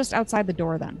 How about just outside the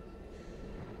door then?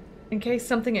 In case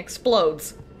something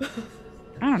explodes.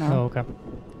 I don't know. Oh, okay.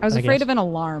 I was I afraid guess. of an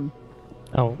alarm.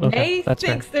 Oh, okay. May That's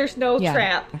thinks fair. there's no Yeah.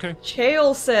 trap. Okay.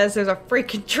 Chael says there's a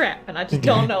freaking trap, and I just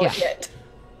don't know it Yeah. yet.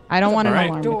 I don't want an Alright.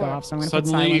 alarm to go Door. off, so I'm going to put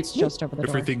Suddenly, silence just over the door.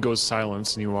 everything goes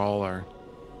silence, and you all are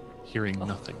hearing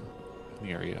nothing in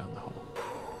the area in the hall.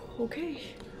 Okay.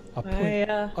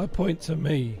 I point to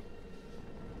me,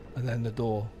 and then the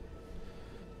door.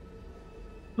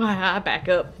 I back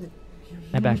up.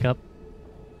 I back up.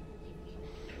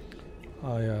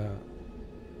 I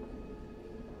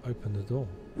open the door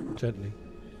gently.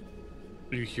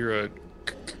 You hear a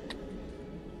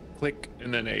click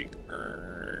and then a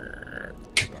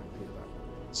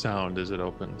sound as it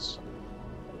opens.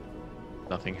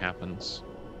 Nothing happens.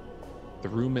 The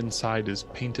room inside is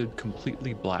painted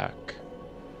completely black,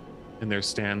 and there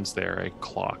stands there a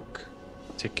clock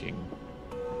ticking,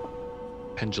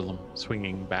 pendulum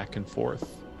swinging back and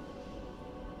forth.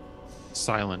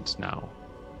 Silent now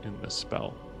in the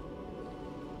spell.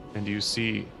 And you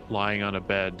see lying on a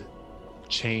bed,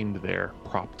 chained there,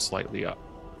 propped slightly up,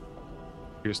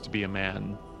 appears to be a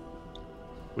man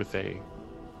with a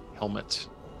helmet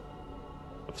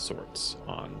of sorts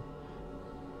on,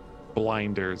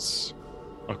 blinders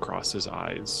across his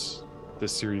eyes, the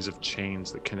series of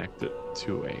chains that connect it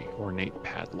to a ornate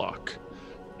padlock,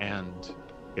 and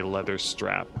a leather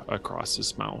strap across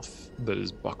his mouth that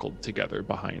is buckled together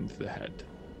behind the head.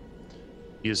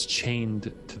 He is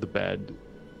chained to the bed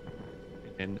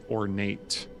in an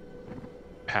ornate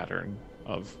pattern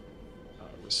of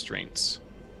restraints.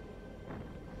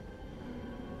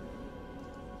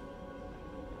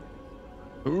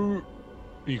 Ooh.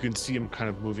 You can see him kind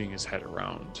of moving his head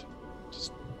around,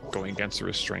 just going against the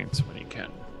restraints when he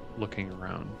can, looking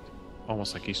around,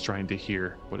 almost like he's trying to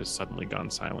hear what has suddenly gone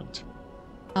silent.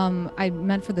 I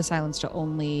meant for the silence to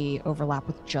only overlap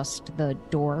with just the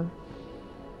door,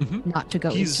 not to go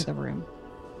into the room.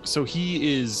 So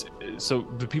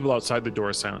the people outside the door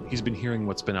are silent. He's been hearing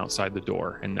what's been outside the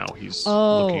door, and now he's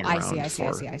looking around I see.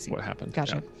 for what happened.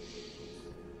 Gotcha.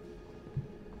 Yeah.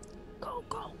 Go,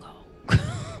 go, go.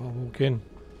 I'll walk in.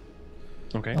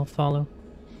 Okay. I'll follow.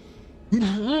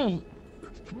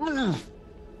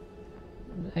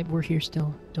 We're here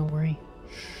still. Don't worry.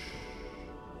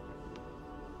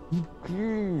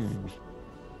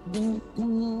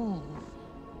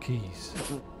 Keys.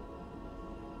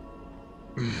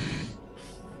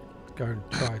 Go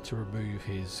and try to remove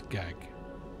his gag.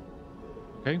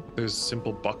 Okay. There's a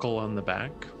simple buckle on the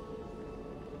back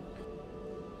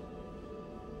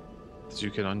that you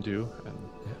can undo and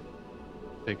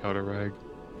take out a rag.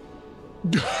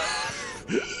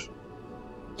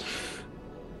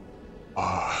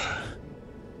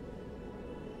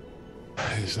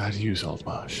 Is that you,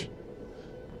 Saltmarsh?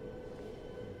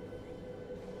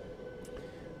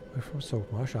 We're from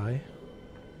Saltmarsh, aye?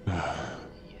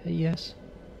 Yes.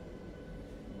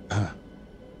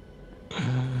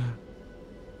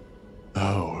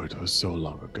 Oh, it was so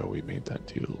long ago we made that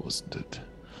deal, wasn't it?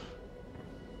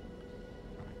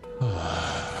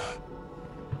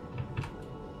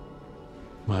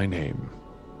 My name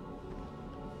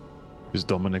is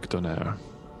Dominic Donaire.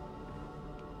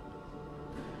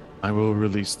 I will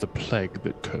release the plague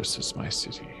that curses my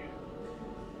city.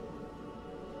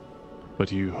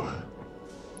 But you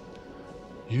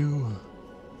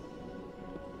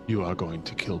are going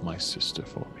to kill my sister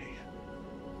for me.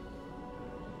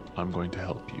 I'm going to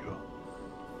help you.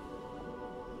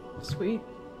 Sweet.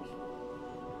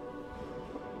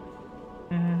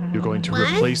 You're going to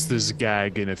replace this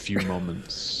gag in a few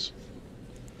moments.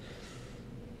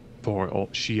 For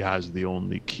she has the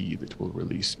only key that will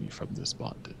release me from this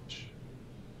bondage.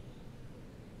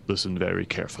 Listen very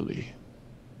carefully.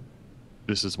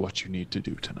 This is what you need to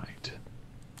do tonight.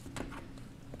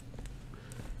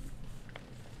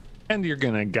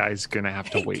 And guys have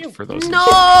to wait for those. No,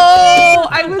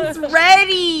 I was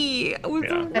ready. I was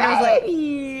And I was like,